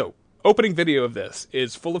right, so opening video of this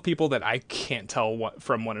is full of people that I can't tell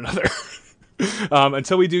from one another.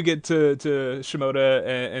 Until we do get to Shimoda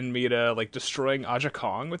and Mita like destroying Aja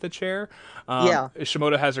Kong with a chair. Yeah.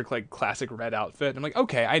 Shimoda has her like classic red outfit. I'm like,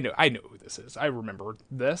 okay, I know who this is. I remember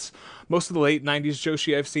this. Most of the late '90s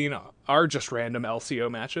Joshi I've seen are just random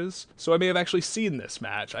LCO matches, so I may have actually seen this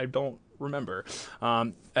match. I don't remember.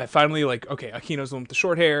 I finally like, okay, Akino's the one with the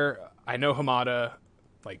short hair. I know Hamada.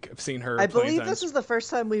 Like I've seen her. I plenty believe of this times. is the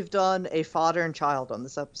first time we've done a father and child on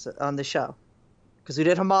this episode on the show, because we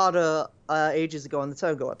did Hamada ages ago on the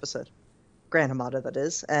Togo episode, Grand Hamada that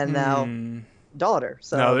is, and now daughter.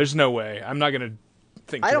 So No, there's no way. I'm not gonna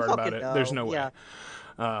think I too don't hard about fucking it. know. There's no way.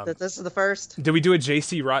 Yeah. This is the first. Did we do a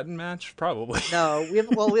JC Rotten match? Probably. No, we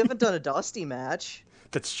haven't done a Dusty match.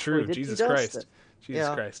 That's true. did Jesus do Christ. Dustin. Jesus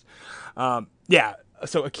Yeah. Christ. Yeah.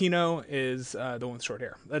 So Aquino is the one with short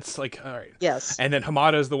hair. That's like all right. Yes. And then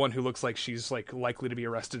Hamada is the one who looks like she's like likely to be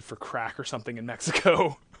arrested for crack or something in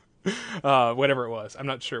Mexico. Whatever it was. I'm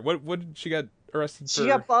not sure. What did she get arrested for? She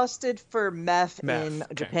got busted for meth Meth, in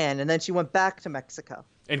okay. Japan, and then she went back to Mexico.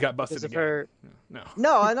 and got busted Because of again. her. No.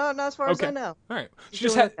 No, not as far as Okay. I know. All right. She's She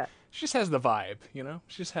just doing had okay. she just has the vibe, you know?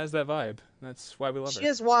 She just has that vibe. That's why we love her. She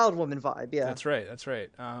has Wild Woman vibe, yeah. That's right.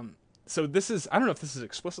 So this is, I don't know if this is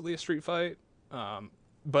explicitly a street fight,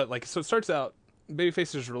 but like, so it starts out,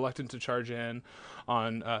 Babyface is reluctant to charge in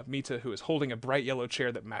on Mita, who is holding a bright yellow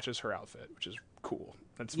chair that matches her outfit, which is cool.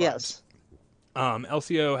 That's vibes. Yes.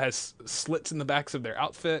 LCO has slits in the backs of their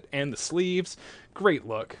outfit and the sleeves. Great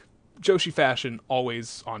look. Joshi fashion,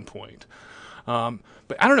 always on point.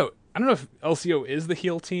 But I don't know if LCO is the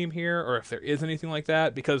heel team here or if there is anything like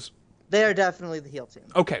that, because They are definitely the heel team.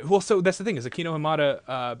 okay, well, so that's the thing is Aquino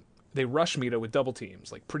Hamada, they rush Mita with double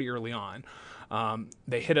teams like pretty early on.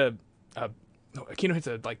 They hit Aquino hits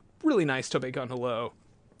a like really nice tope gun hello.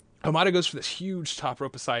 Hamada goes for this huge top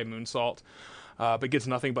rope aside moonsault, but gets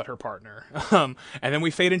nothing but her partner. And then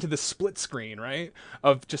we fade into the split screen, right,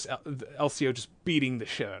 of just LCO just beating the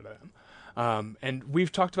shit out of him. And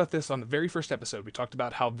we've talked about this on the very first episode. We talked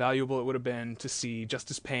about how valuable it would have been to see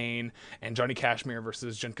Justice Payne and Johnny Kashmere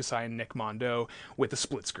versus Jun Kasai and Nick Mondo with a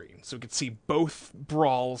split screen. So we could see both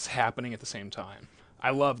brawls happening at the same time.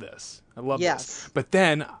 I love this. I love Yes. this. But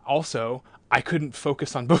then, also, I couldn't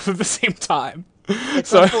focus on both at the same time. It's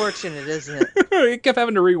So- unfortunate, isn't it? I kept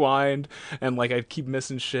having to rewind, and like I keep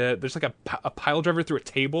missing shit. There's like a pile driver through a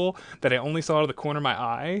table that I only saw out of the corner of my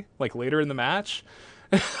eye, like later in the match.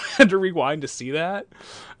 I had to rewind to see that.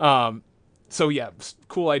 So yeah,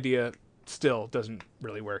 cool idea. Still doesn't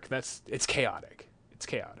really work. It's chaotic. It's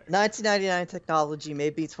chaotic. 1999 technology,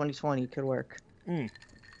 maybe 2020 could work.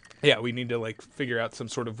 Yeah, we need to like figure out some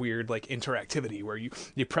sort of weird like interactivity where you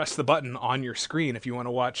press the button on your screen if you want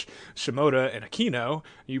to watch Shimoda and Aquino.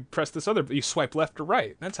 You press this other, you swipe left or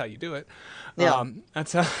right. That's how you do it. Yeah.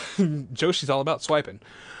 That's how Joshi's all about swiping.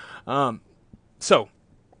 So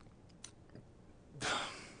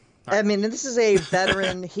I mean, this is a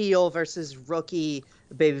veteran heel versus rookie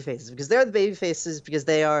baby faces, because they're the baby faces because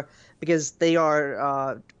they are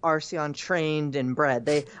Arceon trained and bred.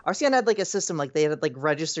 Arceon had like a system, like they had like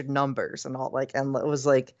registered numbers and all, like, and it was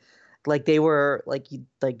like they were like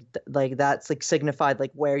that's like signified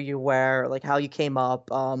like where you were, like how you came up,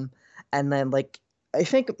 and then like I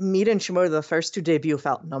think Mita and Shimoda, the first two debut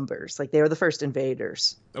without numbers. Like they were the first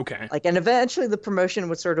invaders. okay, Like, and eventually the promotion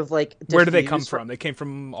would sort of like where do they come diffuse from? They came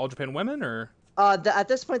from All Japan Women, or at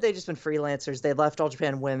this point they've just been freelancers. They left All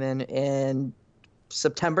Japan Women in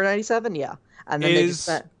September '97, yeah, and then they just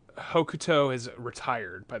spent. Hokuto is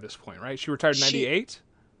retired by this point, right? She retired in '98.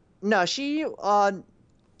 No, she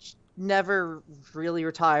never really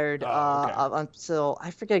retired okay. until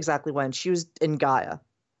I forget exactly when. She was in Gaia.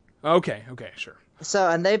 Okay, sure. So,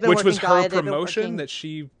 and they've been Which working was Gaia. her They've been promotion working- that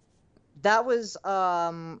she. That was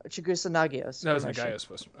Chigusa Nagios. That was promotion. Nagaya's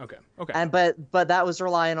supposed. Okay. And but that was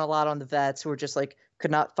relying a lot on the vets who were just like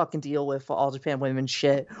could not fucking deal with All Japan Women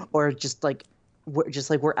shit, or just like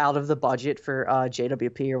we're out of the budget for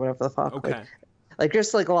JWP or whatever the fuck. Okay. Like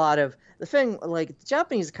just like a lot of the thing, like the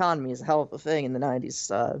Japanese economy is a hell of a thing in the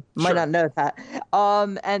 90s. Might Sure. not know that.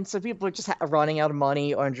 And so people were just running out of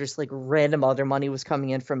money, or just like random other money was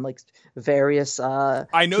coming in from like various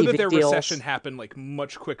I know that TV their deals. recession happened like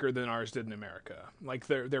much quicker than ours did in America. Like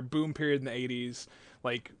their boom period in the '80s,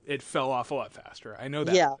 like it fell off a lot faster. I know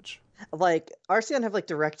that Yeah. much. Like RCN have like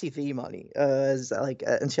DirecTV money as like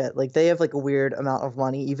and shit. Like they have like a weird amount of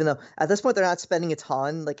money, even though at this point they're not spending a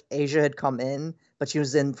ton. Like Asia had come in, but she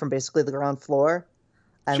was in from basically the ground floor,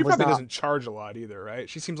 and She was probably not. doesn't charge a lot either, right?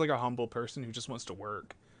 She seems like a humble person who just wants to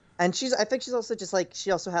work. And I think she's also just like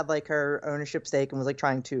she also had like her ownership stake and was like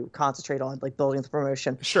trying to concentrate on like building the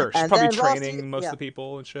promotion. Sure, she's And probably then Rossi- training most yeah. of the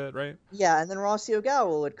people and shit, right? Yeah, and then Rossi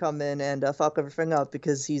Ogawa would come in and fuck everything up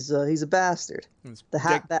because he's a bastard. It's The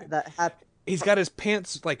hat dick- that hat. He's got his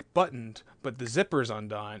pants like buttoned, but the zipper's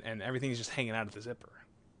undone, and everything's just hanging out of the zipper.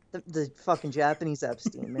 The fucking Japanese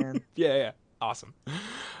Epstein, man. Yeah, awesome.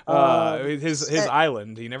 His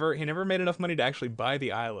island. He never made enough money to actually buy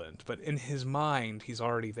the island, but in his mind, he's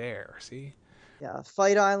already there. See, Yeah,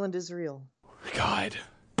 Fight Island is real. God,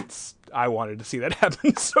 I wanted to see that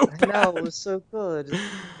happen so I bad. know, it was so good.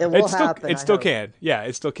 It will happen. It I still hope. can. Yeah,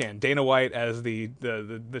 it still can. Dana White as the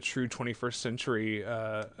true 21st century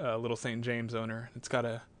Little St. James owner. It's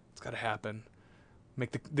gotta happen.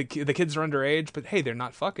 Make the kids are underage, but hey, they're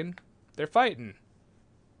not fucking. They're fighting.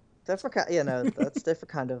 Different kind, that's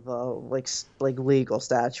different kind of like legal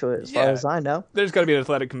statute as far Yeah. as I know. There's got to be an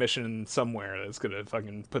athletic commission somewhere that's gonna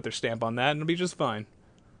fucking put their stamp on that, and it'll be just fine.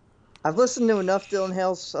 I've listened to enough Dylan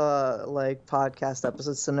Hale's like podcast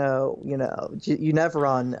episodes to know, you never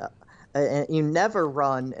run,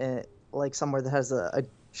 like somewhere that has a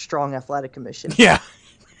strong athletic commission. Yeah.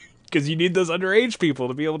 Because you need those underage people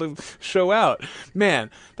to be able to show out. Man,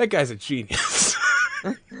 that guy's a genius.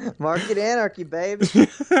 Market anarchy, baby.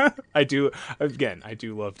 I do love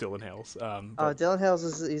Dylan Hales. Dylan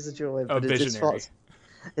Hale's he's a joy, but it's visionary.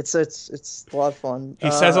 it's a lot of fun. He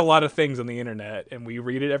says a lot of things on the internet, and we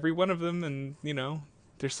read it, every one of them, and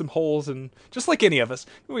there's some holes, and just like any of us,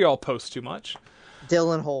 we all post too much.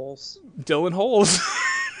 Dylan Holes. Dylan holes.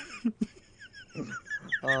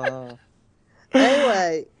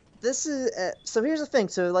 Anyway, this is so. Here's the thing.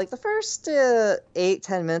 So, like the first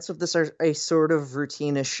 8-10 minutes of this are a sort of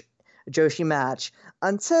routine-ish Joshi match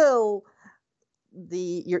until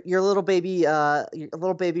your little baby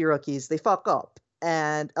rookies they fuck up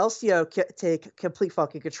and LCO take complete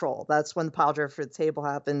fucking control. That's when the pile driver for the table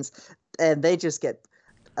happens, and they just get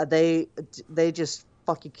they just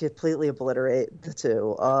fucking completely obliterate the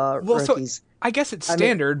two rookies. I guess it's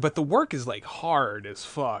standard, but the work is like hard as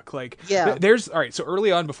fuck. Like, Yeah. there's all right. So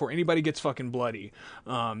early on, before anybody gets fucking bloody,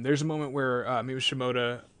 there's a moment where maybe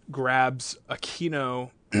Shimoda grabs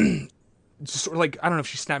Aquino, just sort of like, I don't know if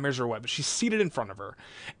she snapmares or what, but she's seated in front of her,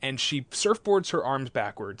 and she surfboards her arms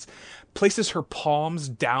backwards, places her palms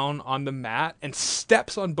down on the mat, and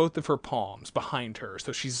steps on both of her palms behind her.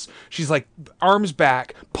 So she's like arms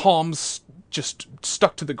back, palms just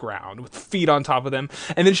stuck to the ground with feet on top of them,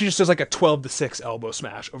 and then she just does like a 12-6 elbow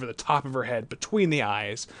smash over the top of her head between the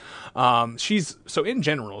eyes. She's so in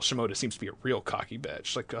general, Shimoda seems to be a real cocky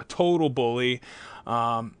bitch, like a total bully.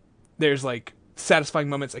 There's like satisfying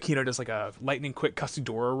moments. Aquino does like a lightning quick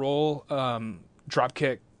Casadora roll, drop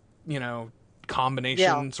kick,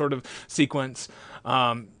 combination sort of sequence.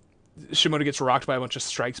 Shimoda gets rocked by a bunch of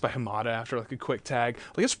strikes by Hamada after like a quick tag.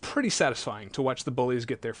 Like, it's pretty satisfying to watch the bullies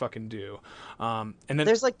get their fucking due. And then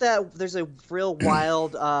there's a real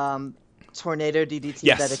wild tornado DDT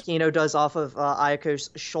Yes. that Aquino does off of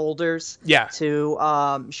Ayako's shoulders Yeah. to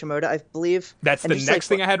Shimoda, I believe. that's And the just, next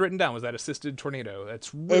like, thing I had written down was that assisted tornado.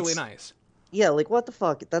 That's really It's- nice. Yeah, like what the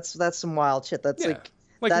fuck? That's some wild shit. That's Yeah,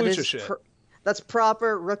 like that lucha is shit. That's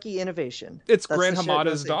proper rookie innovation. It's That's Gran the shit Hamada's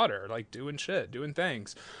Rosie- daughter, like doing shit, doing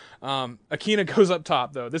things. Akina goes up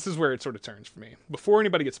top though. This is where it sort of turns for me. Before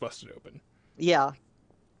anybody gets busted open, Yeah,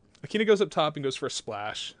 Akina goes up top and goes for a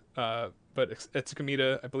splash. But it's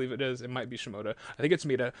Kamita, I believe it is. It might be Shimoda. I think it's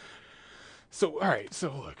Mita. So all right,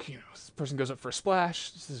 so look, this person goes up for a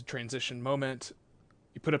splash. This is a transition moment.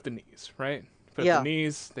 You put up the knees, right? Put up the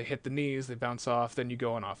knees. They hit the knees. They bounce off. Then you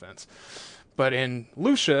go on offense. But in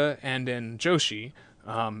Lucia and in Joshi,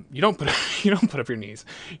 you don't put up your knees.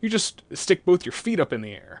 You just stick both your feet up in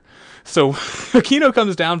the air. So Aquino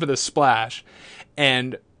comes down for this splash,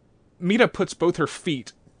 and Mita puts both her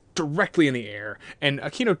feet directly in the air, and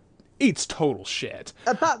Aquino eats total shit.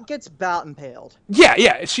 gets about impaled.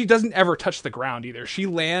 Yeah, she doesn't ever touch the ground either. She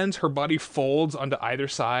lands, her body folds onto either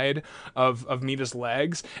side of Mita's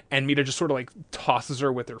legs, and Mita just sort of like tosses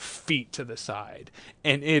her with her feet to the side.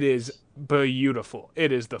 And it is beautiful.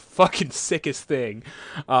 It is the fucking sickest thing.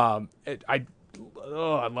 I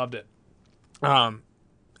loved it.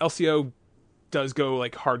 LCO does go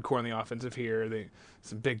like hardcore on the offensive here.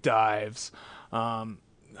 Some big dives.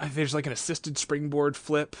 There's like an assisted springboard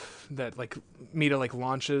flip that like Mita like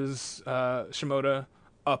launches Shimoda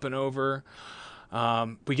up and over.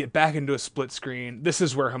 We get back into a split screen. This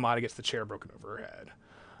is where Hamada gets the chair broken over her head.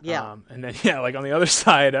 Yeah. And then like on the other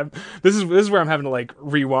side, this is where I'm having to like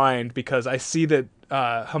rewind because I see that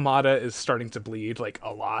Hamada is starting to bleed like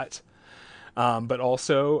a lot. But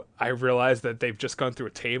also I realize that they've just gone through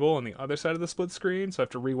a table on the other side of the split screen, so I have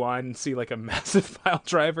to rewind and see like a massive pile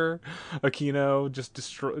driver, Aquino just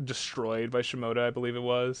destroyed by Shimoda, I believe it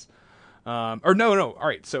was. Or no. All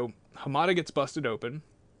right, so Hamada gets busted open,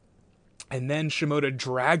 and then Shimoda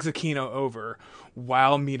drags Aquino over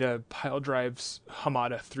while Mita pile drives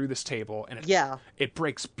Hamada through this table, and it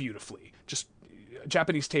breaks beautifully. Just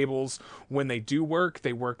Japanese tables, when they do work,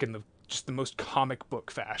 they work in the most comic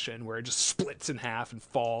book fashion where it just splits in half and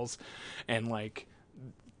falls and like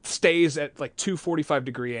stays at like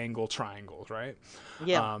 245-degree angle triangles, right?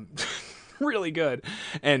 Yeah. Really good.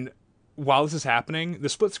 And while this is happening, the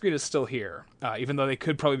split screen is still here, even though they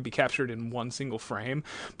could probably be captured in one single frame.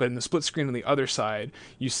 But in the split screen on the other side,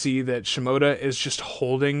 you see that Shimoda is just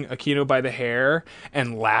holding Aquino by the hair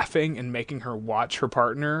and laughing and making her watch her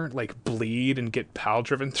partner like bleed and get pile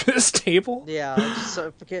driven through this table. Yeah,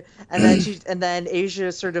 and then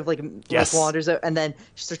Asia sort of like wanders out, and then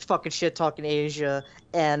she starts fucking shit talking Asia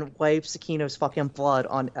and wipes Aquino's fucking blood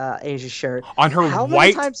on Asia's shirt. On her How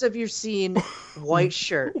many times have you seen white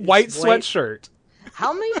shirt? White sweatshirt.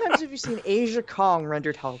 How many times have you seen Asia Kong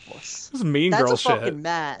rendered helpless? This is mean That's girl a shit. fucking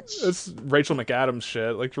match. It's Rachel McAdams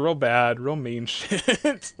shit. Like real bad, real mean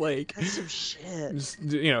shit. Like That's some shit. just,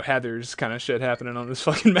 Heather's kind of shit happening on this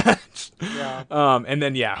fucking match. Yeah. And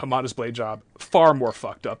then Hamada's blade job far more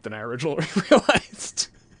fucked up than I originally realized.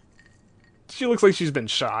 She looks like she's been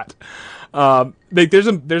shot. There's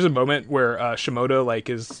a moment where Shimoda like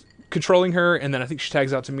is controlling her, and then I think she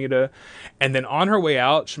tags out to Mita, and then on her way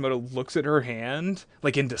out, Shimoda looks at her hand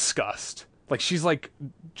like in disgust. Like she's like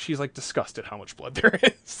disgusted how much blood there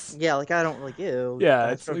is. Yeah, like I don't like you. Yeah, I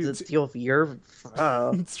have to deal with your.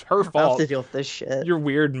 It's her I have fault. to deal with this shit. Your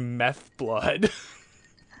weird meth blood.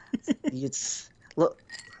 It's look.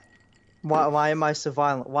 Why am I so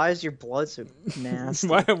violent? Why is your blood so nasty?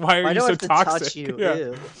 why are Why you do I so have to toxic? touch you? Yeah.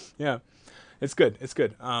 Ew. Yeah. It's good.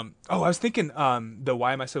 I was thinking the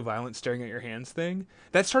 "Why am I so violent staring at your hands" thing.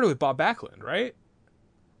 That started with Bob Backlund, right?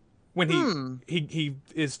 When he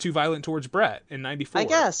is too violent towards Brett in '94. I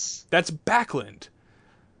guess. That's Backlund.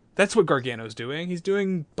 That's what Gargano's doing. He's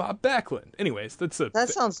doing Bob Backlund. Anyways,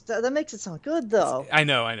 That makes it sound good though. I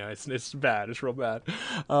know. It's bad. It's real bad.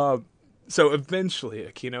 So eventually,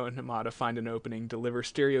 Aquino and Hamada find an opening, deliver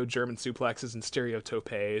stereo German suplexes and stereo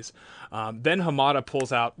topes. Then Hamada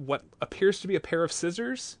pulls out what appears to be a pair of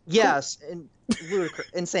scissors. Yes, and ludicrous,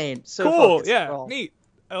 insane. So Cool, focused, yeah, bro. neat.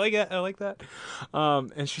 I like it. I like that.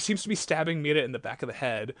 And she seems to be stabbing Mita in the back of the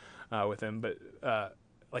head with him, but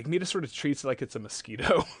like Mita sort of treats it like it's a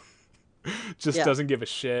mosquito. Just doesn't give a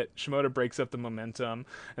shit. Shimoda breaks up the momentum,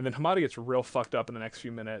 and then Hamada gets real fucked up in the next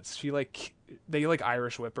few minutes. They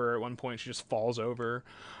Irish whip her at one point. She just falls over.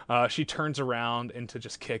 She turns around into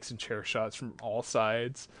just kicks and chair shots from all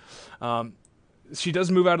sides. she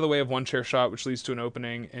does move out of the way of one chair shot, which leads to an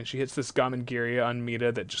opening, and she hits this Gamengiri on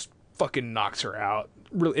Mita that just fucking knocks her out.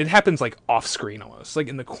 Really, it happens like off screen almost, like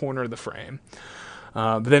in the corner of the frame.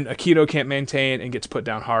 But then Akito can't maintain and gets put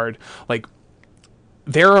down hard. Like,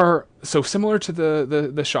 there are, so similar to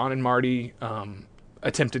the Sean and Marty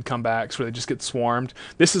attempted comebacks where they just get swarmed.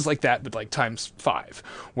 This is like that, but like times 5,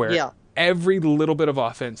 where every little bit of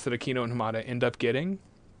offense that Aquino and Hamada end up getting,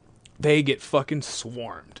 they get fucking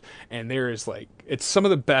swarmed. And there is like, it's some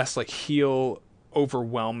of the best like heel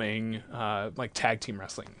overwhelming like tag team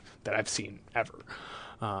wrestling that I've seen ever.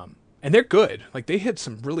 And they're good. Like, they hit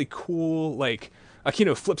some really cool, like,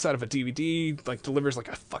 Aquino flips out of a DVD, like, delivers like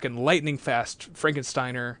a fucking lightning fast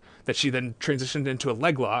Frankensteiner that she then transitioned into a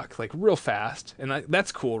leg lock, like, real fast. And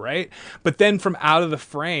that's cool, right? But then from out of the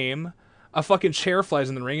frame, a fucking chair flies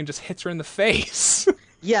in the ring and just hits her in the face.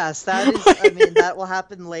 Yes, that is, I mean, that will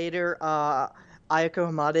happen later. Ayako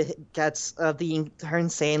Hamada gets her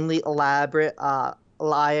insanely elaborate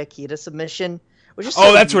Lia Akita submission. Which is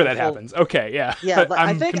so that's beautiful. where that happens. Okay, yeah. Yeah, but I'm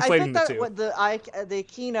I think conflating that the two. what the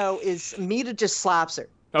Aquino is, Mita just slaps her.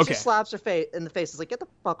 Okay. She slaps her in the face. It's like, get the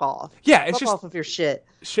fuck off. Yeah, it's fuck just off with your shit.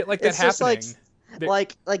 Shit like that It's just happening.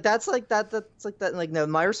 like that's like that. Like, no,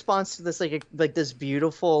 my response to this like this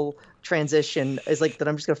beautiful transition is like that.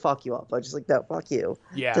 I'm just gonna fuck you up. I just like, no, fuck you.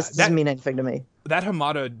 Yeah, This doesn't mean anything to me. That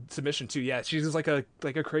Hamada submission too, yeah, she's just like a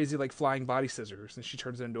crazy like flying body scissors, and she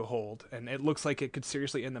turns it into a hold, and it looks like it could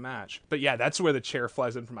seriously end the match. But yeah, that's where the chair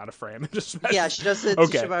flies in from out of frame and just smashes. Yeah, she does it to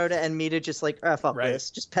Shibata, and Mita just like, fuck this,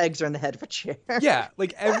 just pegs her in the head of a chair. Yeah,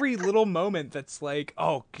 like every little moment that's like,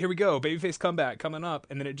 oh, here we go, babyface comeback coming up,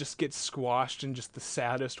 and then it just gets squashed in just the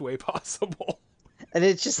saddest way possible. And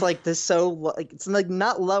it's just like this, so like, it's like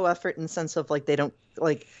not low effort in the sense of like they don't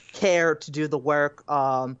like care to do the work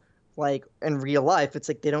like in real life. It's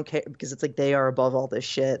like they don't care because it's like they are above all this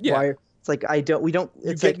shit. Yeah. Why it's like we don't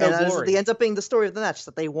it's like, and it ends up being the story of the match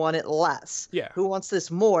that they want it less. Yeah. Who wants this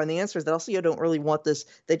more? And the answer is that LCO don't really want this.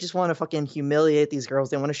 They just want to fucking humiliate these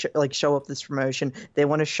girls. They want to show up this promotion. They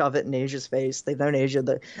want to shove it in Asia's face. They've known Asia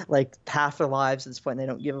like half their lives at this point, and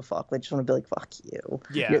they don't give a fuck. They just want to be like, fuck you.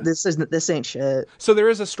 Yeah. This ain't shit. So there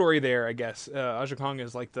is a story there, I guess. Aja Kong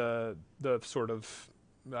is like the sort of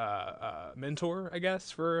mentor, I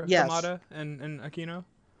guess, for Hamada and Aquino.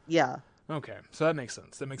 Yeah. Okay, so that makes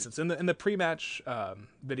sense. In the pre-match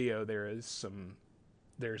video, there's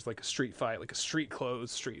like a street fight, like a street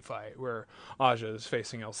clothes street fight where Aja is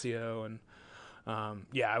facing LCO, and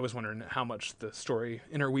I was wondering how much the story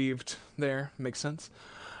interweaved there. Makes sense.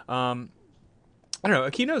 I don't know.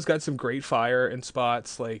 Aquino's got some great fire in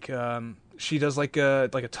spots. Like she does like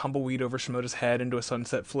a tumbleweed over Shimoda's head into a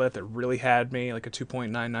sunset flip that really had me, like a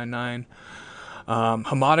 2.999.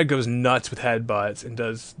 Hamada goes nuts with headbutts and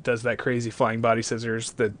does that crazy flying body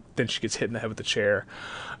scissors that then she gets hit in the head with the chair.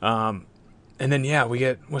 And then we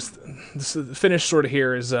get the finish sort of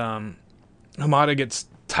here is Hamada gets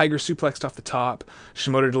tiger suplexed off the top.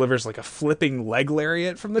 Shimoda delivers like a flipping leg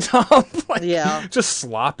lariat from the top. Just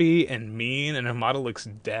sloppy and mean, and Hamada looks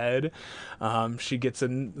dead. She gets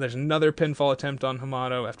there's another pinfall attempt on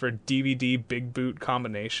Hamada after a DVD big boot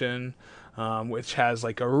combination. Which has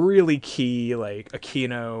like a really key like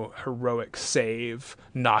Aquino heroic save,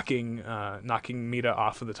 knocking Mita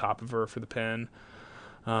off of the top of her for the pin.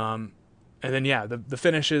 And then the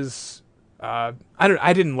finish is I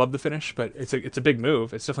didn't love the finish, but it's a big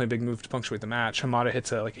move. It's definitely a big move to punctuate the match. Hamada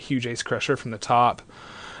hits a huge ace crusher from the top,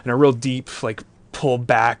 and a real deep like pull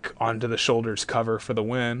back onto the shoulders cover for the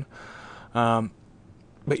win.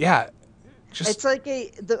 But yeah. It's like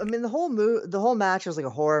the whole match was like a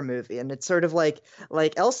horror movie, and it's sort of like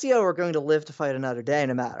LCO are going to live to fight another day,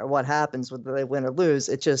 no matter what happens, whether they win or lose.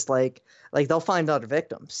 It's just like they'll find other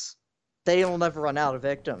victims. They will never run out of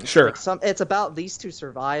victims. Sure. It's about these two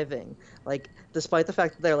surviving, like despite the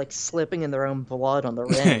fact that they're like slipping in their own blood on the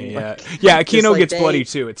ring. Aquino gets bloody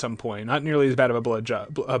too at some point. Not nearly as bad of a blade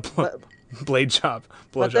job.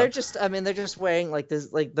 But they're just wearing like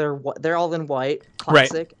this, like they're all in white,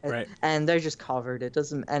 classic, right. And they're just covered. It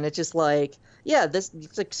doesn't, and it's just like,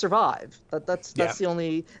 it's like survive. That's the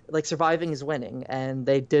only, like, surviving is winning, and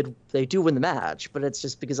they do win the match, but it's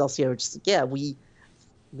just because LCO just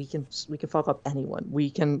we can fuck up anyone. We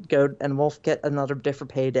can go and we'll get another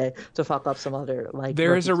different payday to fuck up some other, like,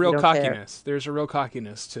 there is a real cockiness. There's a real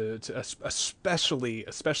cockiness to especially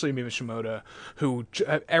Mima Shimoda, who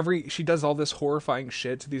she does all this horrifying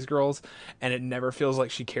shit to these girls, and it never feels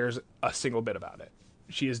like she cares a single bit about it.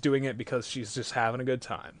 She is doing it because she's just having a good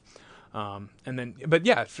time.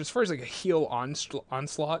 As far as like a heel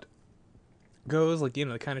onslaught goes, like,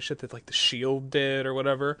 the kind of shit that like the Shield did or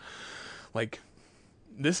whatever, like,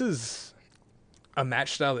 this is a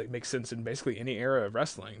match style that makes sense in basically any era of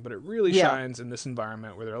wrestling, but it really Yeah. shines in this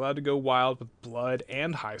environment where they're allowed to go wild with blood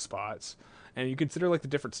and high spots. And you consider like the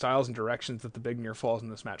different styles and directions that the big near falls in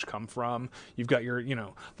this match come from. You've got your,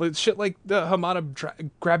 like, shit like the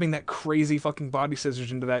Hamada grabbing that crazy fucking body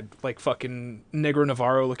scissors into that like fucking Negro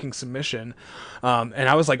Navarro looking submission. And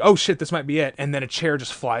I was like, oh shit, this might be it. And then a chair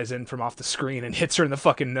just flies in from off the screen and hits her in the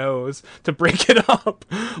fucking nose to break it up.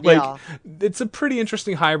 Like, Yeah. it's a pretty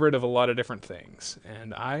interesting hybrid of a lot of different things.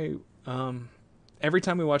 And every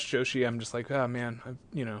time we watch Joshi, I'm just like, oh man,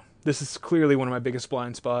 this is clearly one of my biggest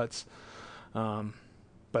blind spots.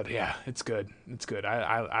 But yeah, it's good. It's good.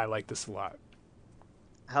 I like this a lot.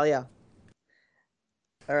 Hell yeah.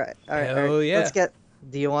 All right. Hell yeah. Let's get.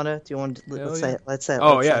 Do you want to? Let's say it. Let's say it.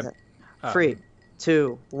 Oh, let's yeah. say it. 3,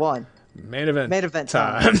 2, 1. Main event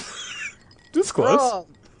time. This close.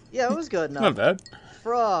 Yeah, it was good enough. Not bad.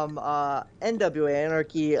 From NWA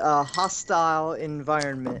Anarchy, Hostile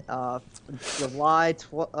Environment, July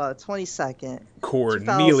 22nd.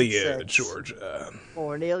 Cornelia, 2006. Georgia.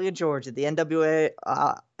 Cornelia, Georgia. The NWA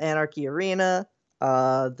Anarchy Arena,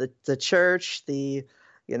 the church,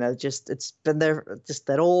 it's been there, just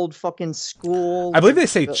that old fucking school. I believe they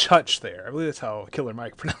say church there. I believe that's how Killer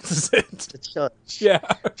Mike pronounces it. The church. Yeah.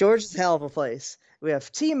 Georgia's a hell of a place. We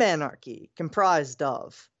have Team Anarchy, comprised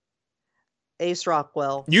of Ace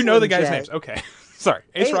Rockwell. You know Slim the guys' J. names. Okay. Sorry.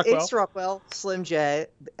 Ace Rockwell. Ace Rockwell, Slim J,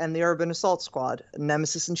 and the Urban Assault Squad,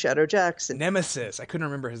 Nemesis and Shadow Jackson, Nemesis. I couldn't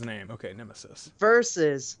remember his name. Okay, Nemesis.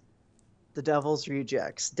 versus the Devil's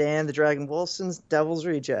Rejects. Dan the Dragon Wilson's Devil's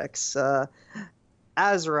Rejects.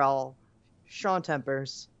 Azrael, Sean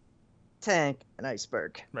Tempers, Tank, and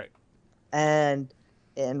Iceberg. Right. And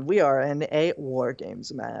we are in a War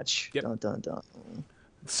Games match. Yep. Dun, dun, dun.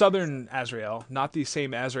 Southern Azrael, not the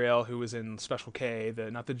same Azrael who was in Special K,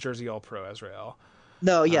 not the Jersey All Pro Azrael.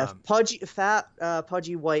 No, yeah, pudgy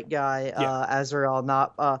white guy, Yeah. Azrael,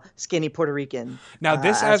 not skinny Puerto Rican. Now,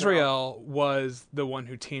 this Azrael. Azrael was the one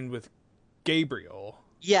who teamed with Gabriel.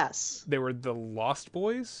 Yes, They were the Lost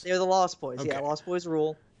Boys. they're the Lost Boys. Yeah, Okay. Lost Boys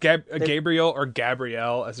rule. Gabriel, or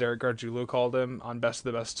Gabrielle, as Eric Gargiulo called him on Best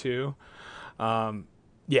of the Best 2.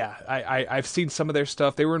 Yeah, I've seen some of their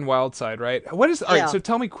stuff. They were in Wildside, right? All right, so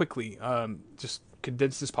tell me quickly, just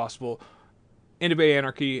condensed as possible, NWA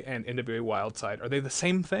Anarchy and NWA Wildside, are they the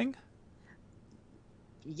same thing?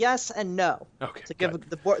 Yes and no. Okay. To give good.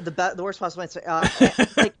 the worst possible answer.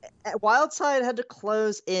 Like Wildside had to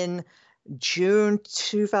close in June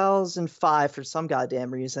 2005 for some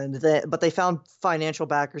goddamn reason. But they found financial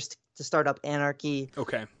backers to start up Anarchy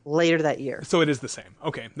Okay. later that year. So it is the same.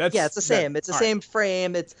 Okay. It's the same. It's the same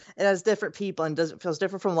frame. It has different people and feels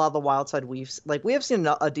different from a lot of the Wildside we have seen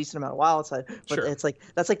a decent amount of Wildside, but Sure. it's like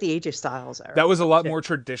that's like the AJ Styles era. That was a lot more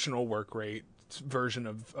traditional work rate version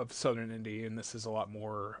of Southern Indie, and this is a lot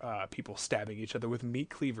more people stabbing each other with meat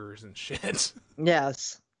cleavers and shit.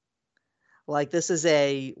 Yes. Like this is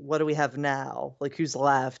a what do we have now? Like who's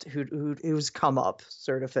left? Who's come up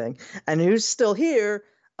sort of thing. And who's still here?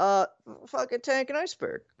 Fucking Tank and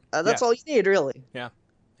Iceberg. That's Yeah. all you need, really. Yeah.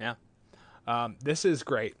 This is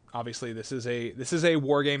great. Obviously, this is a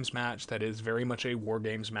War Games match that is very much a War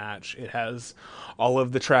Games match. It has all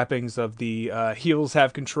of the trappings of the heels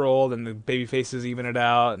have control, and the baby faces even it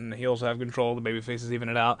out, and the heels have control, the baby faces even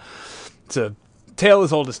it out. It's a tale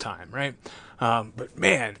as old as time, right? But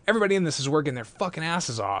man, everybody in this is working their fucking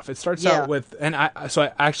asses off. It starts out with, and I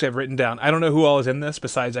actually have written down, I don't know who all is in this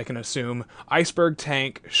besides I can assume Iceberg,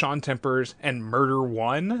 Tank, Sean Tempers, and Murder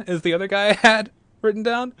One is the other guy I had written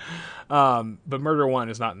down. But Murder One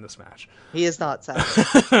is not in this match. He is not sad.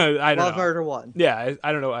 I don't Love know. Murder One. Yeah,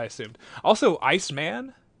 I don't know what I assumed. Also,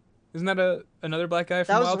 Iceman, isn't that another black guy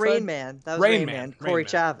from That was Wildside? Rain Man. That was Rain Man. Corey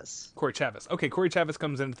Chavez. Corey Chavez. Okay, Corey Chavez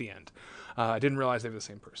comes in at the end. I didn't realize they were the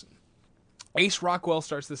same person. Ace Rockwell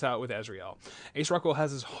starts this out with Azrael. Ace Rockwell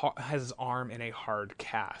has his arm in a hard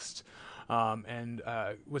cast. And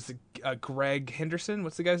was it Greg Henderson?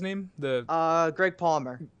 What's the guy's name? Greg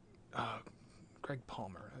Palmer. Greg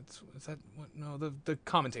Palmer. Is that what? No, the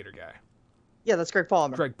commentator guy. Yeah, that's Greg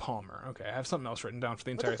Palmer. Greg Palmer. Okay, I have something else written down for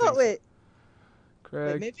the What entire the fuck? thing.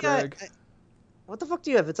 Wait, maybe Greg. what the fuck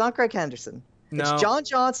do you have? It's not Greg Henderson. No. It's John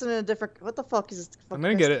Johnson in a different. What the fuck is this? I'm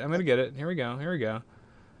gonna get it. Here we go.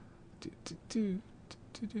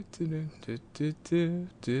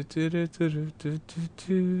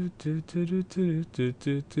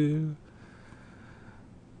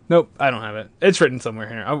 Nope, I don't have it. It's written somewhere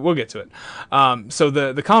here. We'll get to it. So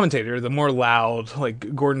the commentator, the more loud,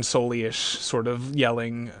 like Gordon Soley-ish sort of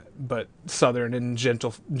yelling, but southern and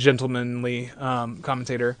gentlemanly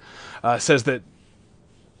commentator, says that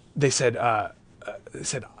they said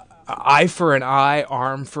eye for an eye,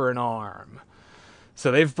 arm for an arm.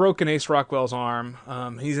 So they've broken Ace Rockwell's arm.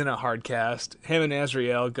 He's in a hard cast. Him and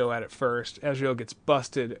Azrael go at it first. Azrael gets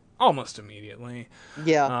busted almost immediately.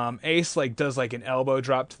 Yeah. Ace does an elbow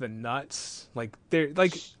drop to the nuts. They're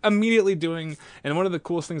immediately doing. And one of the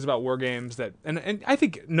coolest things about War Games and I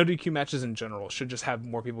think no DQ matches in general should just have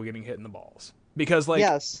more people getting hit in the balls, because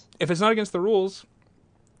Yes. if it's not against the rules,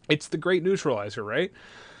 it's the great neutralizer, right?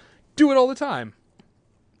 Do it all the time.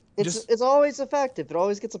 It's always effective. It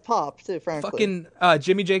always gets a pop too, frankly. Fucking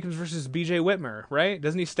Jimmy Jacobs versus BJ Whitmer, right?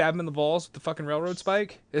 Doesn't he stab him in the balls with the fucking railroad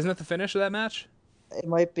spike? Isn't that the finish of that match? It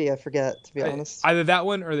might be. I forget, to be honest. Either that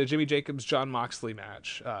one or the Jimmy Jacobs John Moxley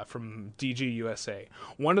match from DG USA.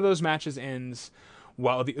 One of those matches ends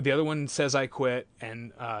while the other one says I quit,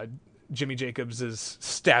 and Jimmy Jacobs is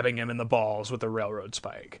stabbing him in the balls with a railroad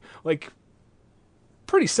spike.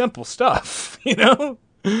 Pretty simple stuff, you know?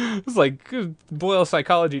 It's boil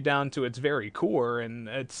psychology down to its very core, and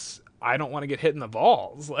I don't want to get hit in the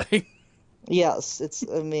balls. Yes,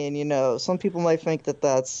 some people might think that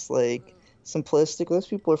that's simplistic. Those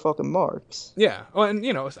people are fucking marks. Yeah. Well, and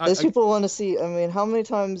Those people want to see. How many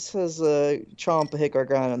times has Ciampa hit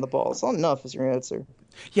Gargano in the balls? Not enough is your answer.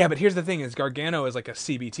 Yeah, but here's the thing: is Gargano is a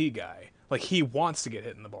CBT guy. He wants to get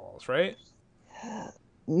hit in the balls, right?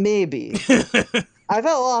 Maybe. I've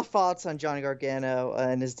had a lot of thoughts on Johnny Gargano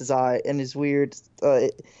and his design and his weird,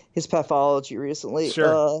 his pathology recently.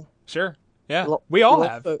 Sure. Yeah, we all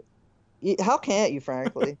have. How can't you,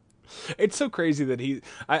 frankly? It's so crazy that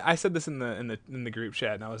I said this in the group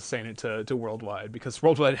chat, and I was saying it to Worldwide, because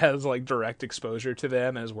Worldwide has direct exposure to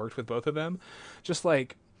them and has worked with both of them. Just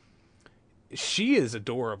she is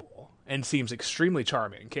adorable and seems extremely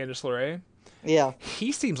charming. Candice LeRae. Yeah.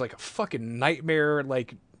 He seems like a fucking nightmare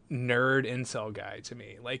nerd incel guy to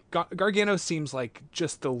me. Gargano seems like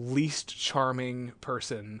just the least charming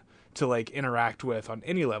person to interact with on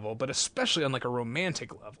any level, but especially on a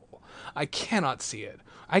romantic level. I cannot see it.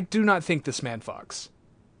 I do not think this man fucks.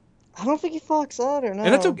 I don't think he fucks either. No.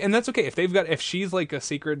 And that's okay if she's a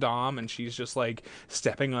secret dom and she's just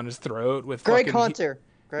stepping on his throat with Greg Hunter.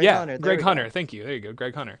 Greg Hunter. Thank you. There you go.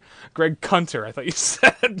 Greg Hunter. Greg Hunter. I thought you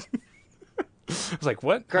said. I was like,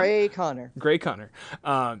 what? Gray Connor.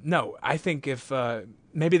 No, I think if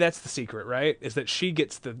maybe that's the secret, right? Is that she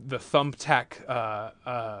gets the thumbtack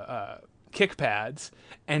kick pads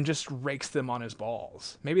and just rakes them on his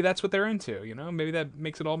balls. Maybe that's what they're into, Maybe that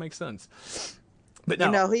makes it all make sense. But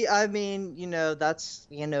no, that's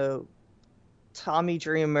Tommy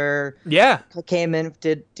Dreamer. Yeah, came in,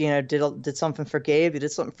 did something for Gabe. He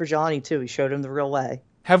did something for Johnny too. He showed him the real way.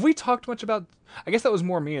 Have we talked much about? I guess that was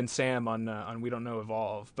more me and Sam on We Don't Know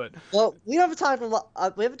Evolve, but we haven't talked a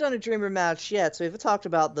lot. We haven't done a Dreamer match yet, so we haven't talked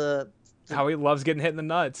about how he loves getting hit in the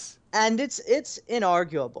nuts. And it's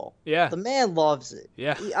inarguable. Yeah, the man loves it.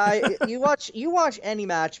 Yeah, you watch any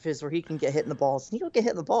match of his where he can get hit in the balls, and he'll get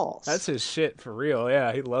hit in the balls. That's his shit for real.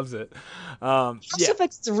 Yeah, he loves it. He also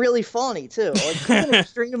thinks it's really funny too.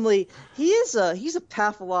 He's a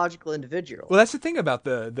pathological individual. Well, that's the thing about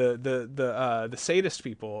the sadist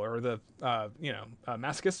people, or the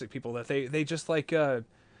masochistic people, that they just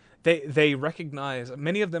they recognize.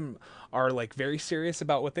 Many of them are very serious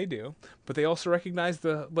about what they do, but they also recognize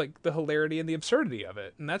the hilarity and the absurdity of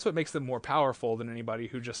it, and that's what makes them more powerful than anybody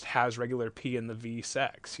who just has regular P in the V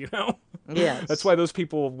sex. Yes. That's why those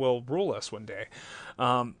people will rule us one day.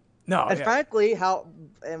 Frankly,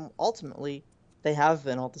 ultimately they have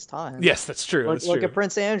been all this time. Yes, that's true. Look at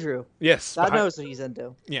Prince Andrew. Yes, God knows what he's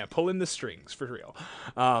into. Yeah, pulling the strings for real.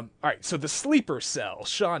 All right, so the sleeper cell,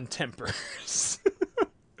 Sean Tempers.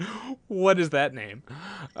 What is that name?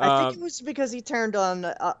 I think it was because he turned on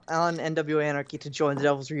NWA Anarchy to join the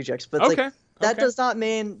Devil's Rejects, but that does not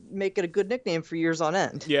make it a good nickname for years on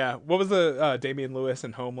end. Yeah, what was the Damian Lewis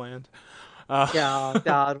in Homeland? Yeah,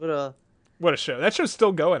 God, what a show! That show's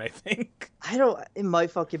still going, I think. It might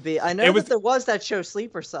fucking be. I know that there was that show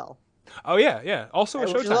Sleeper Cell. Oh yeah. Also a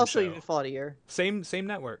Showtime show. Also even fought a year. Same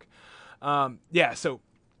network. So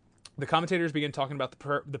the commentators begin talking about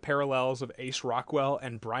the parallels of Ace Rockwell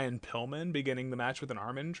and Brian Pillman beginning the match with an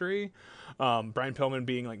arm injury. Brian Pillman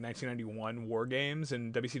being 1991 War Games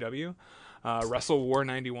in WCW, Wrestle War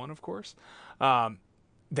 91, of course.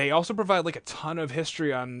 They also provide a ton of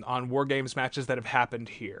history on War Games matches that have happened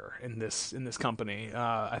here in this company.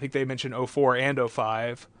 I think they mentioned 04 and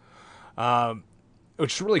 05,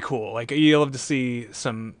 which is really cool. You love to see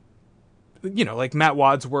some like Matt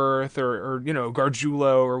Wadsworth or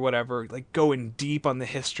Gargiulo or whatever, like going deep on the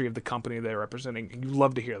history of the company they're representing. You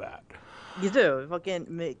love to hear that. You do. It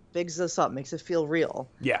fucking bigs this up, makes it feel real.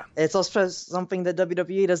 Yeah. It's also something that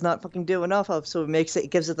WWE does not fucking do enough of, so it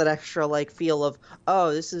gives it that extra like feel of,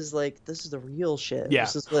 oh, this is the real shit. Yeah.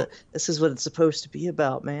 This is what it's supposed to be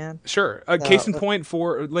about, man. Sure. Case in point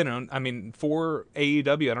for for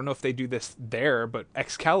AEW, I don't know if they do this there, but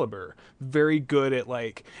Excalibur, very good at,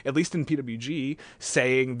 like, at least in PWG,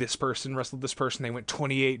 saying this person wrestled this person, they went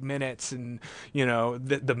 28 minutes, and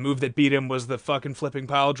the move that beat him was the fucking flipping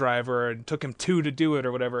pile driver, and took him 2 to do it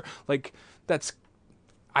or whatever. Like, that's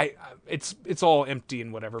it's all empty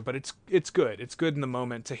and whatever, but it's good. It's good in the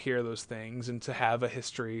moment to hear those things and to have a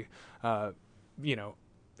history,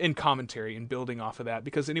 in commentary and building off of that,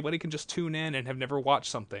 because anybody can just tune in and have never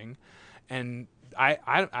watched something. And I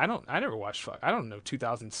never watched, I don't know,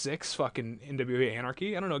 2006 fucking NWA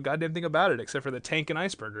Anarchy. I don't know a goddamn thing about it except for the Tank and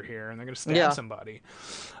Iceberger here, and they're gonna stab somebody.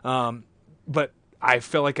 But I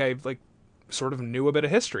feel like I sort of knew a bit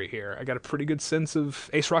of history here. I got a pretty good sense of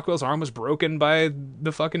Ace Rockwell's arm was broken by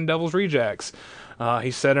the fucking Devil's Rejects.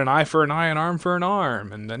 He said an eye for an eye, an arm for an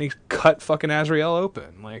arm, and then he cut fucking Azrael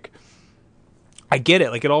open. Like, I get it.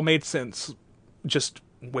 Like, it all made sense just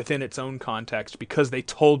within its own context because they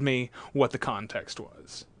told me what the context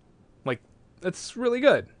was. Like, that's really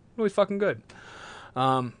good. Really fucking good.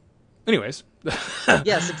 Anyways.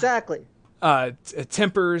 Yes, exactly.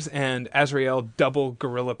 Tempers and Azrael double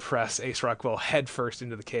gorilla press Ace Rockwell head first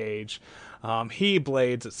into the cage. He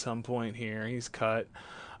blades at some point here. He's cut.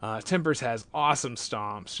 Tempers has awesome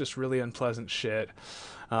stomps, just really unpleasant shit.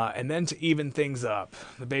 And then to even things up,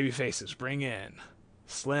 the baby faces bring in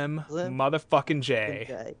Slim motherfucking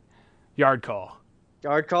J. Yard call.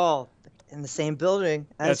 Yard call. In the same building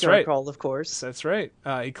as That's Yard right. Call, of course. That's right.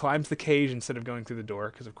 He climbs the cage instead of going through the door,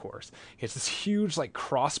 because of course he has this huge like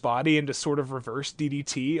crossbody into sort of reverse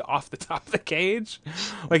DDT off the top of the cage.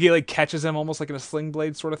 Like, he like catches him almost like in a sling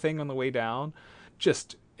blade sort of thing on the way down.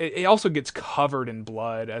 Just it also gets covered in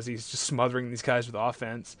blood as he's just smothering these guys with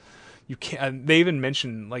offense. You can't. They even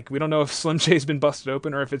mention, like, we don't know if Slim J's been busted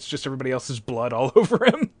open or if it's just everybody else's blood all over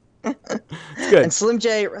him. It's good. And Slim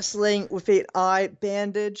J wrestling with an eye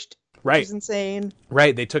bandaged. Right. Which is insane.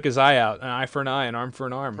 Right, they took his eye out. An eye for an eye, an arm for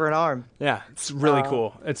an arm. For an arm. Yeah, it's really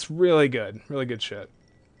cool. It's really good. Really good shit.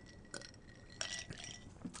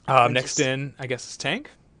 Next in, I guess, is Tank?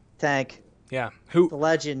 Tank. Yeah. The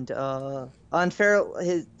legend.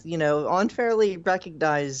 Unfairly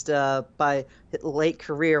recognized by his late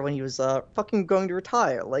career when he was fucking going to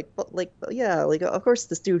retire. Of course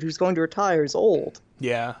this dude who's going to retire is old.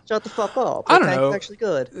 Yeah. Shut the fuck up. I don't Tank's know. actually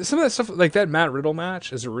good. Some of that stuff, like that Matt Riddle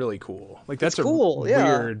match, is really cool. Like, that's cool,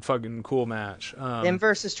 weird, fucking cool match. Him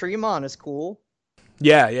versus Tremont is cool.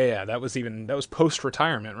 Yeah. That was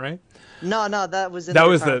post-retirement, right? No, that was in That the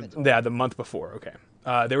was retirement tour. the month before. Okay.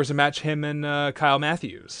 There was a match, him and Kyle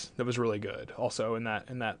Matthews, that was really good. Also in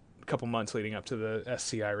that couple months leading up to the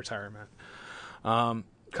SCI retirement.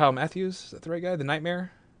 Kyle Matthews, is that the right guy? The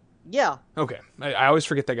Nightmare? Yeah. Okay. I always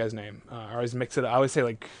forget that guy's name. I always mix it.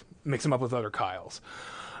 Like, mix him up with other Kyles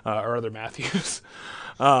or other Matthews.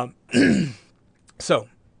 So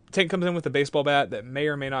Tank comes in with a baseball bat that may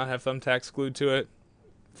or may not have thumbtacks glued to it.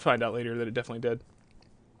 Find out later that it definitely did.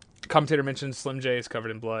 Commentator mentions Slim J is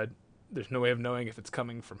covered in blood. There's no way of knowing if it's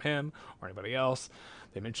coming from him or anybody else.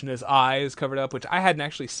 They mention his eye is covered up, which I hadn't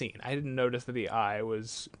actually seen. I didn't notice that the eye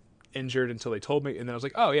was injured until they told me, and then I was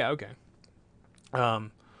like, oh yeah, okay.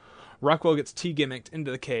 Rockwell gets T-gimmicked into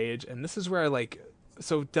the cage, and this is where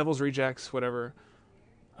so Devil's Rejects, whatever.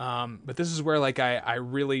 But this is where I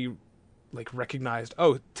really recognized,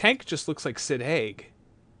 oh, Tank just looks like Sid Haig.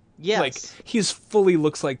 Yes. Like, he's fully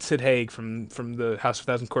looks like Sid Haig from the House of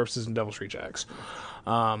 1,000 Corpses and Devil's Rejects.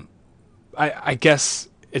 I guess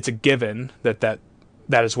it's a given that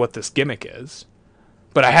is what this gimmick is,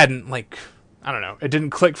 but I hadn't I don't know. It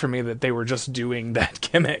didn't click for me that they were just doing that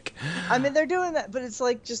gimmick. I mean, they're doing that, but it's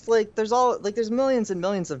there's millions and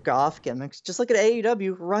millions of goth gimmicks, just like at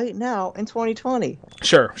AEW right now in 2020.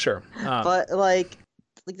 Sure. But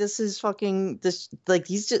this is fucking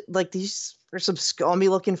these are some scummy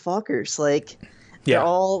looking fuckers. They're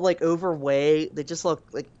all overweight. They just look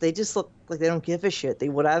like they don't give a shit. They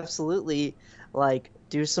would absolutely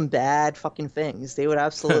do some bad fucking things. They would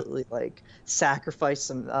absolutely sacrifice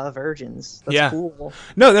some virgins. That's cool.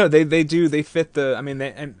 No, they do. They fit the. I mean,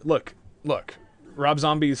 and look, Rob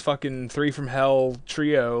Zombie's fucking 3 from Hell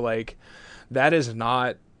trio. That is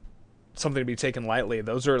not something to be taken lightly.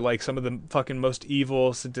 Those are like some of the fucking most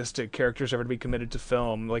evil, sadistic characters ever to be committed to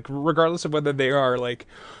film. Like regardless of whether they are like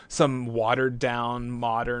some watered down,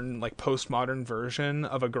 modern, like postmodern version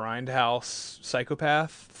of a grindhouse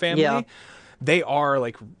psychopath family, Yeah. they are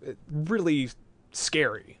like really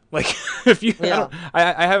scary. Like if you, Yeah.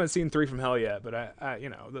 I haven't seen Three from Hell yet, but I you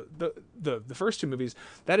know, the first two movies,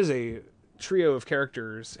 that is a trio of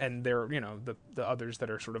characters, and they're, you know, the others that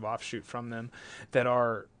are sort of offshoot from them, that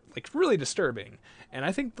are like really disturbing. And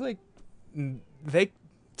I think like they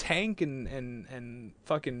Tank and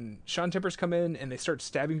fucking Sean Tempers come in and they start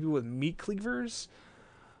stabbing people with meat cleavers.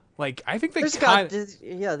 Like I think they There's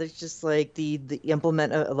there's just like the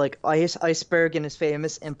implement of like Iceberg and his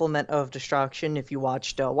famous implement of destruction. If you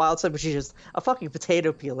watched Wildside, which is just a fucking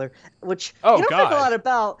potato peeler, which Oh, you don't think God. a lot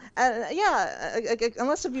about. And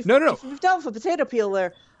unless if you've, No. if you've dealt with a potato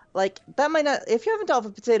peeler, like that might not. If you haven't dealt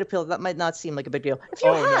with a potato peeler, that might not seem like a big deal. If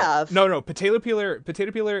you have, No, potato peeler, and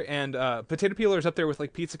potato peeler is up there with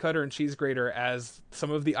like pizza cutter and cheese grater as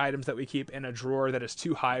some of the items that we keep in a drawer that is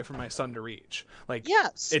too high for my son to reach. Like,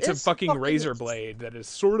 Yes, it's a it's fucking fucking- razor blade that is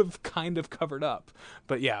sort of kind of covered up.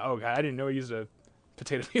 But yeah, oh god, I didn't know he used a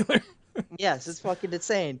potato peeler. yes, it's fucking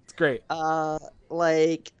insane. It's great.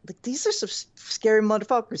 Like these are some scary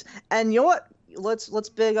motherfuckers. And you know what? Let's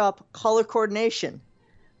big up color coordination.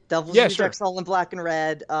 Devil's Yeah, Rejects sure. all in black and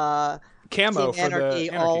red. Camo Team for Anarchy,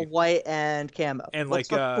 the all anarchy. white and camo. And Looks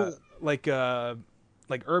fucking cool.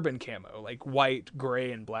 like urban camo, like white,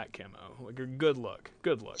 gray, and black camo. Like a good look.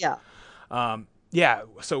 Yeah. Yeah,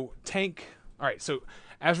 so Tank. All right, so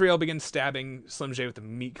Azrael begins stabbing Slim J with a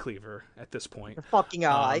meat cleaver at this point. Your fucking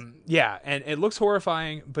eye. Yeah, and it looks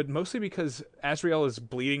horrifying, but mostly because Azrael is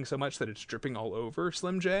bleeding so much that it's dripping all over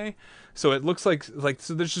Slim J. So it looks like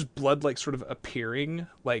so there's just blood like sort of appearing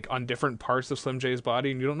like on different parts of Slim J's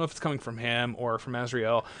body, and you don't know if it's coming from him or from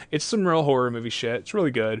Azrael. It's some real horror movie shit. It's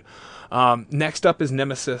really good. Next up is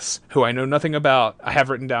Nemesis, who I know nothing about. I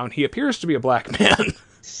have written down he appears to be a black man.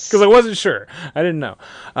 Because I wasn't sure. I didn't know.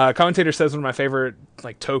 Commentator says one of my favorite,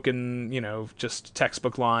 like, token, you know, just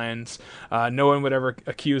textbook lines. No one would ever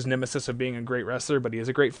accuse Nemesis of being a great wrestler, but he is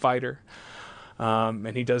a great fighter.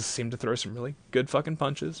 And he does seem to throw some really good fucking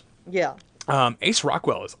punches. Yeah. Ace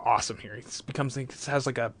Rockwell is awesome here. He has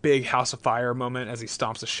like a big House of Fire moment as he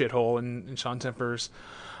stomps a shithole in Sean Tempers.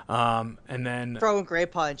 And then Throwing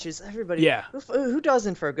great punches. Everybody. Yeah. Who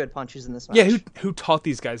doesn't throw good punches in this match? yeah, who taught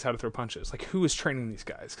these guys how to throw punches? Like, who is training these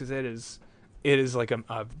guys? Because it is like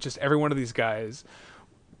just every one of these guys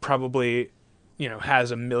probably, you know,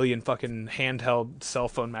 has a million fucking handheld cell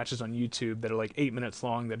phone matches on YouTube that are like 8 minutes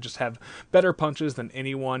long that just have better punches than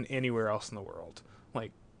anyone anywhere else in the world.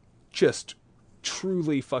 Like, just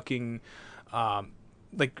truly fucking,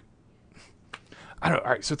 like, I don't know.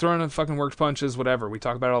 All right, so throwing a fucking worked punches, whatever. We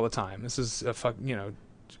talk about it all the time. This is a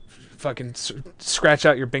fucking scratch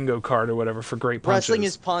out your bingo card or whatever for great punches. Wrestling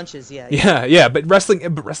is punches. Yeah. Yeah, but wrestling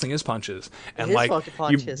is punches, and is like fucking you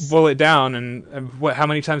punches. boil it down, and what? How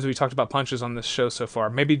many times have we talked about punches on this show so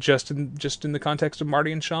far? Maybe just in the context of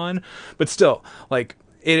Marty and Sean, but still, like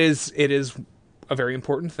it is a very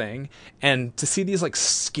important thing. And to see these like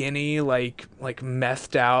skinny, like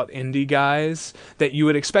methed out indie guys that you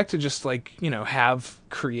would expect to just like, you know, have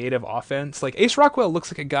creative offense. Like Ace Rockwell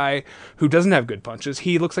looks like a guy who doesn't have good punches.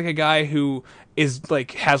 He looks like a guy who is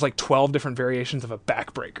like has like 12 different variations of a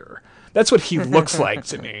backbreaker. That's what he looks like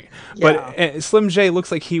to me. Yeah. But Slim J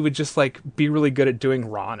looks like he would just like be really good at doing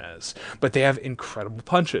ranas, but they have incredible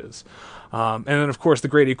punches. And then, of course, the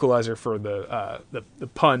great equalizer for the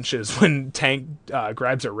punch is when Tank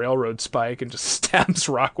grabs a railroad spike and just stabs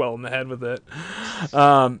Rockwell in the head with it.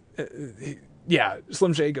 Yeah,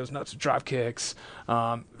 Slim J goes nuts with drop kicks.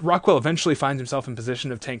 Rockwell eventually finds himself in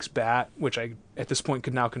position of Tank's bat, which I, at this point,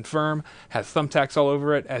 could now confirm, has thumbtacks all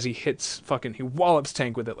over it as he he wallops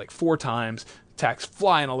Tank with it like 4 times, tacks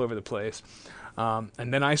flying all over the place.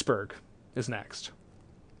 And then Iceberg is next.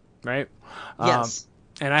 Right? Yes.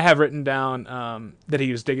 And I have written down that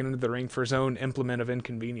he was digging into the ring for his own implement of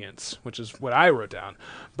inconvenience, which is what I wrote down.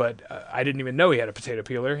 But I didn't even know he had a potato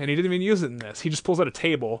peeler, and he didn't even use it in this. He just pulls out a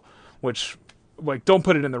table, which, like, don't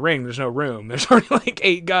put it in the ring. There's no room. There's already, like,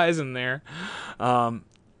 8 guys in there.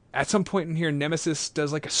 At some point in here, Nemesis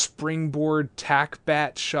does, like, a springboard tack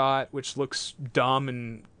bat shot, which looks dumb,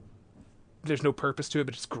 and there's no purpose to it,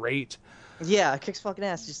 but it's great. Yeah, kicks fucking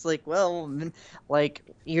ass. Just like, well, like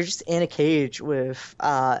you're just in a cage with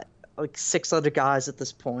like 6 other guys at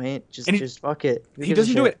this point. Just fuck it. Who He gives a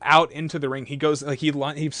doesn't do shit? it out into the ring. He goes like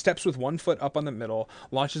he steps with 1 foot up on the middle,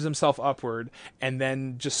 launches himself upward, and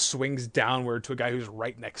then just swings downward to a guy who's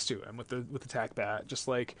right next to him with the tack bat, just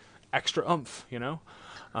like extra oomph, you know.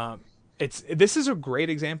 this is a great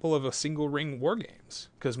example of a single ring war games,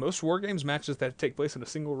 because most war games matches that take place in a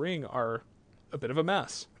single ring are a bit of a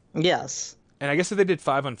mess. Yes. And I guess if they did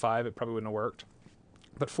 5-on-5, it probably wouldn't have worked.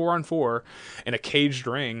 But 4-on-4 in a caged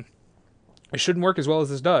ring, it shouldn't work as well as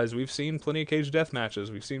this does. We've seen plenty of caged death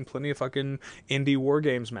matches. We've seen plenty of fucking indie war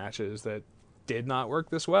games matches that did not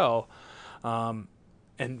work this well. And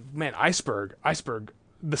man, Iceberg,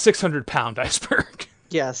 the 600-pound Iceberg.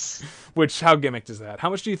 Yes. Which, how gimmicked is that? How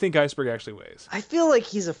much do you think Iceberg actually weighs? I feel like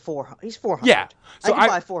he's 400. Yeah. So I can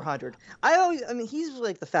buy 400. I mean, he's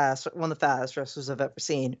like one of the fastest wrestlers I've ever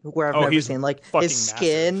seen. Where I've never seen like his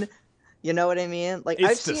skin. Massive. You know what I mean? Like, It's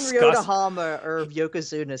I've seen disgusting. Ryota Hama or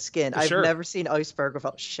Yokozuna's skin. I've Sure. never seen Iceberg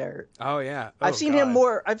without a shirt. Oh yeah. I've seen him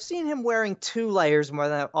wearing 2 layers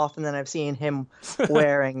more often than I've seen him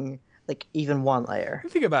wearing like even 1 layer.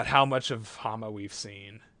 Think about how much of Hama we've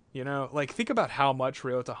seen. You know, like, think about how much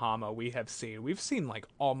Ryota Hama we have seen. We've seen like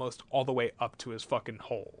almost all the way up to his fucking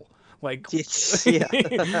hole. Like, Yeah.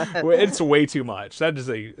 it's way too much. That is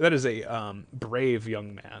a brave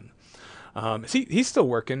young man. He's still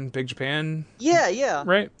working Big Japan? Yeah.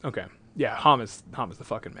 Right? Okay. Yeah, Hama's the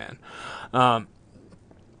fucking man.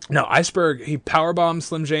 No, Iceberg, he powerbombs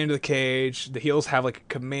Slim J into the cage. The heels have like a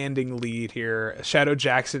commanding lead here. Shadow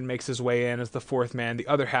Jackson makes his way in as the 4th man, the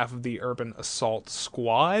other half of the Urban Assault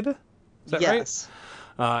Squad. Is that Yes.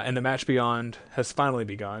 right? And the match beyond has finally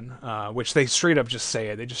begun, which they straight up just say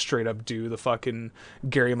it. They just straight up do the fucking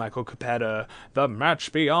Gary Michael Capetta, the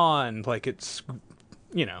match beyond. Like, it's,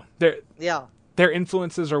 you know, their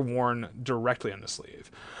influences are worn directly on the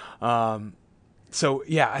sleeve. So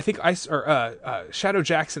yeah, I think Shadow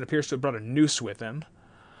Jackson appears to have brought a noose with him.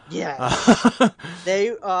 Yeah. They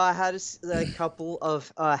had a couple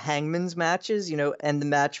of hangman's matches, you know, and the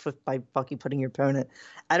match by fucking putting your opponent.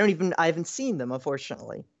 I haven't seen them,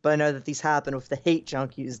 unfortunately, but I know that these happen with the Hate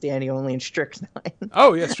Junkies, Danny Only and Strychnine.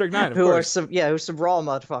 Oh yeah, Strychnine, of who course. who's some raw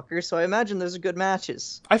motherfuckers. So I imagine those are good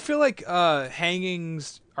matches. I feel like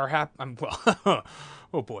hangings are well.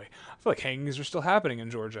 Oh boy, I feel like hangings are still happening in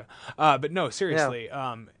Georgia. But no, seriously,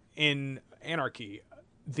 in Anarchy,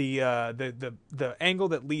 the angle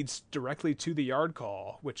that leads directly to the yard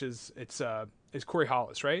call, which is Corey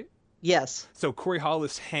Hollis, right? Yes. So Corey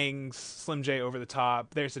Hollis hangs Slim J over the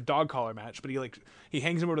top. There's a dog collar match, but he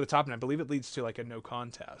hangs him over the top, and I believe it leads to like a no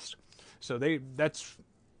contest. So that's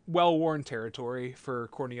well-worn territory for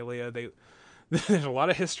Cornelia. There's a lot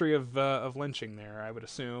of history of lynching there, I would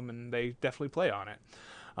assume, and they definitely play on it.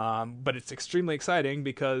 But it's extremely exciting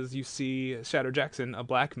because you see Shadow Jackson, a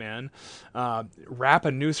black man, wrap a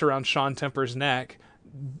noose around Sean Temper's neck,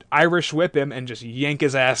 Irish whip him, and just yank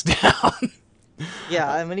his ass down.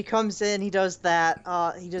 Yeah, and when he comes in, he does that.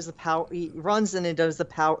 He does the power. He runs in and does the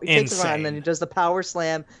power. He takes a run, and then he does the power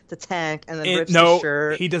slam to Tank, and then rips his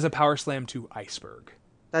shirt. He does a power slam to Iceberg.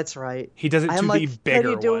 That's right. He does it to the bigger one.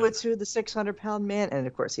 Can you do it to the 600-pound man? And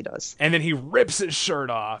of course he does. And then he rips his shirt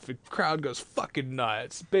off. The crowd goes fucking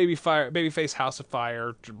nuts. Babyface House of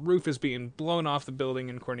Fire. Roof is being blown off the building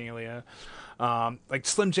in Cornelia. Like,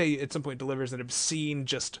 Slim J at some point delivers an obscene,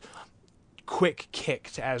 just quick kick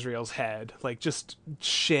to Azrael's head. Like, just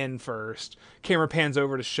shin first. Camera pans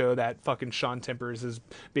over to show that fucking Sean Tempers is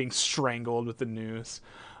being strangled with the noose.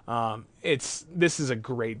 This is a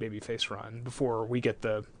great babyface run before we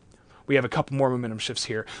have a couple more momentum shifts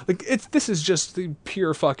here. Like, this is just the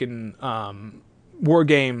pure fucking War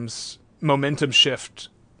Games momentum shift,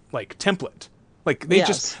 like, template. Like,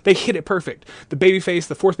 they hit it perfect. The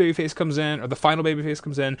 4th babyface comes in, or the final babyface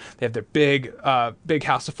comes in. They have their big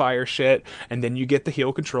House of Fire shit, and then you get the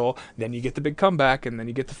heel control. Then you get the big comeback, and then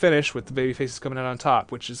you get the finish with the babyfaces coming out on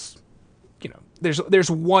top, which is, you know, there's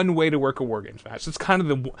one way to work a War Games match. It's kind of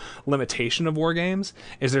the limitation of War Games,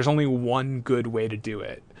 is there's only one good way to do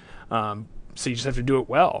it. So you just have to do it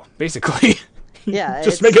well, basically. Yeah,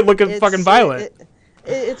 just make it look fucking violent.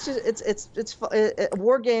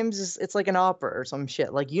 War Games it's like an opera or some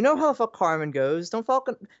shit. Like, you know how the fuck Carmen goes? It's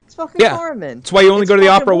fucking Carmen. That's why you only go to the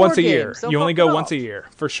opera once a year. Don't you only go fuck once a year,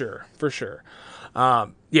 for sure.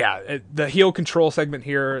 The heel control segment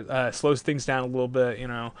here slows things down a little bit, you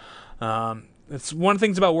know. It's one of the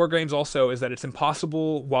things about War Games also is that it's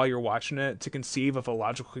impossible while you're watching it to conceive of a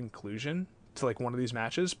logical conclusion to like one of these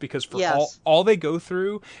matches, because for all they go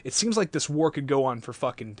through, it seems like this war could go on for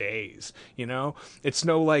fucking days, you know? It's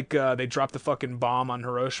no like they drop the fucking bomb on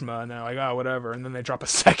Hiroshima and they're like, oh, whatever, and then they drop a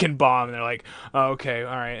second bomb and they're like, oh, okay,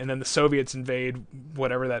 all right, and then the Soviets invade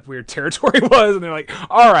whatever that weird territory was and they're like,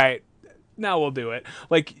 all right, now we'll do it.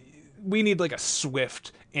 Like, we need like a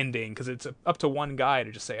swift ending because it's up to one guy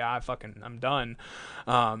to just say, I'm done.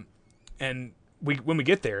 And when we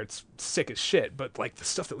get there, it's sick as shit. But like the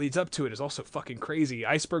stuff that leads up to it is also fucking crazy.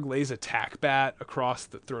 Iceberg lays a tack bat across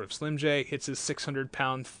the throat of Slim J, hits his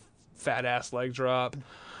 600-pound fat ass leg drop.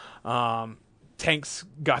 Tank's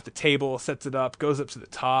got the table, sets it up, goes up to the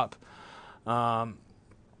top.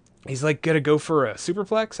 He's like gonna go for a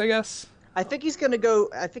superplex, I guess. I think he's going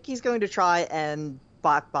to try and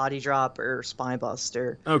body drop or spine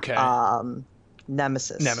buster. Okay.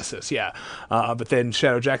 Nemesis, yeah. But then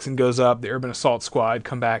Shadow Jackson goes up, the Urban Assault Squad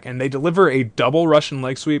come back, and they deliver a double Russian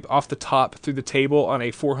leg sweep off the top through the table on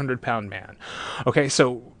a 400-pound man. Okay, so,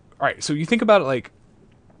 all right, so you think about it like,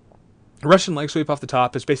 a Russian leg sweep off the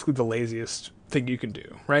top is basically the laziest thing you can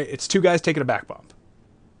do, right? It's two guys taking a back bump.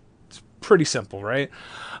 It's pretty simple, right?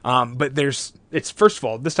 But first of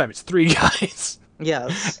all, this time it's three guys.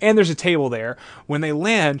 Yes. And there's a table there. When they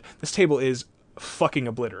land, this table is fucking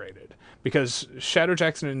obliterated. Because Shadow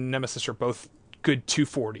Jackson and Nemesis are both good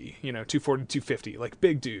 240, 240, 250, like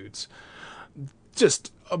big dudes.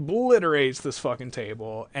 Just obliterates this fucking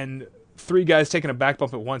table, and three guys taking a back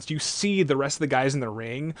bump at once. You see the rest of the guys in the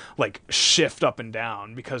ring, like, shift up and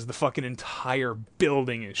down because the fucking entire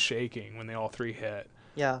building is shaking when they all three hit.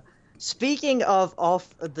 Yeah. Speaking of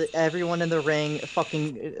everyone in the ring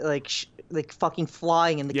fucking, like fucking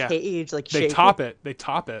flying in the cage, like They shaking. They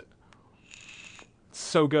top it.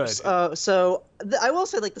 So good. I will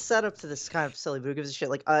say, like, the setup to this kind of silly, but who gives a shit?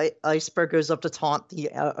 Like, Iceberg goes up to taunt the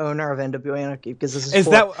owner of NWO Anarchy because this is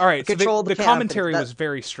that all right? So control the camp, commentary was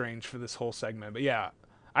very strange for this whole segment, but yeah,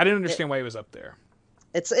 I didn't understand why he was up there.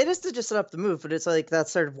 It is to just set up the move, but it's like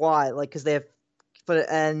that's sort of why, like, because they have,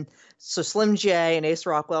 so Slim J and Ace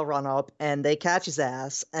Rockwell run up and they catch his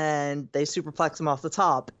ass and they superplex him off the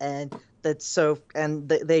top, and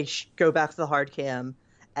they go back to the hard cam.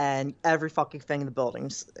 And every fucking thing in the building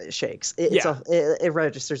shakes. It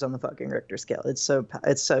registers on the fucking Richter scale. It's so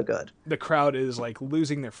good. The crowd is like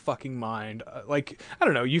losing their fucking mind. Like, I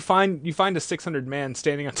don't know. You find a 600 man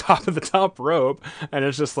standing on top of the top rope, and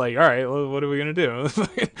it's just like, all right, well, what are we gonna do?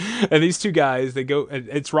 And these two guys, they go.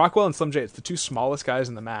 It's Rockwell and Slim J. It's the two smallest guys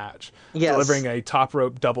in the match, delivering a top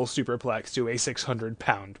rope double superplex to a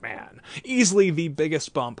 600-pound man. Easily the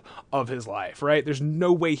biggest bump of his life. Right? There's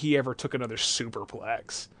no way he ever took another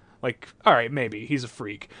superplex. Like, all right, maybe he's a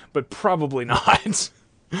freak, but probably not.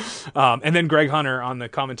 And then Greg Hunter on the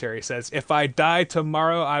commentary says, "If I die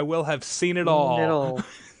tomorrow, I will have seen it all."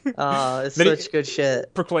 It's such good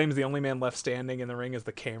shit. Proclaims the only man left standing in the ring is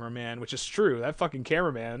the cameraman, which is true. That fucking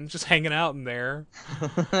cameraman just hanging out in there.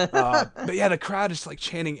 But yeah, the crowd is like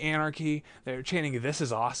chanting anarchy. They're chanting "This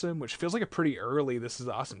is awesome," which feels like a pretty early "This is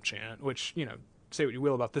awesome" chant. Which, say what you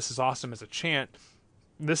will about "This is awesome" as a chant.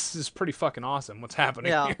 This is pretty fucking awesome. What's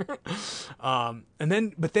happening here?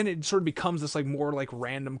 But then it sort of becomes this like more like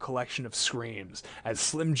random collection of screams as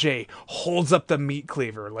Slim J holds up the meat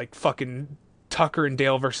cleaver like fucking Tucker and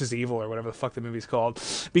Dale versus Evil or whatever the fuck the movie's called,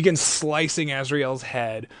 begins slicing Azrael's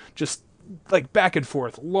head, just like back and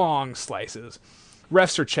forth, long slices.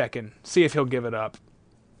 Refs are checking, see if he'll give it up.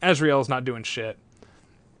 Azrael's not doing shit.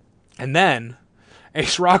 And then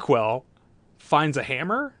Ace Rockwell finds a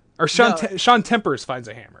hammer. Or Sean Tempers finds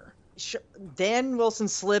a hammer. Dan Wilson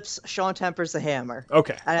slips Sean Tempers the hammer.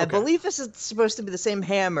 Okay. And I believe this is supposed to be the same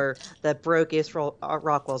hammer that broke Ace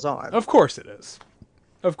Rockwell's arm. Of course it is.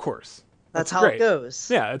 Of course. That's how great. it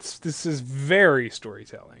goes. Yeah, this is very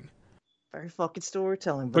storytelling. Very fucking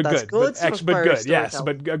storytelling, but that's good. But good, yes,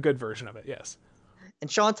 but a good version of it, yes. And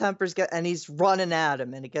Sean Tempers he's running at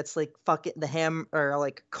him, and it gets like fucking the ham or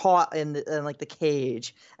like caught in the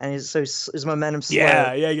cage, and his momentum slow.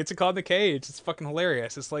 Yeah, he gets caught in the cage. It's fucking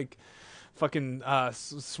hilarious. It's like fucking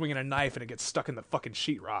swinging a knife and it gets stuck in the fucking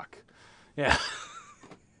sheetrock. Yeah,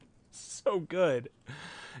 so good.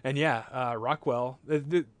 And yeah, Rockwell.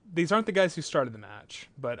 These aren't the guys who started the match,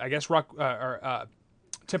 but I guess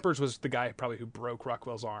Tempers was the guy probably who broke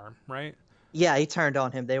Rockwell's arm, right? Yeah, he turned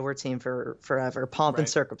on him. They were a team for forever. Pomp and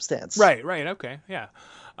circumstance. Right. Okay. Yeah.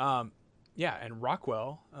 And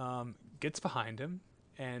Rockwell gets behind him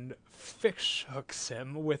and fish hooks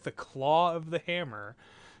him with the claw of the hammer,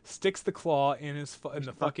 sticks the claw in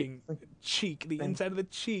the fucking cheek, the inside of the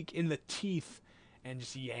cheek, in the teeth, and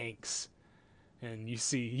just yanks. And you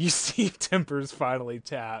see Tempers finally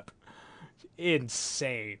tap.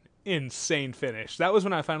 Insane finish. That was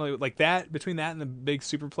when I finally, like, that, between that and the big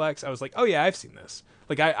superplex, I was like, oh yeah, I've seen this.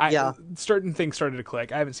 Like, certain things started to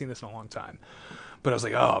click. I haven't seen this in a long time. But I was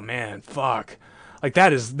like, oh man, fuck. Like,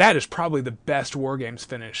 that is probably the best War Games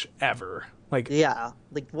finish ever. Like, Yeah,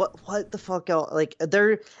 like what the fuck else? Like I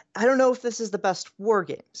don't know if this is the best War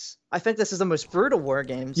Games. I think this is the most brutal War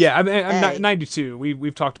Games. yeah, I mean, I'm A, 92.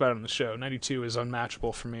 We've talked about it on the show. 92 is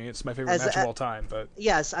unmatchable for me. It's my favorite match of all time. But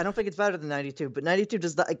yes, I don't think it's better than 92, but 92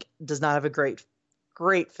 does not have a great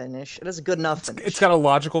finish. It has a good enough finish. it's got a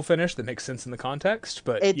logical finish that makes sense in the context.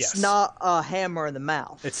 But It's yes, not a hammer in the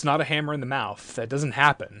mouth. it's not a hammer in the mouth. That doesn't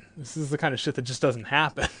happen. This is the kind of shit that just doesn't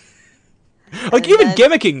happen. Like, And even then-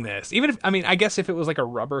 gimmicking this, even if, I mean, I guess if it was like a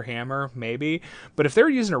rubber hammer, maybe, but if they were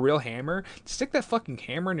using a real hammer, stick that fucking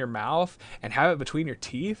hammer in your mouth and have it between your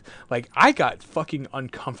teeth, like, I got fucking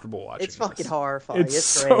uncomfortable watching It's fucking this. horrifying. It's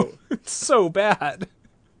so, great. it's so bad.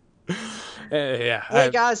 Yeah. Hey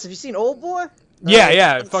guys, have you seen Old Boy?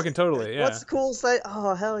 Yeah, fucking totally, yeah. What's the cool say?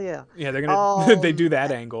 Oh hell yeah. Yeah, they're gonna, they Um, do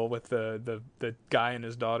that angle with the guy and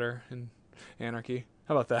his daughter in Anarchy.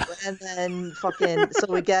 How about that? And then fucking so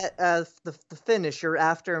we get the finish, your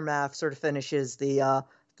aftermath sort of finishes the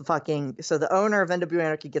fucking, so the owner of NW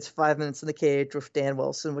Anarchy gets 5 minutes in the cage with Dan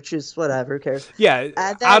Wilson, which is whatever, who cares? Yeah, And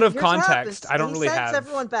then out of here's what context, happens. I don't He really sends have.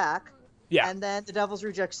 everyone back. Yeah. And then the Devil's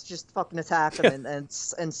Rejects just fucking attack him and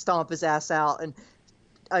stomp his ass out, and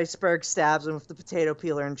Iceberg stabs him with the potato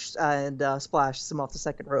peeler and splashes him off the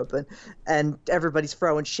second rope, and everybody's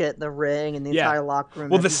throwing shit in the ring, and the Yeah. entire locker room.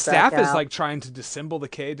 Well, the empties back staff is out. like trying to disassemble the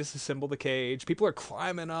cage. People are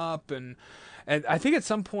climbing up, and I think at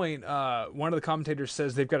some point, one of the commentators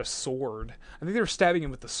says they've got a sword. I think they were stabbing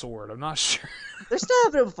him with the sword. I'm not sure. They're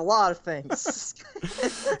stabbing him with a lot of things.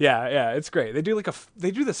 Yeah, it's great. They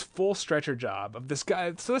do this full stretcher job of this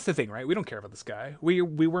guy. So that's the thing, right? We don't care about this guy. We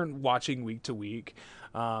weren't watching week to week.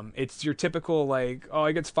 It's your typical, like, oh,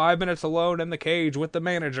 he gets 5 minutes alone in the cage with the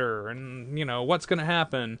manager, and you know what's gonna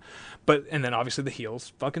happen. And then obviously the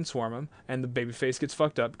heels fucking swarm him, and the babyface gets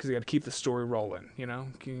fucked up because you got to keep the story rolling. You know,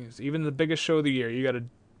 even the biggest show of the year, you got to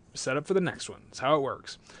set up for the next one. That's how it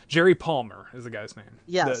works. Jerry Palmer is the guy's name.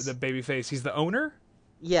 Yes. The babyface. He's the owner.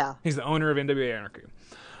 Yeah. He's the owner of NWA Anarchy.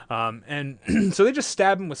 And so they just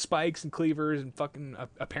stab him with spikes and cleavers and fucking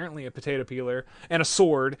apparently a potato peeler and a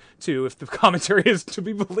sword too, if the commentary is to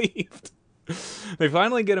be believed. They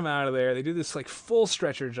finally get him out of there. They do this like full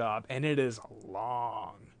stretcher job, and it is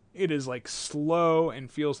long. It is like slow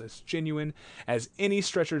and feels as genuine as any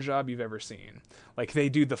stretcher job you've ever seen. Like they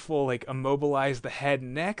do the full like immobilize the head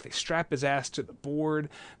and neck. They strap his ass to the board.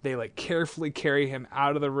 They like carefully carry him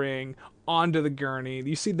out of the ring onto the gurney.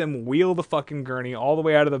 You see them wheel the fucking gurney all the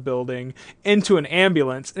way out of the building into an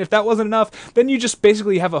ambulance. And if that wasn't enough, then you just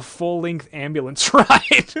basically have a full-length ambulance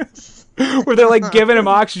ride. Where they're like giving him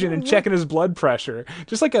oxygen and checking his blood pressure.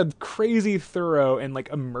 Just like a crazy thorough and like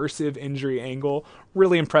immersive injury angle.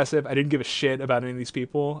 Really impressive. I didn't give a shit about any of these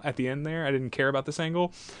people at the end there. I didn't care about this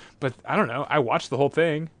angle. But I don't know. I watched the whole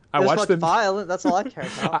thing. It was fucking violent. That's all I care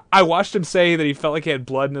about. I watched him say that he felt like he had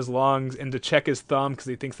blood in his lungs and to check his thumb because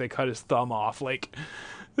he thinks they cut his thumb off. Like,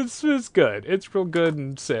 it's good. It's real good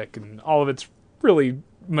and sick, and all of it's really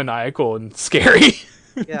maniacal and scary.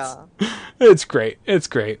 Yeah. It's great. It's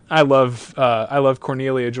great. I love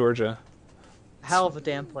Cornelia, Georgia. Hell of a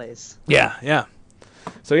damn place. Yeah.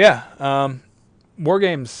 So yeah, War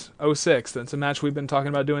Games 06. That's a match we've been talking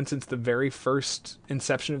about doing since the very first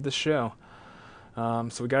inception of this show. So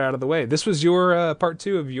we got it out of the way. This was your part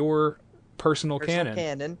 2 of your personal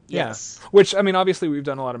canon. Yes. Yeah. Which, I mean, obviously we've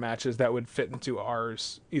done a lot of matches that would fit into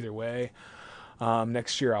ours either way.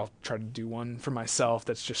 Next year I'll try to do one for myself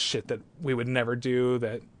that's just shit that we would never do,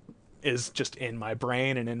 that is just in my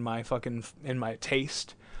brain and in my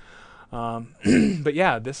taste. But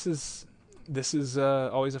yeah, this is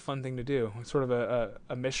always a fun thing to do. It's sort of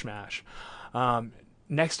a mishmash.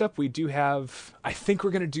 Next up, we do have, I think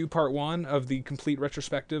we're going to do part 1 of the complete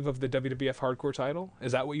retrospective of the WWF Hardcore title.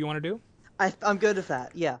 Is that what you want to do? I'm good with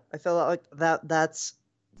that. Yeah. I feel like that's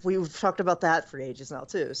we've talked about that for ages now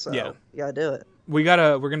too. So Yeah. you gotta do it. We're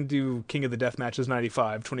going to do King of the Death Matches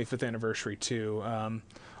 95, 25th anniversary too,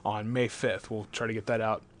 on May 5th. We'll try to get that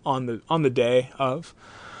out on the day of.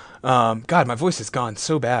 God, my voice has gone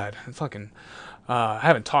so bad. I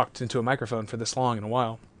haven't talked into a microphone for this long in a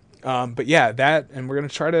while. But yeah, that, and we're going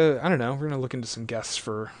to try to, I don't know, we're going to look into some guests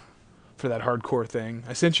for that hardcore thing.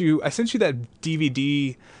 I sent you that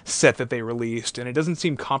DVD set that they released, and it doesn't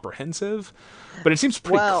seem comprehensive, but it seems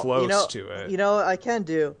pretty close to it. You know what I can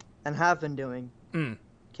do and have been doing?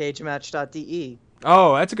 Cagematch.de.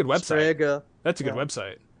 Oh, that's a good website. Strega. That's a good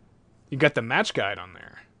website. You got the match guide on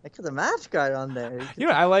there. I put the match guide on there. You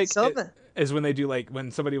know, I like Something. is when they do like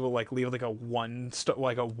when somebody will like leave like a 1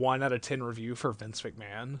 out of 10 review for Vince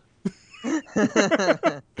McMahon.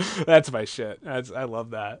 That's my shit. I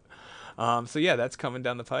love that. So yeah, that's coming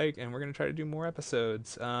down the pike, and we're gonna try to do more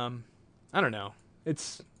episodes. I don't know.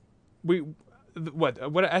 It's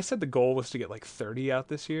what I said the goal was to get like 30 out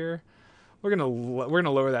this year. We're gonna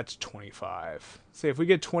lower that to 25. Say if we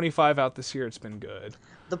get 25 out this year, it's been good.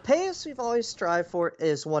 The pace we've always strived for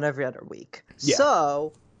is one every other week. Yeah.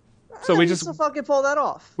 So we we just still fucking pull that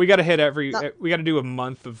off. we got to hit every. We got to do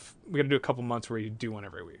a couple months where you do one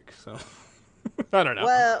every week. So I don't know.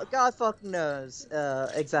 Well, God fucking knows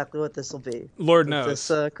exactly what this will be. Lord with knows.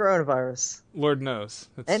 This coronavirus. Lord knows.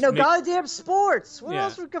 Ain't no goddamn sports. What Yeah.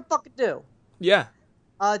 else we could fucking do? Yeah.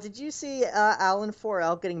 Did you see Alan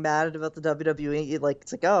Forel getting mad about the WWE? Like,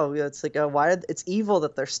 why? It's evil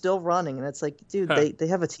that they're still running, and it's like, dude, they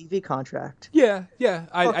have a TV contract. Yeah.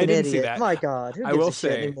 I Fucking didn't see idiot. that. My God, who I gives will a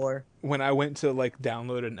shit say, anymore? when I went to like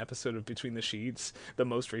download an episode of Between the Sheets, the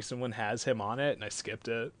most recent one has him on it, and I skipped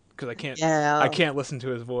it because I can't. Yeah. I can't listen to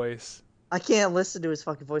his voice. I can't listen to his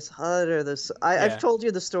fucking voice. I've told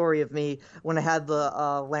you the story of me when I had the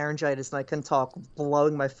laryngitis and I couldn't talk,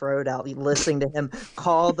 blowing my throat out, listening to him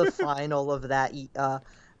call the final of that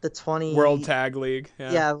the 20 World Tag League.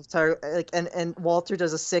 Yeah, and Walter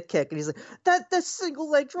does a sick kick and he's like, that single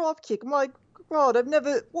leg drop kick. My God, I've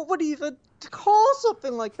never what do you even call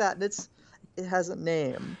something like that? And it has a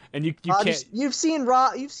name. And you can't. You've seen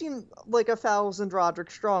like 1,000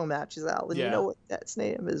 Roderick Strong matches, Alan. Yeah. You know what that's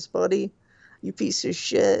name is, buddy. You piece of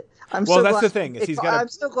shit. That's the thing. Is I'm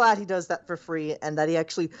so glad he does that for free, and that he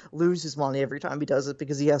actually loses money every time he does it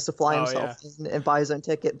because he has to fly himself and buy his own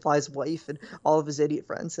ticket, and fly his wife and all of his idiot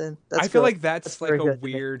friends in. I feel like that's like very a good.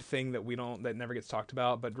 weird thing that never gets talked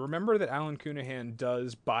about. But remember that Alan Cunahan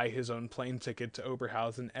does buy his own plane ticket to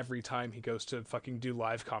Oberhausen every time he goes to fucking do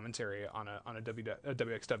live commentary on a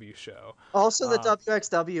WXW show. Also, the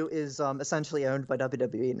WXW is essentially owned by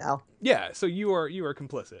WWE now. Yeah, so you are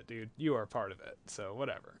complicit, dude. You are part of it. So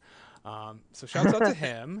whatever. So shouts out to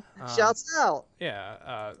him. Shouts out.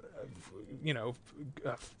 Yeah,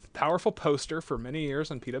 a powerful poster for many years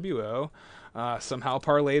on PWO. Somehow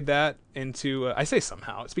parlayed that into. I say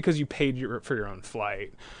somehow. It's because you paid for your own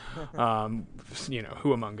flight.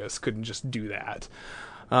 Who among us couldn't just do that?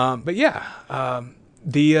 But yeah,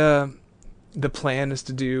 the plan is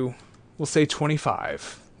to do, we'll say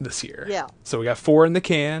 25 this year. Yeah. So we got 4 in the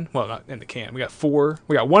can. Well, not in the can. We got 4.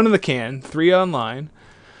 We got 1 in the can, 3 online.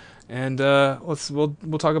 And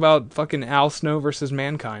we'll talk about fucking Al Snow versus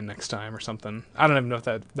Mankind next time or something. I don't even know if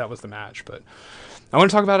that was the match, but I want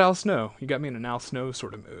to talk about Al Snow. You got me in an Al Snow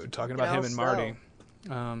sort of mood, talking about him and Marty.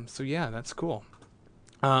 So yeah, that's cool.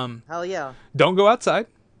 Hell yeah. Don't go outside.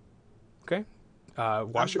 Okay.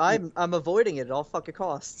 I'm avoiding it at all fucking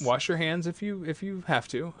costs. Wash your hands if you have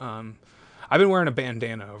to. I've been wearing a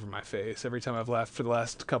bandana over my face every time I've left for the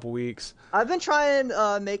last couple weeks. I've been trying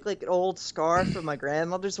to make like an old scarf from my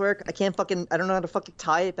grandmother's work. I don't know how to fucking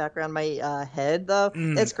tie it back around my head though.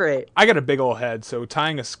 It's great. I got a big old head, so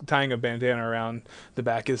tying a bandana around the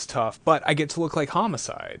back is tough. But I get to look like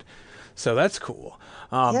Homicide, so that's cool.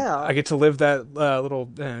 Yeah. I get to live that little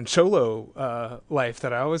cholo life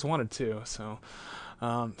that I always wanted to. So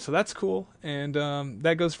that's cool, and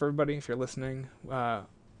that goes for everybody if you're listening.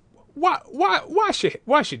 Wash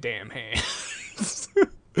your damn hands.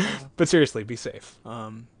 But seriously, be safe.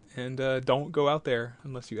 And don't go out there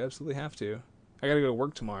unless you absolutely have to. I gotta go to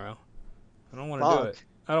work tomorrow. I don't want to do it.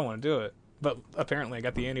 I don't want to do it. But apparently I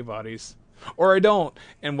got the antibodies. Or I don't.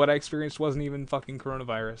 And what I experienced wasn't even fucking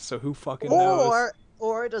coronavirus. So who fucking knows?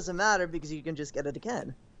 Or it doesn't matter because you can just get it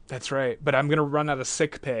again. That's right. But I'm gonna run out of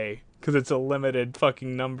sick pay because it's a limited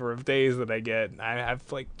fucking number of days that I get. I have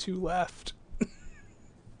like 2 left.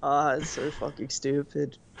 It's so fucking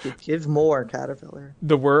stupid. Give more, Caterpillar.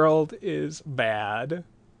 The world is bad.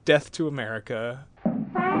 Death to America.